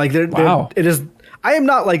offers. Wow. I am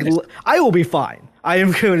not I will be fine. I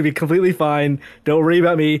am going to be completely fine. Don't worry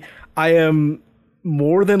about me. I am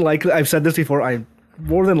more than likely, I've said this before, I'm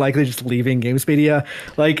more than likely just leaving Gamespedia.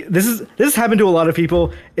 This has happened to a lot of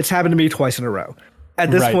people. It's happened to me twice in a row. At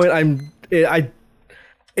this point,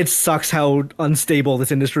 it sucks how unstable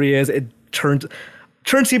this industry is. It turns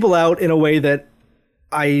people out in a way that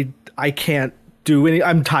I can't do any.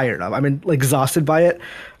 I'm tired of. I'm exhausted by it,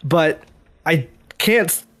 but I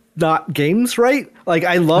can't not games, right?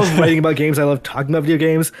 I love writing about games. I love talking about video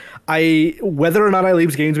games. Whether or not I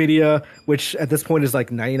leave games media, which at this point is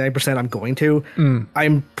 99%, I'm going to.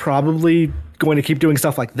 I'm probably going to keep doing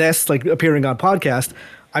stuff like this, appearing on podcast.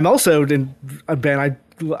 I'm also in a band.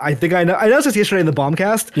 I think I announced this yesterday in the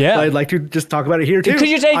Bombcast. Yeah. I'd like to just talk about it here too. Could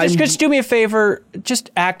you say, just do me a favor,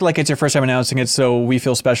 just act like it's your first time announcing it so we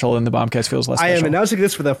feel special and the Bombcast feels less special. I am announcing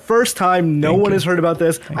this for the first time. No one has heard about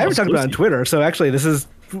this. I haven't talked about it on Twitter, so actually this is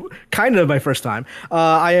kind of my first time.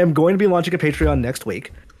 I am going to be launching a Patreon next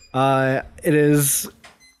week. It is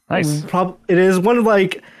Nice. It is one of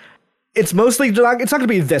it's mostly it's not going to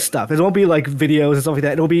be this stuff. It won't be videos and stuff like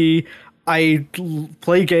that. It'll be I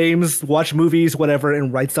play games, watch movies, whatever,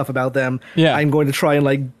 and write stuff about them. Yeah. I'm going to try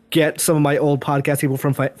and get some of my old podcast people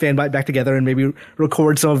from Fanbyte back together and maybe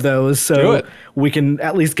record some of those so we can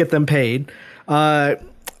at least get them paid. I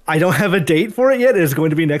don't have a date for it yet. It is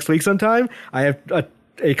going to be next week sometime. I have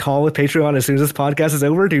a call with Patreon as soon as this podcast is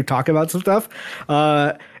over to talk about some stuff.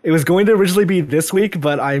 It was going to originally be this week,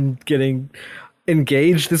 but I'm getting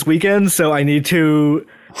engaged this weekend, so I need to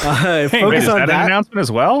focus on that. An announcement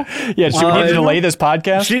as well? Yeah, should we need to delay this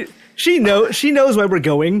podcast? She knows where we're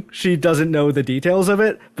going. She doesn't know the details of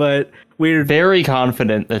it, but we're very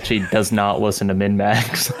confident that she does not listen to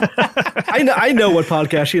MinMax. I know what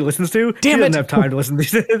podcast she listens to. She doesn't have time to listen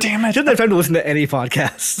to. Damn it! She doesn't have time to listen to any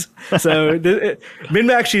podcasts. So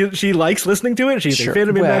MinMax, she likes listening to it. She's a fan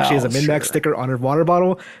of MinMax. She has a MinMax sticker on her water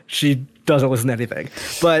bottle. She doesn't listen to anything.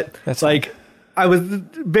 But that's I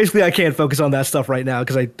can't focus on that stuff right now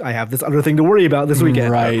because I have this other thing to worry about this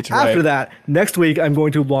weekend. Right. After that, next week I'm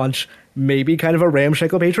going to launch maybe kind of a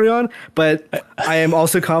ramshackle Patreon, but I am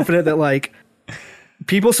also confident that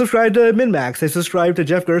people subscribe to MinMax, they subscribe to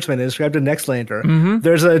Jeff Gertzman, they subscribe to Nextlander. Mm-hmm.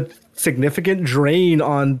 There's a significant drain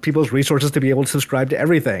on people's resources to be able to subscribe to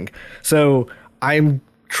everything. So I'm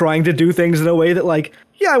trying to do things in a way that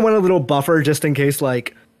I want a little buffer just in case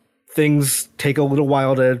things take a little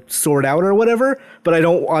while to sort out or whatever, but I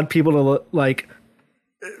don't want people to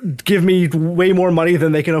give me way more money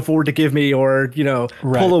than they can afford to give me, or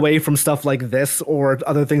pull away from stuff like this or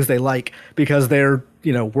other things they like because they're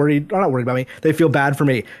worried or not worried about me. They feel bad for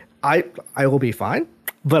me. I will be fine,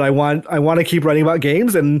 but I want to keep writing about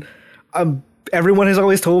games, and everyone has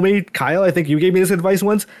always told me, Kyle, I think you gave me this advice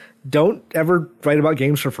once, don't ever write about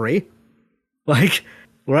games for free. Write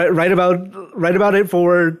about it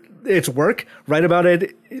for its work, write about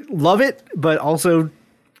it, love it, but also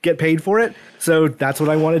get paid for it. So that's what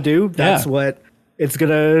I want to do. That's what it's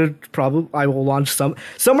gonna I will launch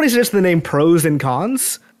somebody suggested the name Pros and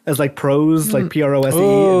Cons as like pros, like PROSE.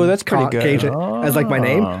 Oh, that's pretty good. As like my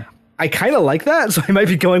name. I kind of like that, so I might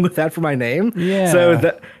be going with that for my name. Yeah. So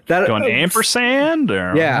that Going ampersand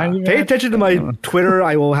or yeah. Pay attention to my Twitter.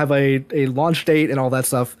 I will have a launch date and all that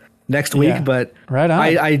stuff next week. Yeah. But right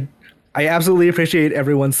on. I absolutely appreciate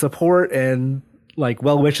everyone's support and like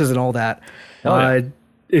well wishes and all that.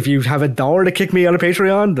 If you have $1 to kick me on a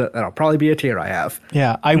Patreon, that'll probably be a tier I have.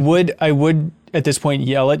 Yeah, I would at this point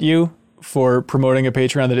yell at you for promoting a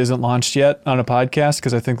Patreon that isn't launched yet on a podcast,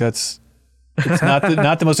 because I think it's not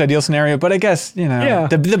the most ideal scenario. But I guess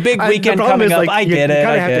the big weekend coming up. I get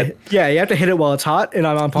it. You have to hit it while it's hot, and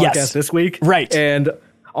I'm on podcast this week, right? And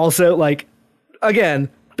also like again,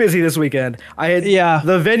 busy this weekend. I had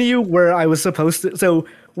the venue where I was supposed to. So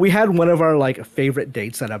we had one of our like favorite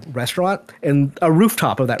dates at a restaurant and a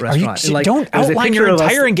rooftop of that restaurant. Don't outline your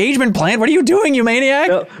entire engagement plan. What are you doing, you maniac?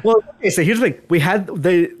 Well, okay, so here's the thing: we had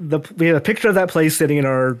we had a picture of that place sitting in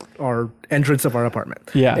our entrance of our apartment.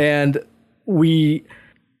 Yeah, and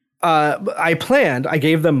I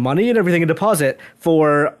gave them money and everything in deposit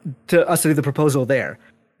to us to do the proposal there.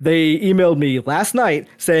 They emailed me last night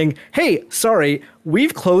saying, "Hey, sorry,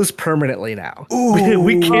 we've closed permanently now.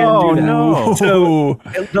 We can't do that." No. So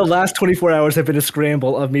the last 24 hours have been a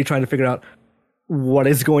scramble of me trying to figure out what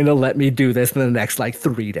is going to let me do this in the next like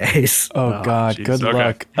 3 days. Oh God, geez. good Okay.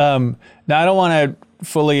 luck. Now I don't want to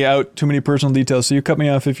fully out too many personal details, so you cut me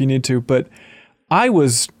off if you need to. But I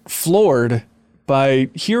was floored by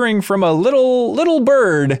hearing from a little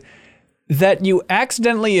bird that you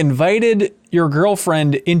accidentally invited your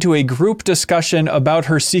girlfriend into a group discussion about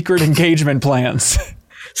her secret engagement plans.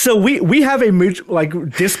 So we have a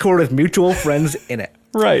Discord with mutual friends in it.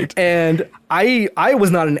 Right. And I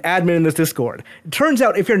was not an admin in this Discord. It turns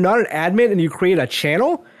out if you're not an admin and you create a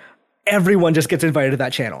channel, everyone just gets invited to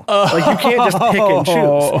that channel. Like you can't just pick and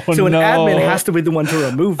choose. So an admin has to be the one to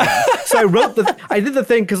remove them. So I did the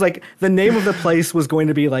thing because like the name of the place was going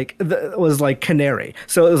to be was Canary.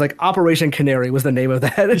 So it was like Operation Canary was the name of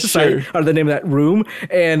that site, or the name of that room.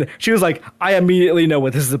 And she was like, I immediately know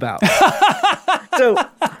what this is about. So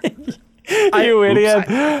you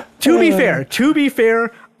idiot. To be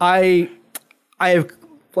fair, I have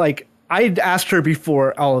like I asked her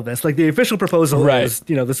before all of this. Like the official proposal is,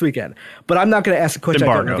 this weekend. But I'm not going to ask a question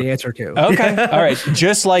I don't know the answer to. Okay. All right.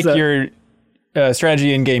 Just like your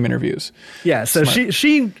strategy in game interviews. Yeah. So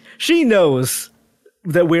she knows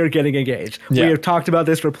that we're getting engaged. Yeah. We have talked about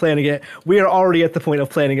this. We're planning it. We are already at the point of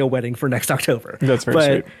planning a wedding for next October. That's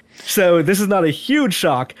very sweet. So this is not a huge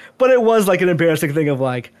shock, but it was like an embarrassing thing of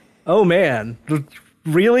like, oh man,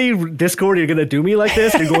 really? Discord, you're going to do me like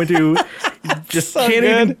this? You're going to just so can't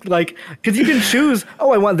good. even like, because you can choose, I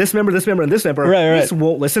want this member, and this member. Right. This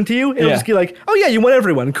won't listen to you. It'll just be like, oh yeah, you want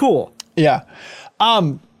everyone. Cool. Yeah.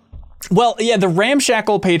 Well, yeah, the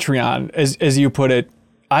ramshackle Patreon, as you put it,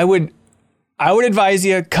 I would advise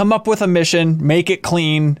you come up with a mission, make it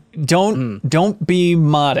clean. Don't be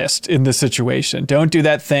modest in this situation. Don't do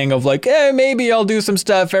that thing of like, maybe I'll do some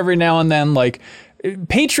stuff every now and then. Like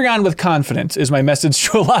Patreon with confidence is my message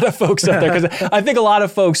to a lot of folks out there, because I think a lot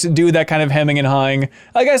of folks do that kind of hemming and hawing.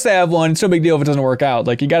 I guess I have one. It's no big deal if it doesn't work out.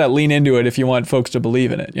 Like you got to lean into it if you want folks to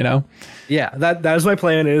believe in it, Yeah, that is my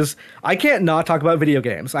plan. Is I can't not talk about video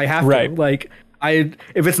games. I have to. Like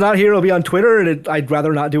if it's not here, it'll be on Twitter, and I'd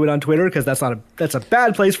rather not do it on Twitter because that's a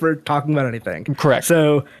bad place for talking about anything. Correct.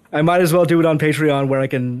 So I might as well do it on Patreon, where I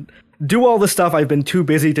can do all the stuff I've been too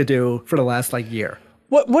busy to do for the last year.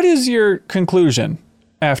 What is your conclusion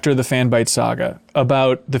after the Fanbyte saga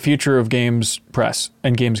about the future of games press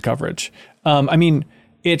and games coverage? I mean,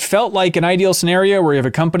 it felt like an ideal scenario where you have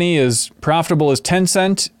a company as profitable as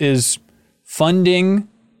Tencent is funding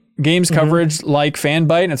games coverage like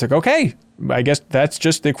Fanbyte, and it's like, okay, I guess that's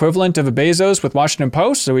just the equivalent of a Bezos with Washington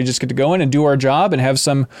Post, so we just get to go in and do our job and have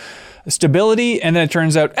some stability, and then it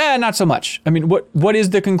turns out, not so much. I mean, what is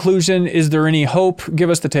the conclusion? Is there any hope? Give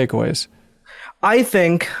us the takeaways. I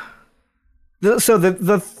think the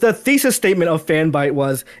thesis statement of Fanbyte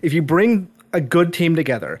was, if you bring a good team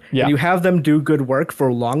together and you have them do good work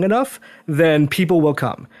for long enough, then people will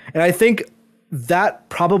come. And I think that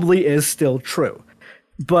probably is still true.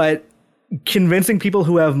 But convincing people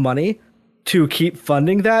who have money to keep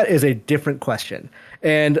funding that is a different question.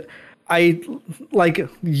 And I like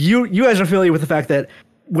you guys are familiar with the fact that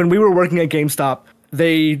when we were working at GameStop,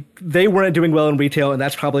 they weren't doing well in retail, and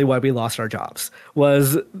that's probably why we lost our jobs.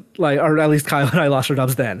 Was like, or at least Kyle and I lost our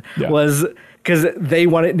jobs then. Was because they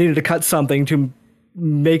needed to cut something to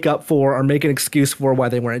make up for or make an excuse for why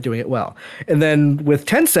they weren't doing it well. And then with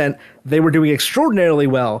Tencent, they were doing extraordinarily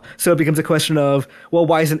well. So it becomes a question of, well,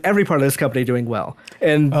 why isn't every part of this company doing well?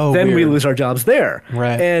 And then we weird. lose our jobs there.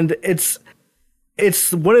 Right. And it's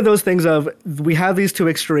one of those things of, we have these two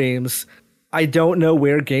extremes. I don't know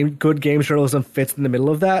where good game journalism fits in the middle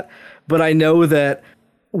of that, but I know that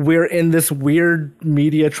we're in this weird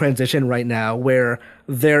media transition right now where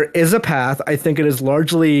there is a path. I think it is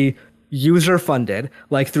largely user funded,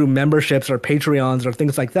 like through memberships or Patreons or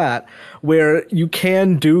things like that, where you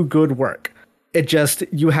can do good work. It just,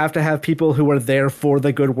 you have to have people who are there for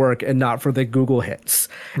the good work and not for the Google hits.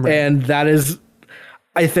 Right. And that is,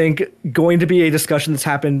 I think, going to be a discussion that's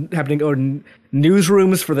happening in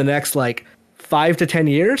newsrooms for the next 5 to 10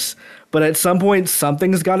 years. But at some point,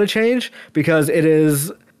 something's got to change, because it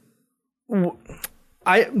is,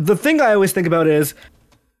 the thing I always think about is,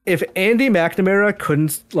 if Andy McNamara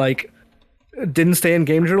didn't stay in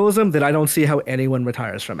game journalism, then I don't see how anyone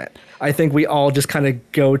retires from it. I think we all just kind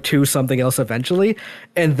of go to something else eventually.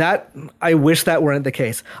 And that, I wish that weren't the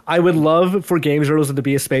case. I would love for game journalism to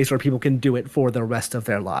be a space where people can do it for the rest of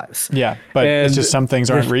their lives. Yeah, but it's just some things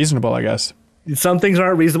aren't reasonable, I guess. Some things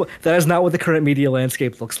aren't reasonable. That is not what the current media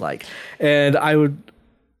landscape looks like. And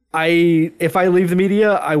if I leave the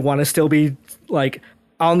media, I want to still be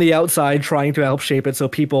on the outside trying to help shape it, so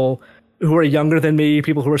people who are younger than me,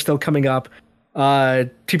 people who are still coming up,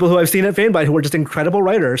 people who I've seen at Fanbyte who are just incredible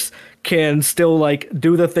writers can still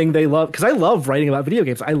do the thing they love. Because I love writing about video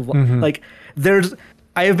games. I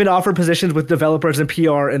have been offered positions with developers and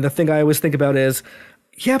PR, and the thing I always think about is,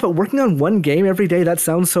 yeah, but working on one game every day, that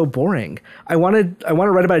sounds so boring. I want to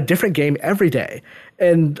write about a different game every day.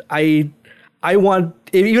 And I want,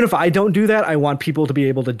 even if I don't do that, I want people to be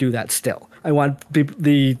able to do that still. I want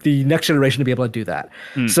the next generation to be able to do that.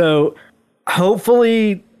 So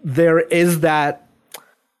hopefully there is that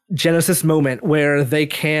genesis moment where they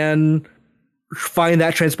can find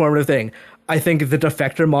that transformative thing. I think the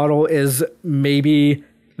defector model is maybe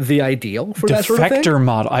the ideal for that sort of thing. Defector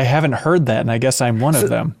model. I haven't heard that, and I guess I'm one of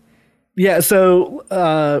them. Yeah. So,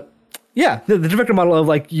 the defector model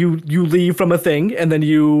of you leave from a thing and then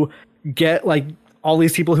you get all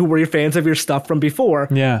these people who were your fans of your stuff from before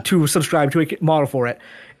to subscribe to a model for it.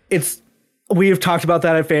 We have talked about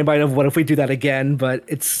that at Fanbyte of what if we do that again, but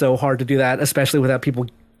it's so hard to do that, especially without people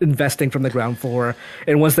investing from the ground floor.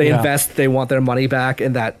 And once they invest, they want their money back,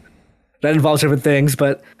 and that involves different things.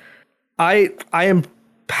 But I am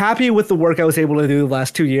happy with the work I was able to do the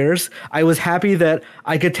last 2 years. I was happy that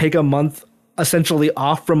I could take a month essentially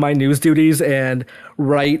off from my news duties and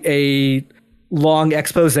write a long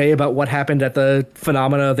expose about what happened at the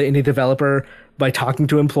Phenomena of the indie developer by talking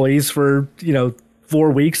to employees for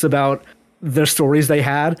 4 weeks about the stories they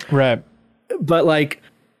had. Right. But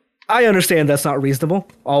I understand that's not reasonable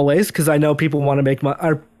always, because I know people want to make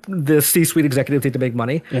money. The C-suite executives need to make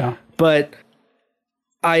money. Yeah. But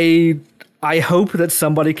I hope that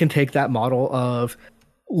somebody can take that model of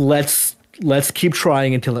let's keep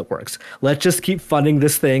trying until it works. Let's just keep funding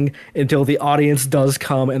this thing until the audience does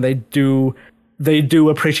come and they do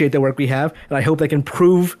appreciate the work we have. And I hope they can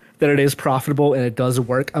prove that it is profitable and it does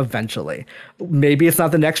work eventually. Maybe it's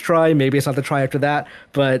not the next try, maybe it's not the try after that,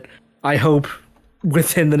 but I hope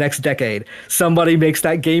within the next decade somebody makes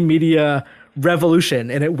that game media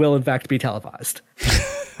revolution and it will in fact be televised.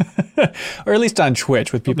 Or at least on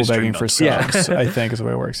Twitch with people begging for subs, I think is the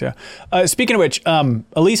way it works, yeah. Speaking of which,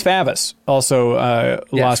 Elise Favis also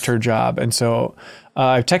lost her job. And so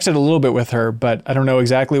I've texted a little bit with her, but I don't know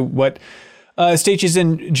exactly what state she's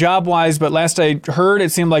in job-wise. But last I heard,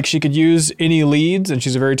 it seemed like she could use any leads, and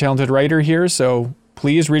she's a very talented writer here. So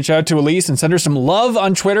please reach out to Elise and send her some love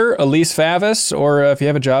on Twitter, Elise Favis. Or if you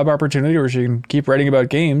have a job opportunity where she can keep writing about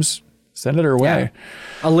games, send it her way.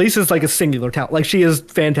 Elise is a singular talent. She is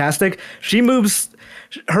fantastic.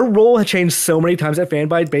 Her role had changed so many times at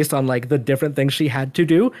Fanbyte based on the different things she had to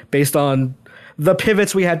do, based on the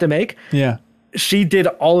pivots we had to make. Yeah. She did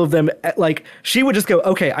all of them. She would just go,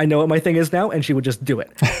 okay, I know what my thing is now. And she would just do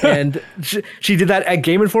it. And she did that at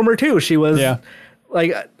Game Informer too. She was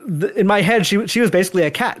in my head, she was basically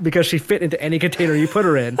a cat because she fit into any container you put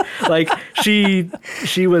her in. She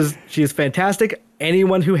is fantastic.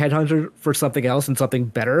 Anyone who headhunted for something else and something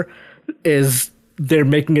better they're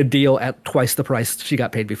making a deal at twice the price she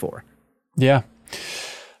got paid before. Yeah.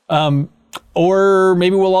 Or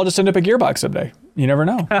maybe we'll all just end up at Gearbox someday. You never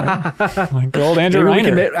know. Right? Good old Andrew Reiner.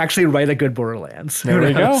 We can actually write a good Borderlands. There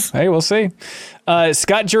we go. Hey, we'll see.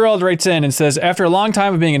 Scott Gerald writes in and says, after a long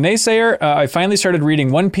time of being a naysayer, I finally started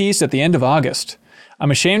reading One Piece at the end of August. I'm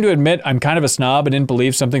ashamed to admit I'm kind of a snob and didn't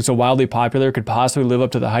believe something so wildly popular could possibly live up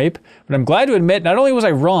to the hype. But I'm glad to admit not only was I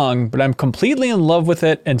wrong, but I'm completely in love with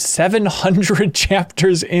it and 700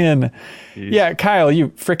 chapters in. Jeez. Yeah, Kyle, you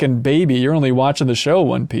freaking baby. You're only watching the show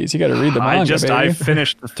One Piece. You got to read the manga, baby. I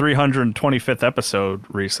finished the 325th episode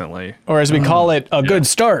recently. Or as we call it, a good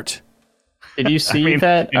start. Did you see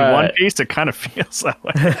that? In One Piece, it kind of feels that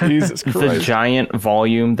way. Jesus Christ. The giant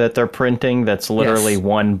volume that they're printing that's literally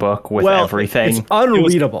one book with everything. It's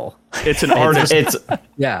unreadable. It's an artist. It's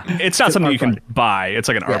It's not something you can buy. It's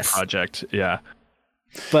like an art project. Yeah.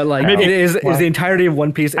 But like it is the entirety of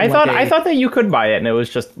One Piece. I thought that you could buy it and it was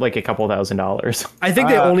just like a couple $1,000s. I think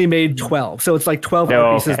they only made 12, so it's like 12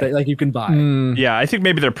 art pieces that like you can buy. Yeah, I think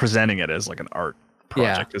maybe they're presenting it as like an art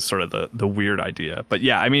project is sort of the weird idea. But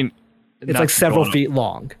yeah, I mean, it's like several feet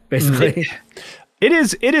long, basically. It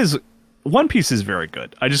is. One Piece is very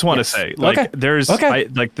good. I just want to say, like, there's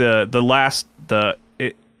like the last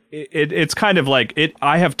it's kind of like it.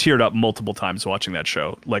 I have teared up multiple times watching that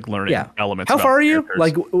show, like learning elements. How far are you?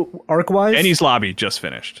 Like arc wise? Enies Lobby just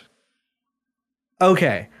finished.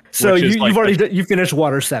 Okay, so you've already finished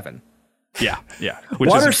Water 7. Yeah.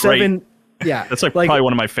 Which Water is 7. Great. Yeah, that's like probably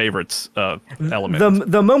one of my favorites elements.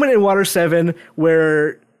 The moment in Water 7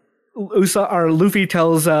 where Luffy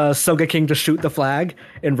tells Soga to shoot the flag,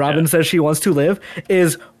 and Robin says she wants to live,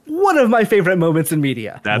 is one of my favorite moments in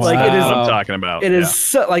media. That's like it is what I'm talking about. It is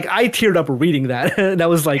so, like I teared up reading that. That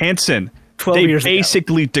was like Hanson. 12 they years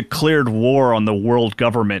basically declared war on the world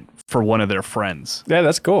government for one of their friends. Yeah,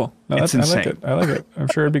 that's cool. No, it's insane. I like it. I'm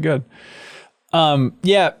sure it'd be good.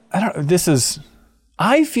 Yeah, I don't.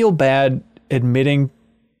 I feel bad admitting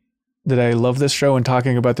that I love this show and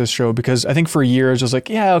talking about this show because I think for years I was like,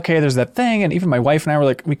 yeah, okay, there's that thing. And even my wife and I were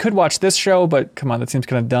like, we could watch this show, but come on, that seems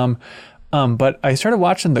kind of dumb. But I started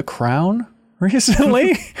watching The Crown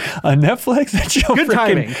recently on Netflix. That show, good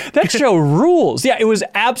timing. That show rules. Yeah, it was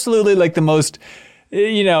absolutely like the most,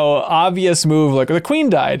 obvious move. Like the Queen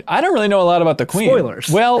died. I don't really know a lot about the Queen. Spoilers.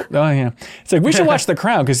 Well, it's like we should watch The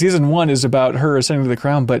Crown because season 1 is about her ascending to the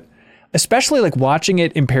crown. But especially like watching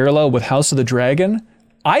it in parallel with House of the Dragon.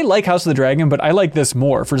 I like House of the Dragon, but I like this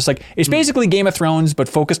more for just like, it's basically Game of Thrones, but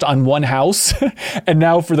focused on one house. And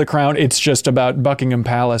now for The Crown, it's just about Buckingham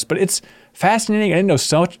Palace, but it's fascinating. I didn't know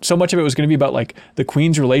so much of it was going to be about like the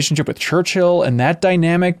Queen's relationship with Churchill and that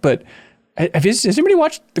dynamic, but has anybody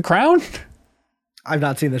watched The Crown? I've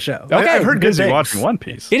not seen the show. Okay. I've heard good things. Watching One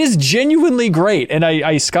Piece. It is genuinely great. And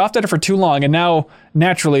I scoffed at it for too long. And now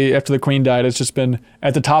naturally after the Queen died, it's just been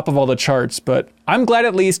at the top of all the charts, but I'm glad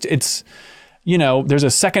at least it's, there's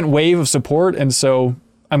a second wave of support, and so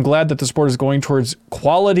I'm glad that the support is going towards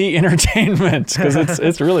quality entertainment because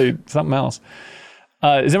it's really something else.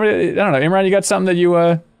 Is anybody? I don't know, Imran, you got something that you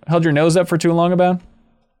held your nose up for too long about?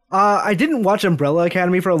 I didn't watch Umbrella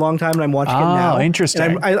Academy for a long time, and I'm watching it now. Oh, interesting.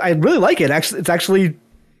 And I really like it. Actually, it's actually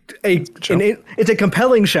it's a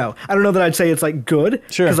compelling show. I don't know that I'd say it's like good,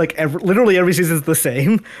 because like literally every season is the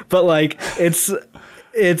same, but like it's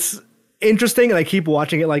interesting, and I keep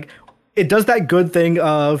watching it. Like, it does that good thing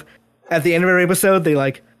of at the end of every episode, they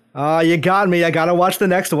like, you got me. I got to watch the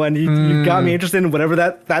next one. You got me interested in whatever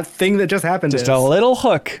that thing that just happened Just is. a little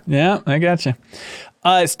hook. Yeah, I got you.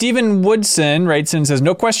 Stephen Woodson writes in and says,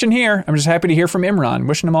 no question here. I'm just happy to hear from Imran.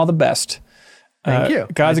 Wishing him all the best. Thank you.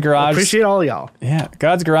 God's Garage. Appreciate all of y'all. Yeah.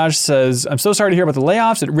 God's Garage says, I'm so sorry to hear about the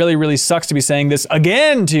layoffs. It really, really sucks to be saying this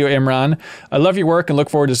again to you, Imran. I love your work and look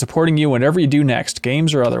forward to supporting you whenever you do next,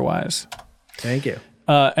 games or otherwise. Thank you.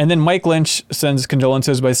 And then Mike Lynch sends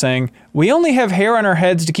condolences by saying, we only have hair on our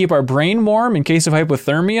heads to keep our brain warm in case of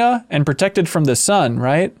hypothermia and protected from the sun,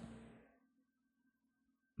 right?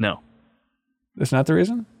 No. That's not the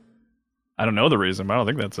reason? I don't know the reason, but I don't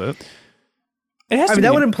think that's it. It has to be.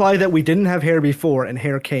 That would imply that we didn't have hair before and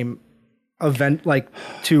hair came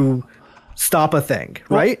to stop a thing,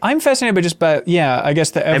 right? I'm fascinated by I guess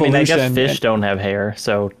the evolution. I guess fish don't have hair,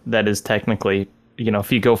 so that is technically,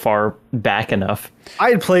 if you go far back enough.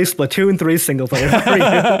 I'd play Splatoon 3 single player for you.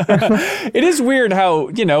 It is weird how,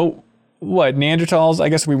 Neanderthals, I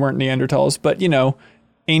guess we weren't Neanderthals, but,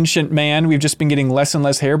 ancient man, we've just been getting less and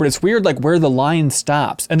less hair, but it's weird like where the line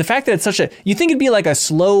stops. And the fact that it's you think it'd be like a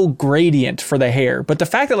slow gradient for the hair, but the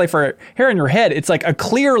fact that like for hair on your head, it's like a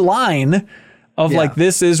clear line of like,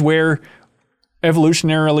 this is where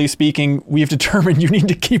evolutionarily speaking, we've determined you need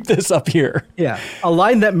to keep this up here. Yeah. A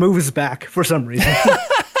line that moves back for some reason.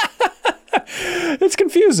 It's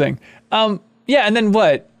confusing. And then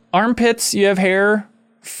what? Armpits, you have hair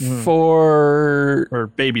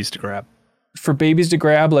for babies to grab. For babies to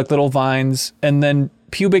grab, like little vines, and then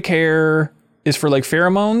pubic hair is for like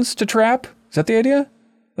pheromones to trap. Is that the idea?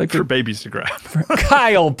 Like For babies to grab.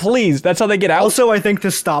 Kyle, please. That's how they get out. Also, I think to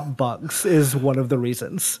stop bugs is one of the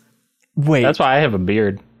reasons. Wait. That's why I have a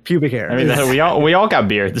beard. Pubic hair. I mean, we all got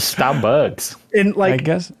beards. Stop bugs. And like, I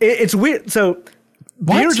guess. it's weird. So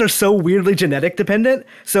beards are so weirdly genetic dependent.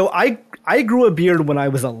 So I grew a beard when I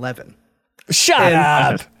was 11. Shut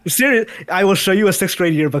up. Serious. I will show you a 6th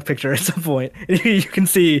grade yearbook picture at some point. You can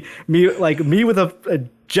see me with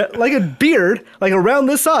a beard like around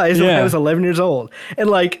this size when I was 11 years old, and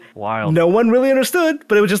like Wild. no one really understood,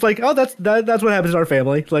 but it was just like, oh, that's what happens in our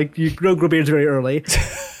family. Like you grow beards very early.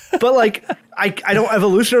 But like I don't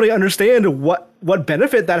evolutionarily understand what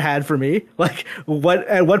benefit that had for me. Like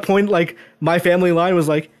at what point like my family line was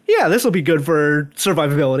like, yeah, this will be good for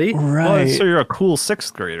survivability. Right. So you're a cool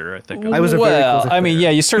 6th grader, I think. I was a very cool I mean, yeah,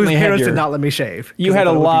 you certainly whose had parents your, did not let me shave. you 'cause had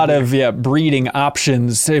I a thought it would lot be weird. of breeding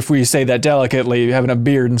options, if we say that delicately, having a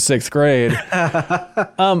beard in 6th grade.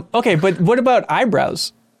 Okay, but what about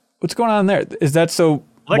eyebrows? What's going on there? Is that so?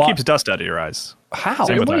 That keeps dust out of your eyes. How?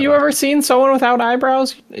 Same with Have you ever seen someone without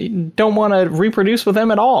eyebrows? You don't want to reproduce with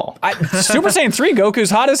them at all. Super Saiyan 3 Goku's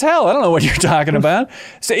hot as hell. I don't know what you're talking about.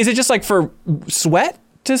 So is it just like for sweat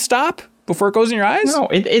to stop before it goes in your eyes? No,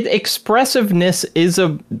 expressiveness is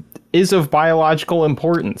of biological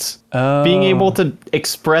importance. Being able to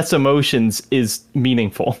express emotions is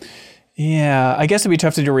meaningful. Yeah, I guess it'd be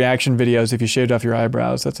tough to do reaction videos if you shaved off your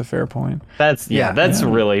eyebrows. That's a fair point. That's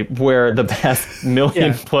really where the past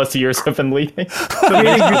million plus years have been leading.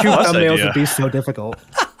 Creating YouTube thumbnails idea. would be so difficult.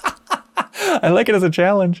 I like it as a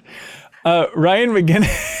challenge. Ryan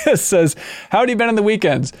McGinnis says, howdy been on the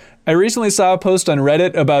weekends? I recently saw a post on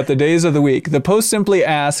Reddit about the days of the week. The post simply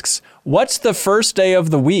asks, what's the first day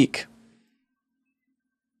of the week?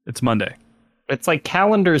 It's Monday. It's like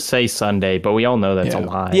calendars say Sunday, but we all know that's a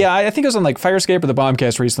lie. Yeah, I think it was on like Firescape or the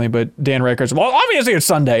Bombcast recently, but Dan Reichert's, well, obviously it's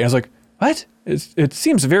Sunday. And I was like, what? It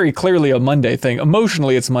seems very clearly a Monday thing.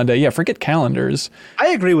 Emotionally, it's Monday. Yeah, forget calendars. I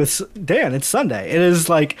agree with Dan. It's Sunday. It is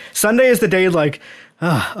like Sunday is the day like,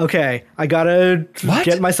 okay, I gotta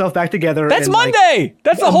get myself back together. That's and, Monday. Like,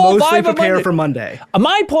 That's the whole mostly vibe of prepare Monday. for Monday.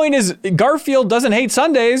 My point is, Garfield doesn't hate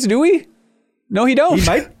Sundays, do we? No, he don't. He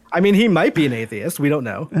might. I mean, he might be an atheist. We don't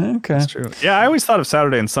know. Okay. True. Yeah, I always thought of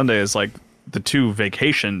Saturday and Sunday as like the 2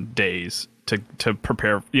 vacation days to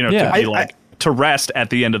prepare, to be to rest at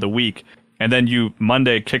the end of the week, and then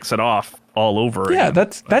Monday kicks it off all over. Yeah,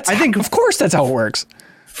 again. that's. I think, of course, that's how it works.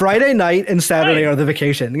 Friday night and Saturday are the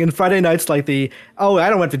vacation. And Friday night's like I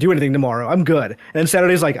don't have to do anything tomorrow. I'm good. And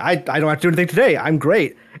Saturday's like, I don't have to do anything today. I'm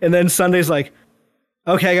great. And then Sunday's like,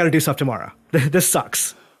 okay, I got to do stuff tomorrow. This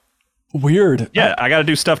sucks. Weird. Yeah, I got to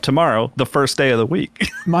do stuff tomorrow, the first day of the week.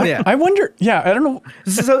 I wonder. Yeah, I don't know.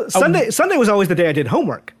 So Sunday was always the day I did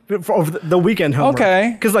homework for the weekend homework.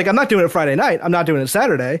 Okay. Because I'm not doing it Friday night. I'm not doing it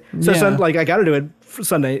Saturday. So I got to do it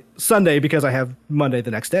Sunday because I have Monday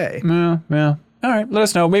the next day. Yeah. All right. Let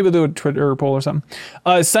us know. Maybe we'll do a Twitter poll or something.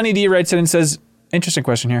 Sunny D writes in and says, interesting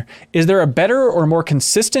question here. Is there a better or more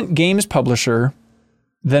consistent games publisher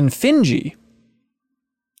than Finji?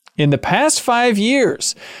 In the past 5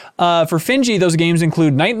 years, for Finji, those games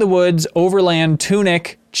include Night in the Woods, Overland,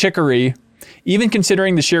 Tunic, Chicory. Even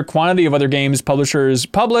considering the sheer quantity of other games publishers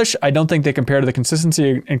publish, I don't think they compare to the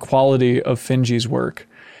consistency and quality of Finji's work.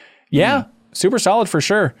 Yeah, super solid for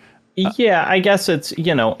sure. Yeah, I guess it's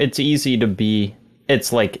easy to be.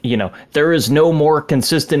 It's like, there is no more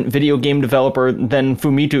consistent video game developer than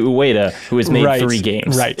Fumito Ueda, who has made 3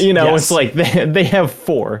 games. Right. It's like they have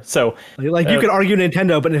 4. So you could argue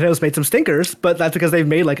Nintendo, but Nintendo's made some stinkers, but that's because they've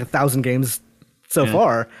made like 1,000 games so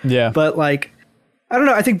far. Yeah. But I don't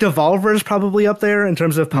know. I think Devolver is probably up there in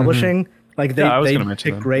terms of publishing. Like they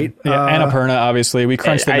did great. Yeah, Annapurna, obviously. We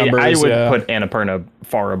crunched the numbers. I would put Annapurna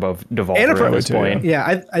far above Devolver at this point.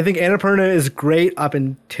 Yeah, I think Annapurna is great up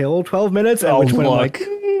until 12 minutes, at which point I'm like,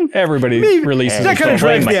 everybody releases. That kind of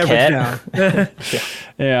drags the average down.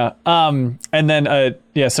 Yeah. And then,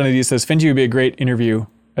 Sunny D says, Finji would be a great interview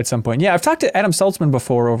at some point. Yeah, I've talked to Adam Saltzman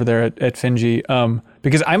before over there at Finji,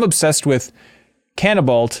 because I'm obsessed with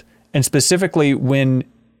Cannibalt, and specifically when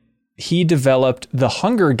he developed the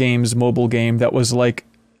Hunger Games mobile game that was like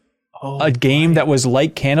a game that was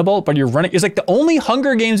like Cannibal, but you're running. It's like the only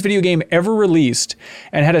Hunger Games video game ever released,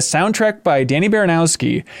 and had a soundtrack by Danny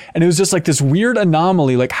Baranowski, and it was just like this weird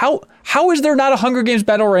anomaly. Like how is there not a Hunger Games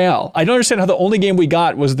Battle Royale? I don't understand how the only game we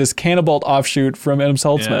got was this Cannibal offshoot from Adam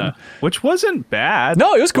Saltzman. Yeah. Which wasn't bad.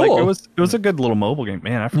 No, it was cool. Like, it was a good little mobile game.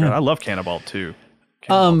 Man, I forgot. Yeah. I love Cannibal too.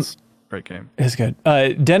 Cannibal's great game. It's good.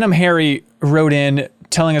 Denim Harry wrote in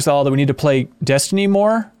telling us all that we need to play Destiny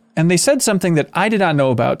more. and they said something that I did not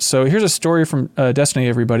know about. So here's a story from Destiny,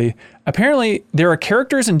 everybody. Apparently, there are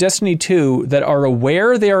characters in Destiny 2 that are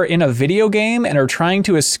aware they are in a video game and are trying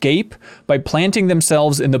to escape by planting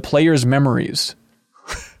themselves in the player's memories.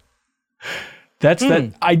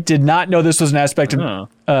 That. I did not know this was an aspect of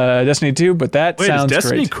Destiny 2, but that sounds great. Is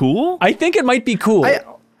Destiny cool? I think it might be cool.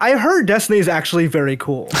 I heard Destiny is actually very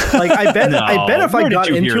cool. Like I bet if I got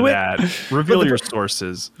into it, reveal your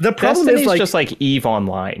sources. The problem Destiny's is just like EVE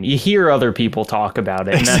Online. You hear other people talk about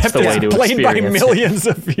it, and that's the way to played experience by millions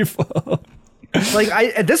of people. like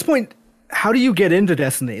at this point, how do you get into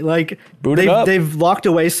Destiny? Like Boot it up. they've locked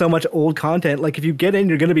away so much old content. Like if you get in,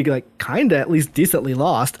 you're going to be like kinda at least decently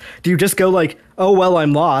lost. Do you just go like, oh well,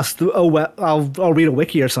 I'm lost. Oh well, I'll read a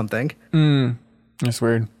wiki or something. That's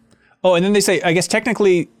weird. Oh, and then they say, I guess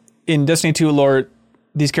technically in Destiny 2 lore,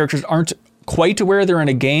 these characters aren't quite aware they're in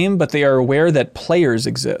a game, but they are aware that players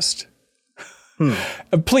exist.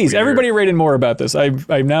 Please, everybody rate in more about this.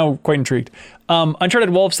 I'm now quite intrigued. Uncharted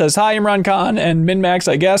Wolf says, hi, Imran Khan and MinMax,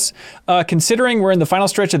 I guess. Considering we're in the final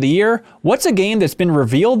stretch of the year, what's a game that's been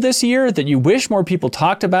revealed this year that you wish more people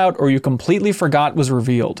talked about or you completely forgot was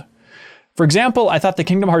revealed? For example, I thought the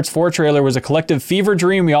Kingdom Hearts 4 trailer was a collective fever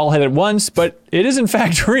dream we all had at once, but it is in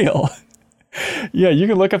fact real. Yeah, you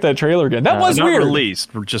can look up that trailer again. That was not weird. Released,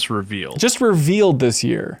 just revealed. Just revealed this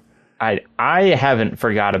year. I haven't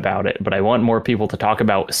forgot about it, but I want more people to talk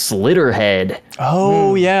about Slitterhead.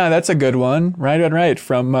 Oh, yeah, that's a good one. Right.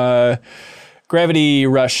 From Gravity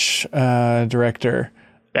Rush director.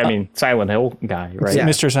 I mean, Silent Hill guy, right? Yeah.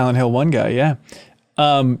 Mr. Silent Hill 1 guy, yeah.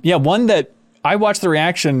 One that I watched the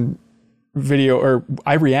reaction video, or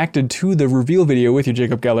I reacted to the reveal video with you,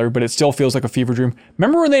 Jacob Geller, but it still feels like a fever dream.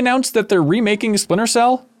 Remember when they announced that they're remaking Splinter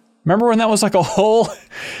Cell? Remember when that was like a whole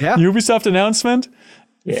Ubisoft announcement?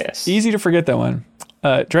 Yes. Easy to forget that one.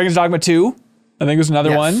 Dragon's Dogma 2, I think was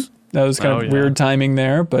another one. That was kind of weird timing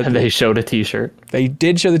there, but and they showed a t-shirt. They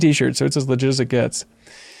did show the t-shirt, so it's as legit as it gets.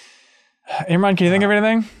 Imran, can you think of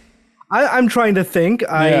anything? I'm trying to think.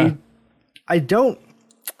 I don't.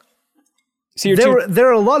 See, there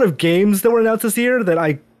are a lot of games that were announced this year that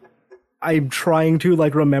I'm trying to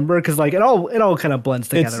like remember because like it all kind of blends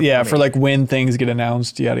together. It's for like when things get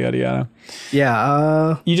announced, yada yada yada.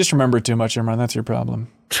 Yeah. You just remember too much, Imran. That's your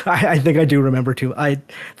problem. I think I do remember too.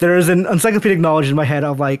 There is an encyclopedic knowledge in my head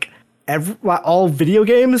of like all video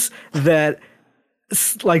games that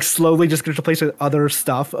like slowly just get replaced with other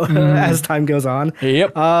stuff as time goes on.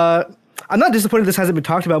 Yep. I'm not disappointed this hasn't been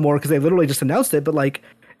talked about more because they literally just announced it, but like.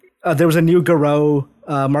 There was a new Garou,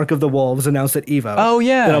 Mark of the Wolves, announced at EVO. Oh,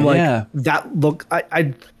 yeah. And I'm like, that look,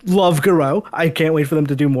 I love Garou. I can't wait for them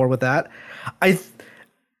to do more with that.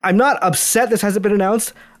 I'm not upset this hasn't been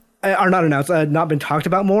announced, not been talked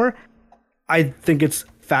about more. I think it's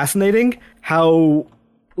fascinating how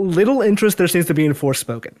little interest there seems to be in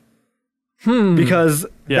Forspoken. Because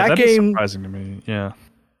that game. Is surprising to me, yeah.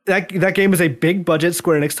 That game is a big budget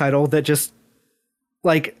Square Enix title that just,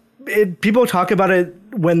 like, people talk about it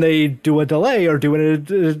when they do a delay or do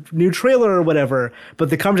a new trailer or whatever, but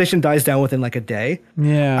the conversation dies down within like a day.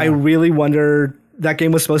 Yeah. I really wonder, that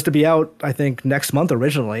game was supposed to be out, I think, next month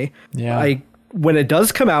originally. Yeah. When it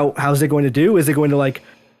does come out, how's it going to do? Is it going to like,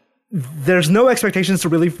 there's no expectations to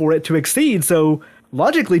really for it to exceed, so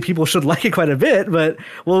logically people should like it quite a bit, but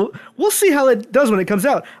we'll see how it does when it comes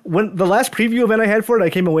out. When the last preview event I had for it, I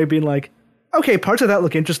came away being like, okay, parts of that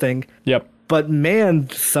look interesting. Yep. But man,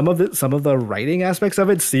 some of the writing aspects of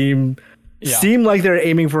it seem like they're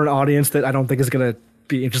aiming for an audience that I don't think is going to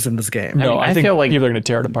be interested in this game. No, I think feel like people are going to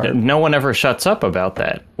tear it apart. No one ever shuts up about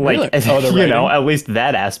that. Like, Really? at least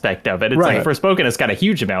that aspect of it. It's like Forspoken has got a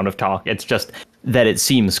huge amount of talk. It's just that it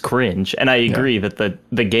seems cringe. And I agree that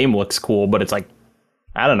the game looks cool, but it's like,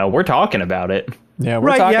 I don't know, we're talking about it. Yeah,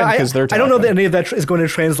 we're talking because they're talking. I don't know that any of that is going to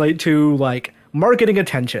translate to like marketing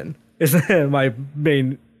attention is my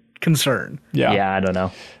main concern. Yeah, I don't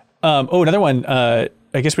know. Another one.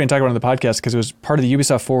 I guess we didn't talk about it on the podcast because it was part of the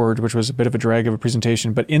Ubisoft Forward, which was a bit of a drag of a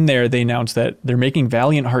presentation. But in there, they announced that they're making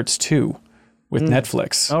Valiant Hearts 2 with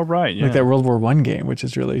Netflix. Oh, right. Yeah. Like that World War I game, which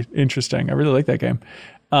is really interesting. I really like that game.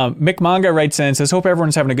 Mick Manga writes in and says, hope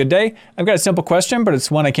everyone's having a good day. I've got a simple question, but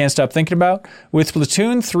it's one I can't stop thinking about. With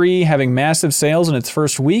Splatoon 3 having massive sales in its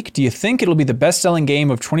first week, do you think it'll be the best-selling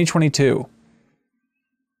game of 2022?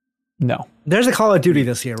 No. There's a Call of Duty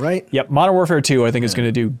this year, right? Yep. Modern Warfare 2, I think, is going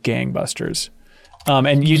to do gangbusters.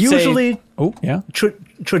 And you'd usually, say... Oh, yeah.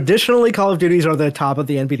 Traditionally, Call of Duties are the top of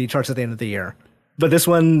the NPD charts at the end of the year. But this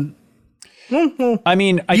one... I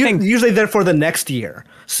mean, I think... Usually they're for the next year.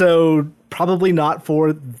 So probably not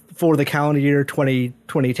for the calendar year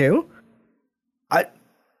 2022.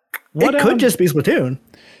 It could just be Splatoon.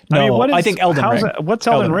 No, I think Elden Ring. What's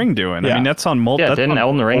Elden Ring doing? Yeah. I mean, that's on multiple. Yeah, didn't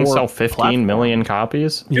Elden Ring sell 15 million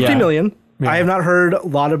copies? 50 million. Yeah. I have not heard a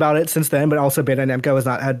lot about it since then, but also Bandai Namco has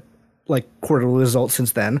not had like quarterly results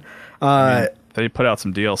since then. They put out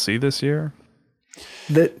some DLC this year.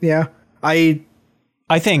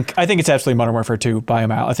 I think it's absolutely Modern Warfare 2 by a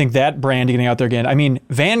mile. I think that brand getting out there again. I mean,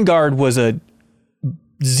 Vanguard was a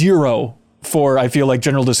 0 for, I feel like,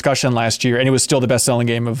 general discussion last year, and it was still the best-selling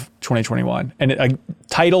game of 2021. And a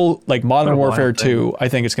title like Modern Warfare 2, I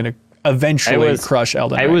think it's going to eventually crush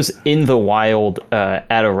Elden Ring. I was in the wild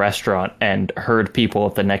at a restaurant and heard people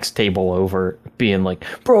at the next table over being like,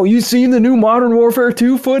 bro, you seen the new Modern Warfare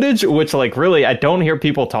 2 footage? Which, like, really, I don't hear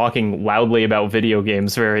people talking loudly about video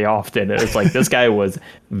games very often. It's like, this guy was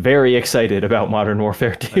very excited about Modern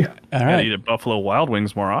Warfare 2. All right. Gotta eat at Buffalo Wild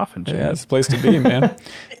Wings more often, Jim. Yeah, it's a place to be, man.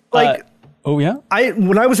 Like, oh, yeah?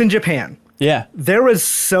 when I was in Japan, Yeah. there was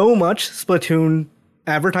so much Splatoon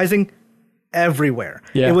advertising everywhere.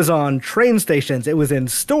 Yeah. It was on train stations. It was in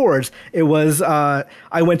stores. It was, I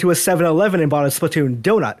went to a 7-Eleven and bought a Splatoon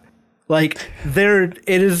donut. Like, it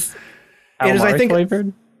is, I think,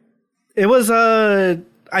 flavored? it was, I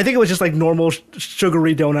think it was just like normal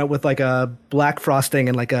sugary donut with like a black frosting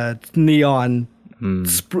and like a neon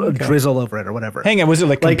drizzle over it or whatever. Hang on, was it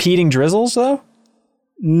like competing drizzles, though?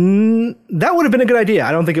 That would have been a good idea.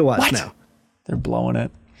 I don't think it was. What? No. They're blowing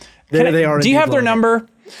it. They are. Do you have their blowing it. number?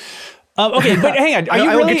 Okay, but hang on.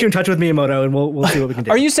 I will get you in touch with Miyamoto and we'll see what we can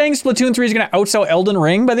do. Are you saying Splatoon 3 is going to outsell Elden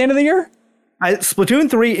Ring by the end of the year? Splatoon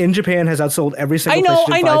 3 in Japan has outsold every single PlayStation 5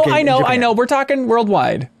 game in Japan. I know. We're talking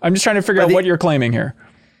worldwide. I'm just trying to figure out what you're claiming here.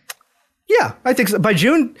 Yeah, I think so. By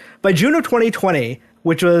June of 2020,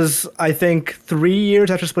 which was, I think, 3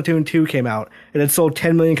 years after Splatoon 2 came out, it had sold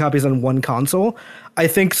 10 million copies on one console. I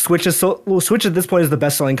think Switch at this point is the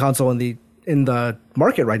best-selling console in the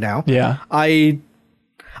market right now. Yeah.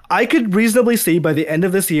 I could reasonably see by the end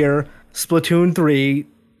of this year, Splatoon 3,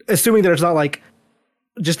 assuming there's not like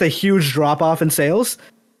just a huge drop-off in sales,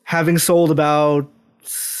 having sold about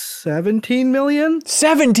 17 million.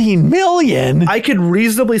 17 million? I could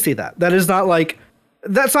reasonably see that. That is not like,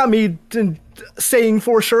 that's not me saying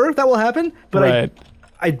for sure that will happen, but Right.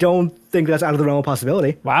 I don't think that's out of the realm of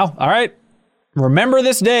possibility. Wow. All right. Remember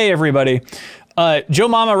this day, everybody. Joe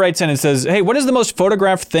Mama writes in and says, hey, what is the most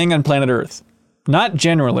photographed thing on planet Earth? Not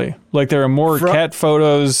generally. Like, there are more cat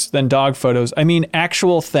photos than dog photos. I mean,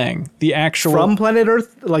 actual thing. The actual... From planet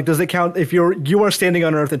Earth? Like, does it count if you are standing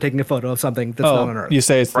on Earth and taking a photo of something that's not on Earth? You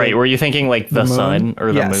say it's... Right, were you thinking like the sun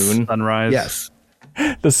or the moon? Sunrise. Yes.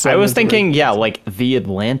 The sun I was is thinking, like the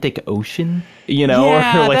Atlantic Ocean, yeah,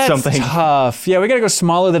 or like that's something tough. Yeah, we got to go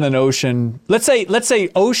smaller than an ocean. Let's say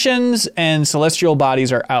oceans and celestial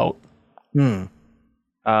bodies are out.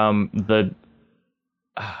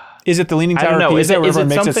 Is it the Leaning Tower? I don't know. Is it makes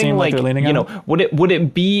something it seem like they're leaning on? Would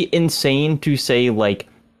it be insane to say like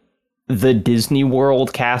the Disney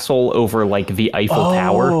World castle over like the Eiffel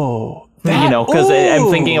Tower? Oh, because I'm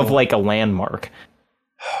thinking of like a landmark.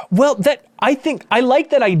 Well, I think I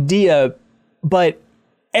like that idea, but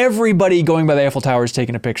everybody going by the Eiffel Tower is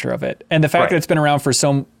taking a picture of it, and the fact that it's been around for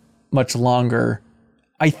so much longer,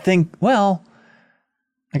 I think. Well,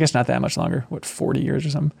 I guess not that much longer. 40 years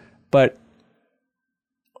or something? But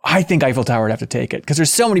I think Eiffel Tower would have to take it because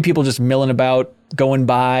there's so many people just milling about, going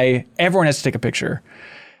by. Everyone has to take a picture.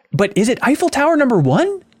 But is it Eiffel Tower number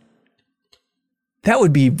 1? That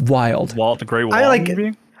would be wild. The Great Wall.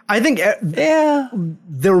 Maybe? I think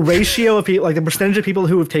the ratio of people, like the percentage of people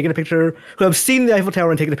who have taken a picture, who have seen the Eiffel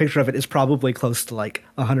Tower and taken a picture of it, is probably close to like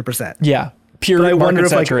 100%. Yeah, pure but I market wonder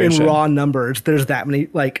if like saturation. in raw numbers, there's that many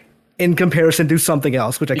like in comparison to something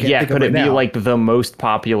else, which I can't think of could right it be now. like the most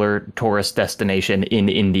popular tourist destination in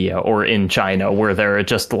India or in China, where there are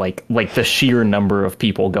just like the sheer number of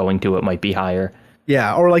people going to it might be higher?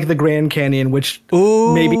 Yeah, or like the Grand Canyon, which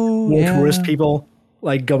maybe more tourist people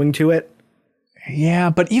like going to it. Yeah,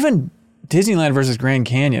 but even Disneyland versus Grand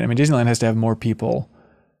Canyon. I mean, Disneyland has to have more people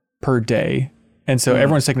per day, and so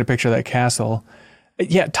everyone's taking a picture of that castle.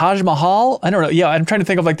 Yeah, Taj Mahal. I don't know. Yeah, I'm trying to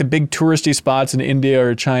think of like the big touristy spots in India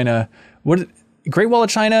or China. Great Wall of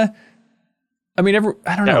China. I mean,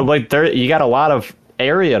 I don't know. Like you got a lot of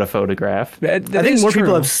area to photograph. I think more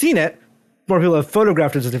people have seen it. More people have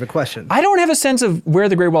photographed it is a different question. I don't have a sense of where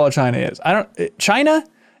the Great Wall of China is. China?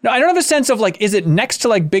 No, I don't have a sense of like, is it next to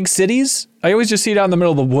like big cities? I always just see it out in the middle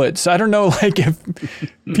of the woods. So I don't know like if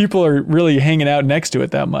people are really hanging out next to it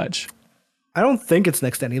that much. I don't think it's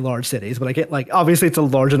next to any large cities, but I can't like, obviously it's a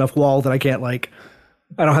large enough wall that I can't like,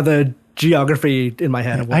 I don't have the geography in my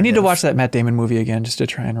head. Of I need to watch that Matt Damon movie again just to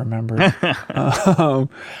try and remember.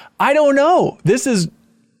 I don't know.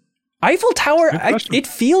 Eiffel Tower, it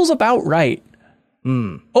feels about right.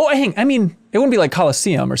 Oh, I mean, it wouldn't be like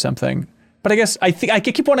Colosseum or something. But I guess I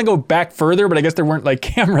keep wanting to go back further, but I guess there weren't like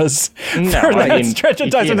cameras for that stretch of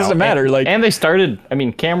time, so it doesn't matter. And they started,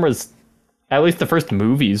 cameras, at least the first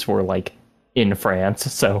movies were like in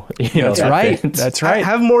France, so that's right. That's right.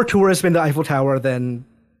 Have more tourists been to Eiffel Tower than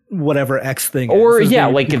whatever X thing or is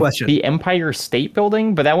the Empire State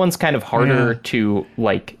Building, but that one's kind of harder to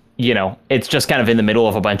like, it's just kind of in the middle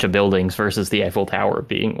of a bunch of buildings versus the Eiffel Tower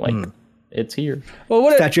being like it's here.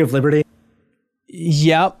 Well, Statue of Liberty.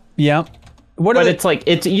 Yep. But it's like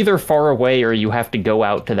it's either far away or you have to go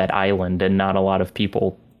out to that island, and not a lot of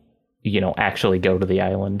people, actually go to the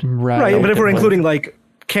island. Right. But if we're including like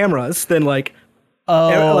cameras, then hang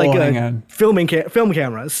on. film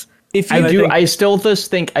cameras. I still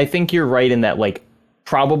just think you're right in that like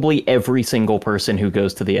probably every single person who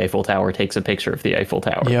goes to the Eiffel Tower takes a picture of the Eiffel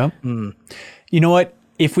Tower. Yeah. You know what?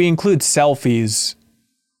 If we include selfies,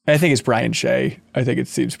 I think it's Brian Shea. I think it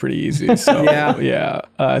seems pretty easy. So yeah.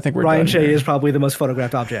 I think we're Brian done Shea here. is probably the most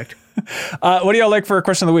photographed object. What do y'all like for a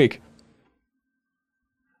question of the week?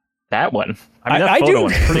 That one. That I photo do.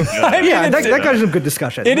 one's pretty good. That got some good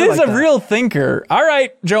discussion. It is a real thinker. All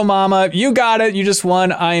right, Joe Mama, you got it. You just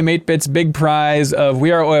won I Am 8-Bit's big prize of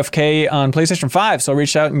We Are OFK on PlayStation 5. So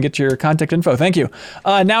reach out and get your contact info. Thank you.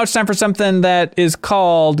 Now it's time for something that is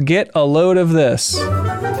called Get a Load of This.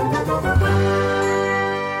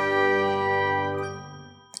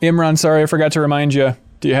 Imran, sorry, I forgot to remind you.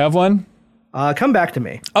 Do you have one? Come back to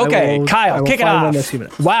me. Okay, Kyle, kick it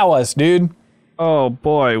off. Wow us, dude. Oh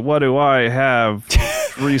boy, what do I have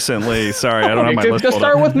recently? Sorry, I don't have my list. Just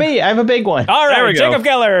start with me. I have a big one. All right, Jacob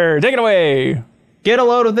Geller, take it away. Get a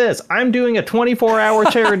load of this. I'm doing a 24-hour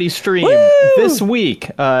charity stream this week,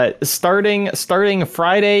 starting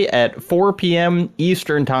Friday at 4 p.m.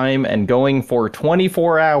 Eastern time and going for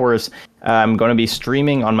 24 hours. I'm going to be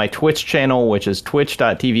streaming on my Twitch channel, which is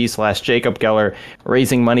twitch.tv/Jacob Geller,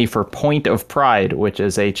 raising money for Point of Pride, which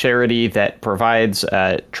is a charity that provides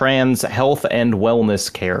trans health and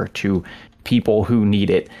wellness care to people who need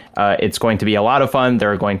it. It's going to be a lot of fun.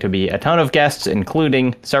 There are going to be a ton of guests,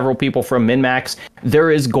 including several people from MinMax.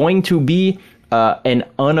 There is going to be an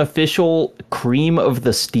unofficial Cream of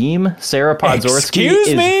the Steam. Sarah Podzorski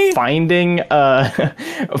is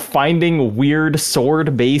finding weird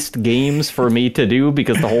sword-based games for me to do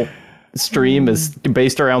because the whole stream is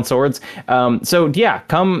based around swords. So yeah,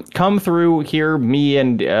 come through, hear me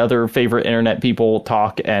and other favorite internet people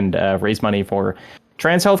talk and raise money for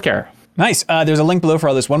trans healthcare. Nice. There's a link below for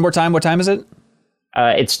all this. One more time. What time is it?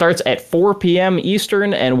 It starts at 4 p.m.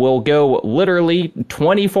 Eastern and will go literally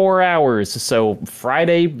 24 hours. So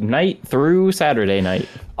Friday night through Saturday night.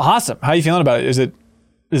 Awesome. How are you feeling about it? Is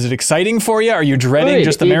it exciting for you? Are you dreading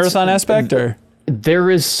just the marathon aspect? Or there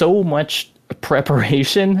is so much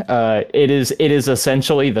preparation. It is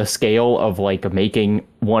essentially the scale of like making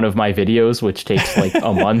one of my videos, which takes like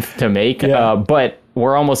a month to make. But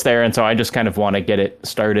we're almost there, and so I just kind of want to get it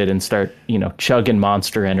started and start, chugging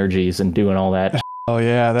Monster Energies and doing all that. Oh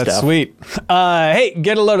yeah, that's sweet. Hey,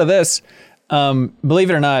 get a load of this. Believe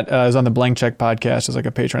it or not, it was on the Blank Check podcast. It was like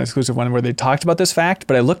a Patreon exclusive one where they talked about this fact,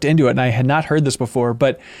 but I looked into it and I had not heard this before.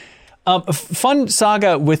 But a fun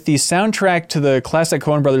saga with the soundtrack to the classic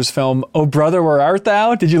Coen Brothers film, Oh Brother, Where Art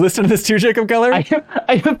Thou? Did you listen to this too, Jacob Geller?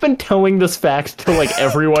 I have been telling this fact to like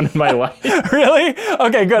everyone in my life. Really?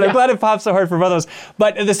 Okay, good. Yeah. I'm glad it popped so hard for both of us.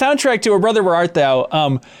 But the soundtrack to Oh Brother, Where Art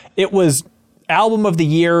Thou, it was album of the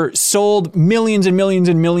year, sold millions and millions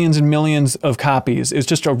and millions and millions of copies. It's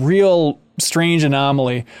just a real strange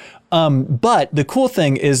anomaly. But the cool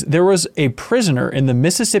thing is there was a prisoner in the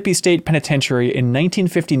Mississippi State Penitentiary in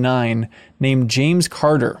 1959 named James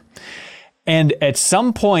Carter. And at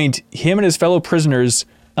some point, him and his fellow prisoners,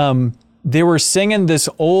 they were singing this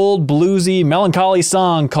old bluesy, melancholy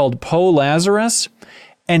song called Poe Lazarus.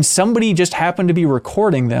 And somebody just happened to be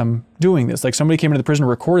recording them doing this. Like somebody came into the prison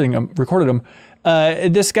recorded them.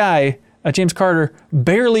 This guy, James Carter,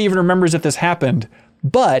 barely even remembers if this happened.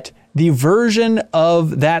 But the version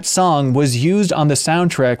of that song was used on the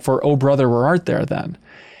soundtrack for Oh Brother, Where Art Thou then.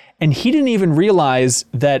 And he didn't even realize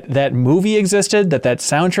that that movie existed, that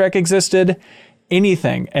soundtrack existed,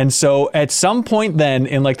 anything. And so at some point then,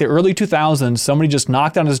 in like the early 2000s, somebody just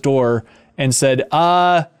knocked on his door and said,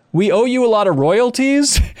 we owe you a lot of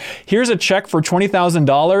royalties. Here's a check for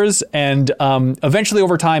 $20,000. And eventually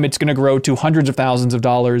over time, it's going to grow to hundreds of thousands of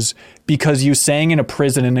dollars because you sang in a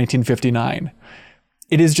prison in 1959.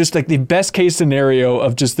 It is just like the best case scenario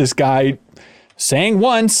of just this guy sang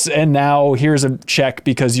once and now here's a check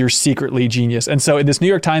because you're secretly genius. And so in this New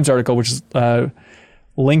York Times article, which is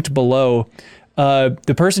linked below,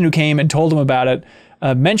 the person who came and told him about it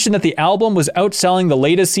mentioned that the album was outselling the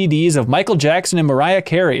latest CDs of Michael Jackson and Mariah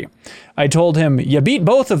Carey. I told him, you beat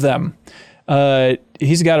both of them.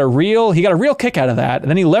 He got a real kick out of that. And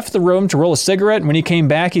then he left the room to roll a cigarette. And when he came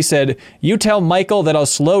back, he said, you tell Michael that I'll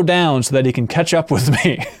slow down so that he can catch up with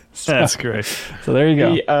me. That's great. So there you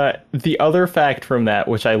go. The other fact from that,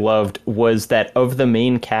 which I loved, was that of the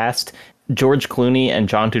main cast, George Clooney and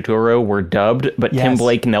John Turturro were dubbed, but Tim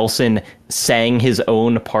Blake Nelson sang his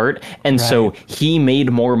own part. And so he made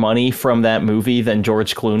more money from that movie than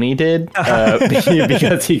George Clooney did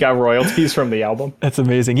because he got royalties from the album. That's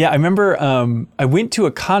amazing. Yeah, I remember I went to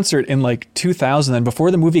a concert in like 2000 and before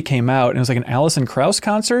the movie came out, and it was like an Alison Krauss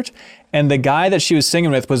concert. And the guy that she was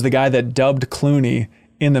singing with was the guy that dubbed Clooney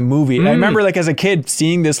in the movie. And I remember like as a kid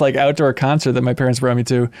seeing this like outdoor concert that my parents brought me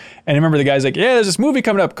to. And I remember the guy's like, yeah, there's this movie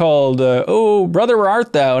coming up called Oh, Brother, Where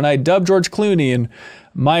Art Thou? And I dubbed George Clooney. And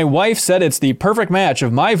my wife said it's the perfect match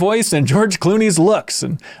of my voice and George Clooney's looks.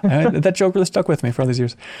 And that joke really stuck with me for all these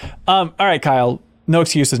years. All right, Kyle, no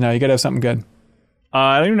excuses now. You got to have something good.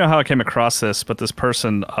 I don't even know how I came across this, but this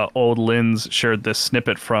person, Old Linz, shared this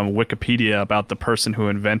snippet from Wikipedia about the person who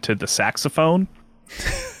invented the saxophone.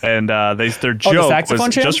 And their joke was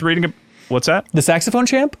champ? just reading. What's that? The saxophone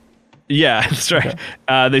champ? Yeah, that's right.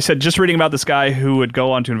 Okay. They said just reading about this guy who would go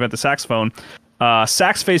on to invent the saxophone.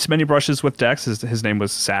 Sax faced many brushes with death. His name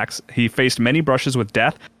was Sax. He faced many brushes with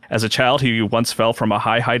death. As a child, he once fell from a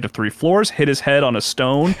high height of 3 floors, hit his head on a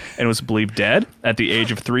stone, and was believed dead. At the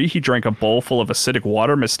age of 3, he drank a bowl full of acidic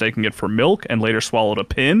water, mistaking it for milk, and later swallowed a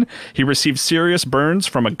pin. He received serious burns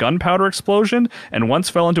from a gunpowder explosion, and once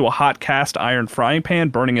fell into a hot cast iron frying pan,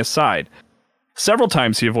 burning his side. Several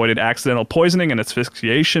times he avoided accidental poisoning and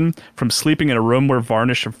asphyxiation from sleeping in a room where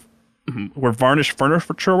varnished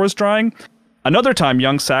furniture was drying. Another time,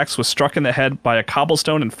 young Sax was struck in the head by a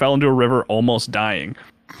cobblestone and fell into a river, almost dying.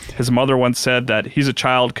 His mother once said that he's a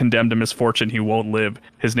child condemned to misfortune, he won't live.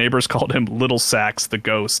 His neighbors called him Little Sax the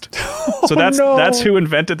Ghost. So that's who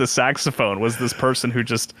invented the saxophone, was this person who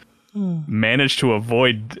just managed to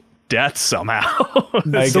avoid death somehow.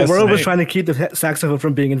 The world was trying to keep the saxophone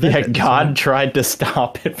from being invented. Yeah, God tried to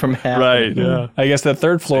stop it from happening. Right, yeah. I guess that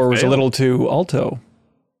third floor was a little too alto.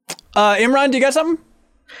 Imran, do you got something?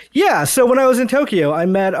 Yeah, so when I was in Tokyo, I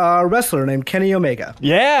met a wrestler named Kenny Omega.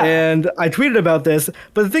 Yeah. And I tweeted about this,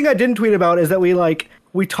 but the thing I didn't tweet about is that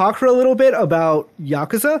we talked for a little bit about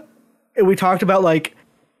Yakuza, and we talked about like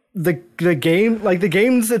the game, like the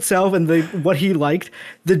games itself and what he liked.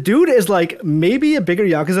 The dude is like maybe a bigger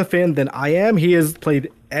Yakuza fan than I am. He has played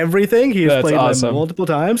everything. He has played them multiple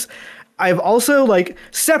times. I've also, like,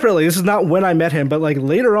 separately, this is not when I met him, but, like,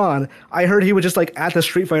 later on, I heard he was just, like, at the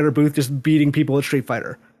Street Fighter booth just beating people at Street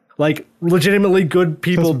Fighter. Like, legitimately good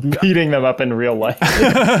people. Just beating them up in real life.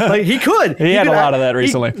 Like, he could. He had a lot of that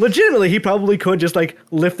recently. Legitimately, he probably could just, like,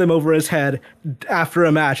 lift them over his head after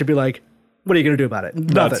a match and be like, what are you going to do about it?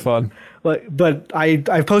 Nothing. That's fun. Like, but I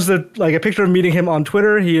posted, like, a picture of meeting him on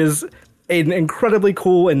Twitter. He is an incredibly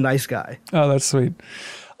cool and nice guy. Oh, that's sweet.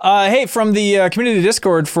 Hey, from the community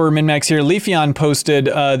Discord for MinMax here, Leafeon posted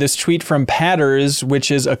this tweet from Patters, which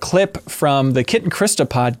is a clip from the Kit and Krista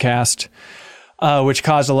podcast, which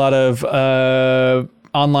caused a lot of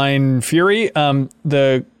online fury.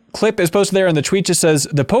 The clip is posted there, and the tweet just says,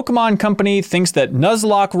 the Pokemon company thinks that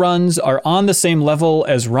Nuzlocke runs are on the same level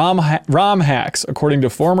as ROM hacks, according to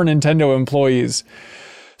former Nintendo employees.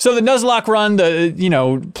 So the Nuzlocke run,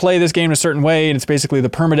 play this game in a certain way, and it's basically the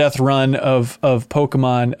permadeath run of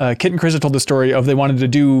Pokemon. Kit and Krista told the story of they wanted to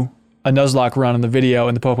do a Nuzlocke run in the video,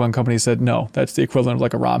 and the Pokemon company said, no, that's the equivalent of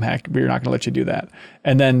like a ROM hack. We're not going to let you do that.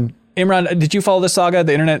 And then, Imran, did you follow this saga?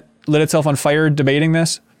 The internet lit itself on fire debating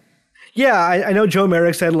this? Yeah, I know Joe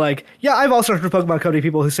Merrick said, like, yeah, I've also heard from Pokemon company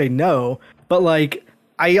people who say no, but, like,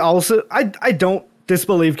 I don't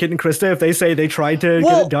disbelieve Kit and Krista if they say they tried to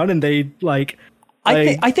get it done and they, like...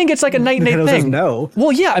 I think it's like a night and day thing. Says no.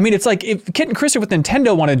 Well, yeah. I mean, it's like if Kit and Krista with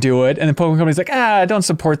Nintendo want to do it, and the Pokemon company's like, I don't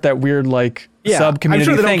support that weird sub community. I'm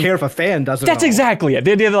sure they thing. don't care if a fan doesn't. That's exactly it.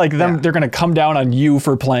 The idea that they're going to come down on you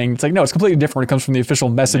for playing. It's like, no, it's completely different when it comes from the official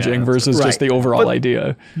messaging versus just the overall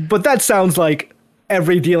idea. But that sounds like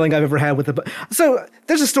every dealing I've ever had with the. So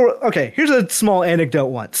there's a story. Okay, here's a small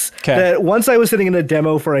anecdote. That once I was sitting in a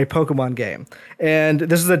demo for a Pokemon game, and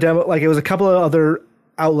this is a demo. Like it was a couple of other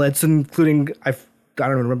outlets, including I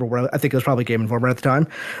don't even remember where. I think it was probably Game Informer at the time.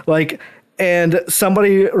 And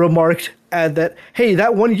somebody remarked that, hey,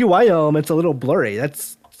 that one UI element's a little blurry.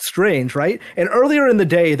 That's strange, right? And earlier in the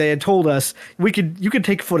day, they had told us you could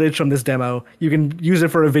take footage from this demo. You can use it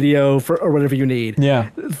for a video or whatever you need. Yeah.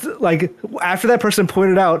 Like after that person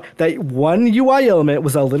pointed out that one UI element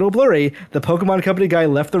was a little blurry, the Pokemon Company guy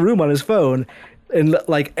left the room on his phone. And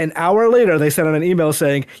like an hour later, they sent out an email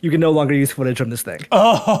saying you can no longer use footage from this thing.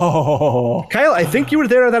 Oh, Kyle, I think you were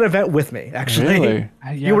there at that event with me. Actually, really?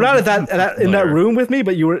 You were not at in that room with me,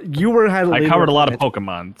 but you had. I covered a lot of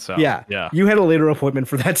Pokemon, so yeah. You had a later appointment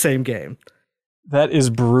for that same game. That is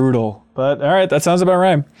brutal. But all right, that sounds about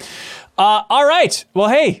right. All right. Well,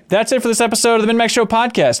 hey, that's it for this episode of the MinMax Show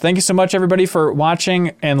podcast. Thank you so much, everybody, for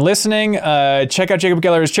watching and listening. Check out Jacob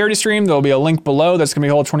Geller's charity stream. There'll be a link below. That's going to be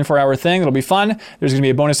a whole 24-hour thing. It'll be fun. There's going to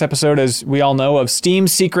be a bonus episode, as we all know, of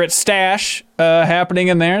Steam's Secret Stash happening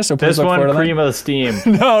in there. So please This look forward to one, cream of steam.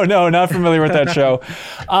 No, not familiar with that show.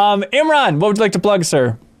 Imran, what would you like to plug,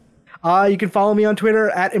 sir? You can follow me on Twitter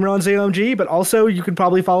at ImranZomG, but also you can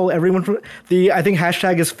probably follow everyone from I think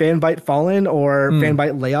hashtag is FanBiteFallen or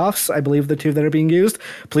FanBite Layoffs, I believe the two that are being used.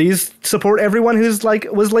 Please support everyone who's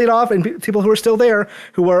was laid off and people who are still there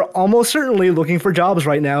who are almost certainly looking for jobs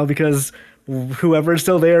right now because whoever is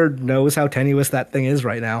still there knows how tenuous that thing is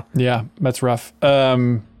right now. Yeah, that's rough.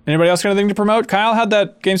 Anybody else got anything to promote? Kyle, how'd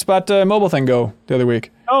that GameSpot mobile thing go the other week?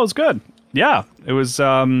 Oh, it was good. Yeah, it was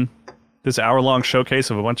this hour-long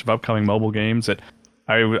showcase of a bunch of upcoming mobile games. It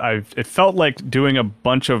felt like doing a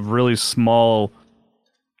bunch of really small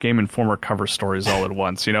Game Informer cover stories all at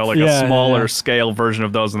once. You know, like a smaller scale version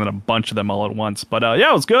of those, and then a bunch of them all at once. But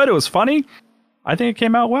yeah, it was good. It was funny. I think it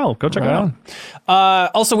came out well. Go check it out.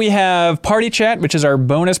 Also, we have Party Chat, which is our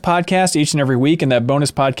bonus podcast each and every week. In that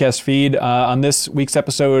bonus podcast feed, on this week's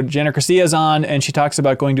episode, Jana Garcia is on, and she talks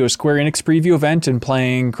about going to a Square Enix preview event and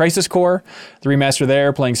playing Crisis Core, the remaster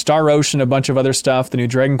there, playing Star Ocean, a bunch of other stuff, the new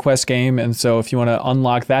Dragon Quest game. And so if you want to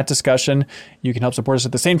unlock that discussion, you can help support us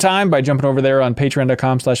at the same time by jumping over there on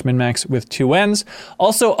patreon.com/minmax with 2 N's.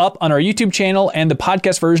 Also up on our YouTube channel, and the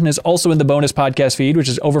podcast version is also in the bonus podcast feed, which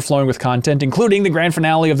is overflowing with content, including the grand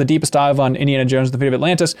finale of the deepest dive on Indiana Jones and the Fate of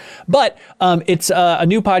Atlantis. But it's a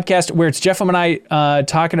new podcast where it's Jeff and I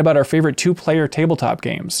talking about our favorite 2-player tabletop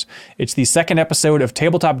games. It's the second episode of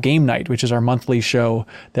Tabletop Game Night, which is our monthly show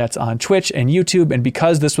that's on Twitch and YouTube. And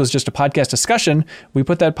because this was just a podcast discussion, we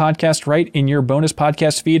put that podcast right in your bonus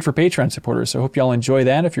podcast feed for Patreon supporters. So I hope y'all enjoy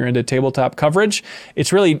that if you're into tabletop coverage.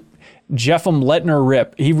 It's really Jeffem letting her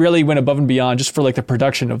rip. He really went above and beyond just for like the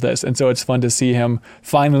production of this. And so it's fun to see him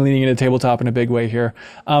finally leaning into tabletop in a big way here.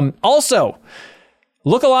 Also,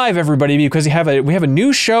 look alive, everybody, because we have a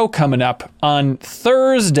new show coming up on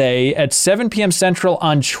Thursday at 7 p.m. Central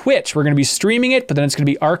on Twitch. We're going to be streaming it, but then it's going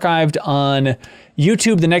to be archived on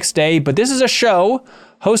YouTube the next day. But this is a show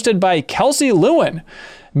hosted by Kelsey Lewin,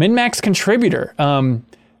 MinMax contributor.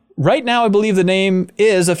 Right now, I believe the name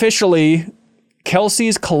is officially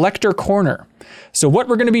Kelsey's Collector Corner. So what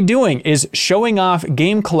we're going to be doing is showing off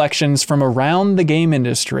game collections from around the game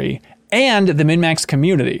industry and the MinMax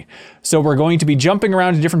community. So we're going to be jumping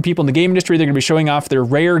around to different people in the game industry. They're going to be showing off their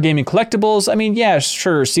rare gaming collectibles. I mean, yeah,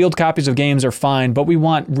 sure, sealed copies of games are fine, but we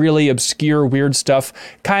want really obscure, weird stuff.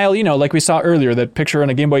 Kyle, you know, like we saw earlier, that picture on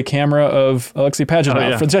a Game Boy camera of Alexei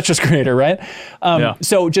Pajitnov from Tetris creator, right?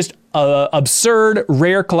 So just absurd,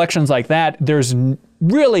 rare collections like that. There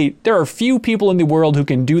are few people in the world who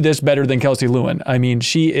can do this better than Kelsey Lewin. I mean,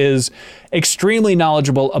 she is extremely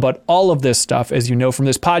knowledgeable about all of this stuff, as you know from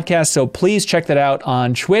this podcast. So please check that out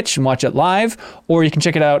on Twitch and watch it live, or you can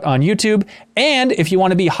check it out on YouTube. And if you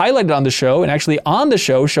want to be highlighted on the show and actually on the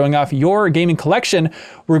show showing off your gaming collection,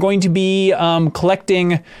 we're going to be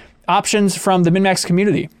collecting options from the MinMax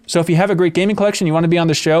community. So if you have a great gaming collection, you want to be on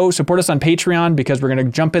the show, support us on Patreon, because we're going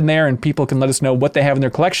to jump in there and people can let us know what they have in their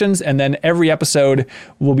collections. And then every episode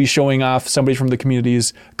we'll be showing off somebody from the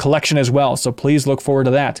community's collection as well. So please look forward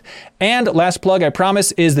to that. And last plug, I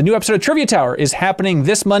promise, is the new episode of Trivia Tower is happening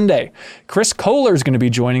this Monday. Chris Kohler is going to be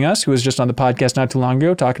joining us, who was just on the podcast not too long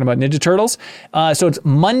ago talking about Ninja Turtles. So it's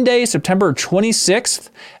Monday, September 26th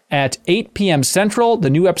at 8 p.m. Central. The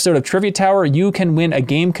new episode of Trivia Tower, you can win a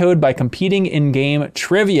game code by competing in game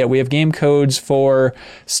trivia. We have game codes for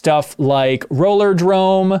stuff like Roller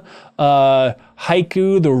Drome,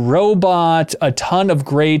 Haiku the Robot, a ton of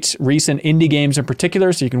great recent indie games in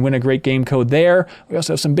particular, so you can win a great game code there. We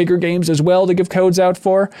also have some bigger games as well to give codes out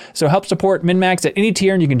for. So help support MinMax at any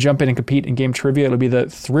tier, and you can jump in and compete in game trivia. It'll be the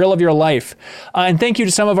thrill of your life. And thank you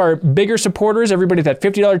to some of our bigger supporters, everybody at that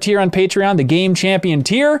 $50 tier on Patreon, the Game Champion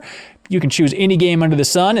tier. You can choose any game under the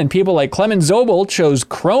sun, and people like Clement Zobel chose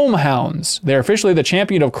Chrome Hounds. They're officially the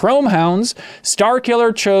champion of Chrome Hounds.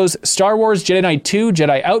 Starkiller chose Star Wars Jedi Knight 2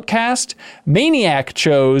 Jedi Outcast. Maniac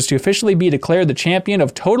chose to officially be declared the champion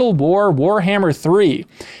of Total War Warhammer 3.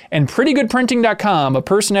 And PrettyGoodPrinting.com, a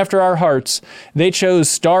person after our hearts, they chose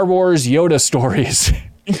Star Wars Yoda Stories.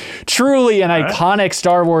 Truly an iconic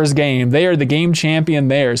Star Wars game. They are the game champion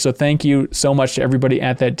there. So thank you so much to everybody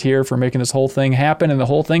at that tier for making this whole thing happen and the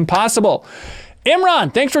whole thing possible.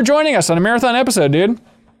 Imran, thanks for joining us on a marathon episode, dude.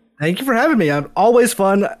 Thank you for having me. I'm always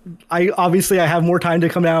fun. I have more time to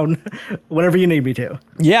come down whenever you need me to.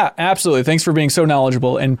 Yeah, absolutely. Thanks for being so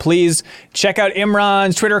knowledgeable. And please check out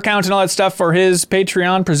Imran's Twitter account and all that stuff for his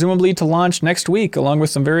Patreon, presumably to launch next week, along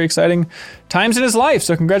with some very exciting times in his life.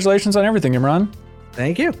 So congratulations on everything, Imran.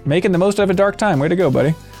 Thank you. Making the most of a dark time. Way to go,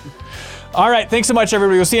 buddy. All right. Thanks so much,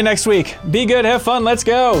 everybody. We'll see you next week. Be good. Have fun. Let's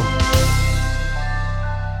go.